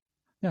it.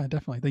 Yeah,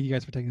 definitely. Thank you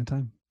guys for taking the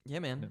time. Yeah,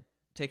 man.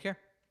 Take care.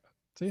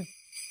 See ya.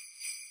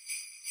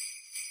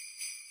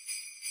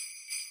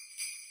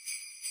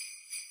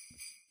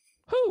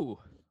 Whew,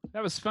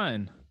 that was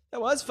fun. That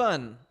was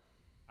fun.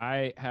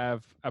 I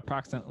have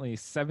approximately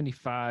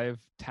 75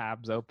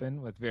 tabs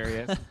open with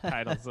various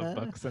titles of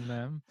books in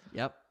them.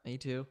 Yep, me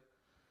too.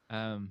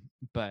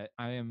 But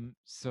I am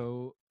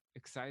so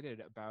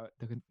excited about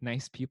the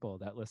nice people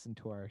that listen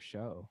to our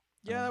show.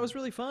 Yeah, that was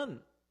really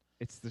fun.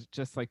 It's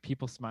just like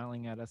people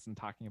smiling at us and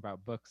talking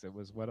about books. It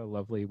was what a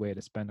lovely way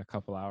to spend a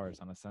couple hours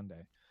on a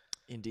Sunday.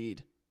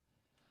 Indeed.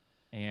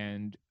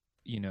 And,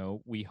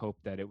 we hope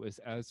that it was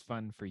as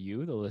fun for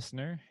you, the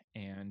listener.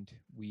 And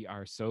we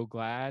are so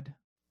glad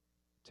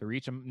to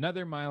reach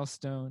another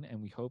milestone.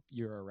 And we hope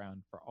you're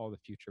around for all the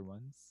future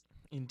ones.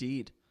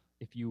 Indeed.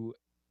 If you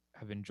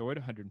have enjoyed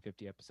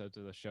 150 episodes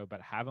of the show but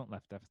haven't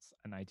left us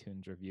an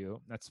iTunes review,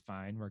 that's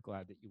fine. We're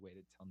glad that you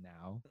waited till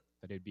now,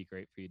 but it'd be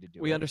great for you to do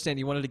it. We understand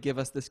you wanted to give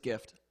us this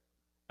gift.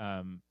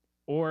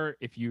 Or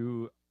if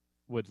you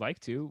would like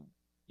to,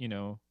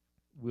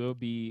 we'll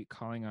be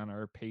calling on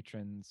our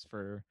patrons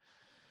for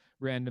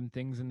random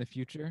things in the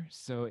future.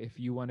 So if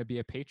you want to be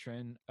a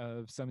patron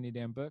of So Many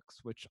Damn Books,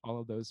 which all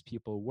of those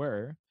people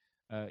were,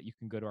 you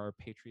can go to our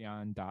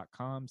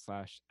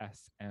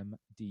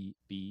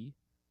patreon.com/smdb.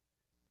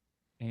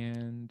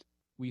 And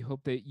we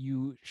hope that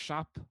you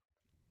shop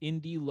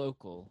indie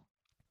local.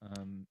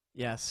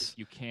 Yes. If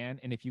you can.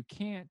 And if you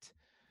can't,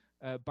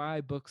 buy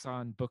books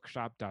on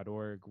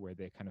bookshop.org where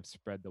they kind of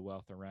spread the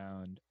wealth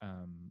around.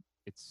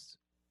 It's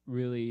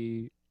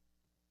really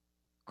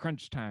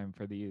crunch time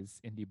for these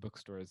indie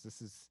bookstores.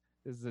 This is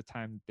a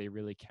time that they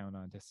really count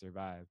on to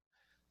survive.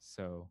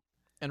 So,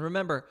 and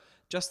remember,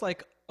 just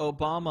like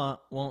Obama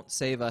won't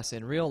save us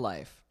in real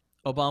life,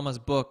 Obama's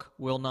book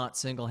will not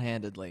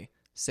single-handedly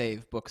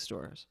save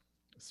bookstores.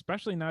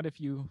 Especially not if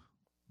you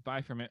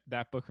buy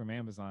that book from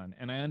Amazon.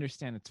 And I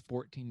understand it's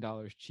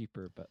 $14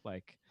 cheaper, but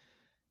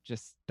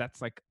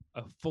that's like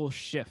a full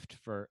shift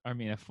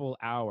a full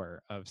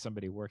hour of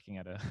somebody working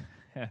at a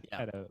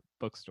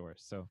bookstore.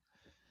 So,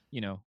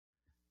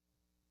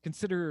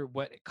 consider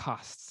what it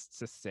costs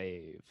to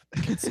save.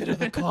 Consider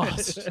the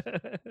cost.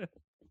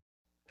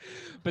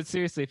 But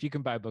seriously, if you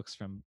can buy books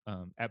from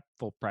at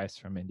full price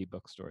from indie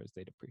bookstores,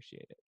 they'd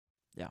appreciate it.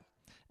 Yeah.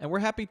 And we're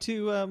happy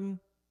to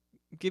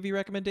give you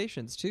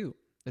recommendations too.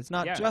 It's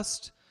not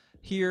just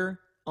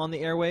here on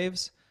the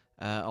airwaves,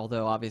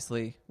 although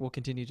obviously we'll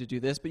continue to do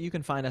this, but you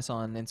can find us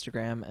on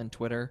Instagram and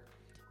Twitter,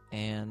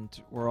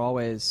 and we're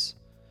always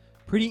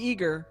pretty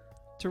eager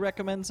to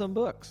recommend some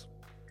books.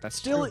 That's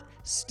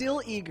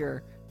still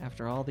eager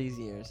after all these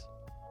years.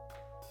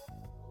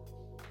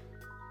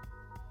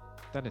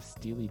 That is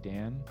Steely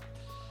Dan?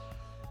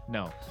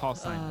 No, Paul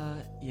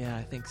Simon. Yeah,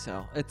 I think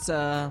so. It's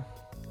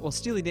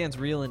Steely Dan's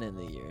reeling in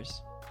the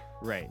years.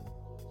 Right.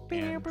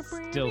 And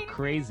still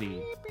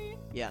crazy.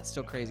 Yeah,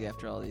 still crazy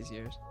after all these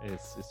years.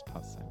 It's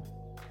Paul Simon.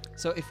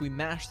 So if we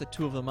mash the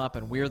two of them up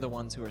and we're the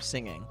ones who are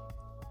singing,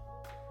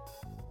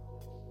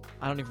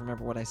 I don't even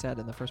remember what I said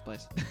in the first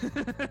place.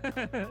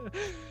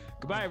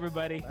 Goodbye,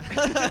 everybody.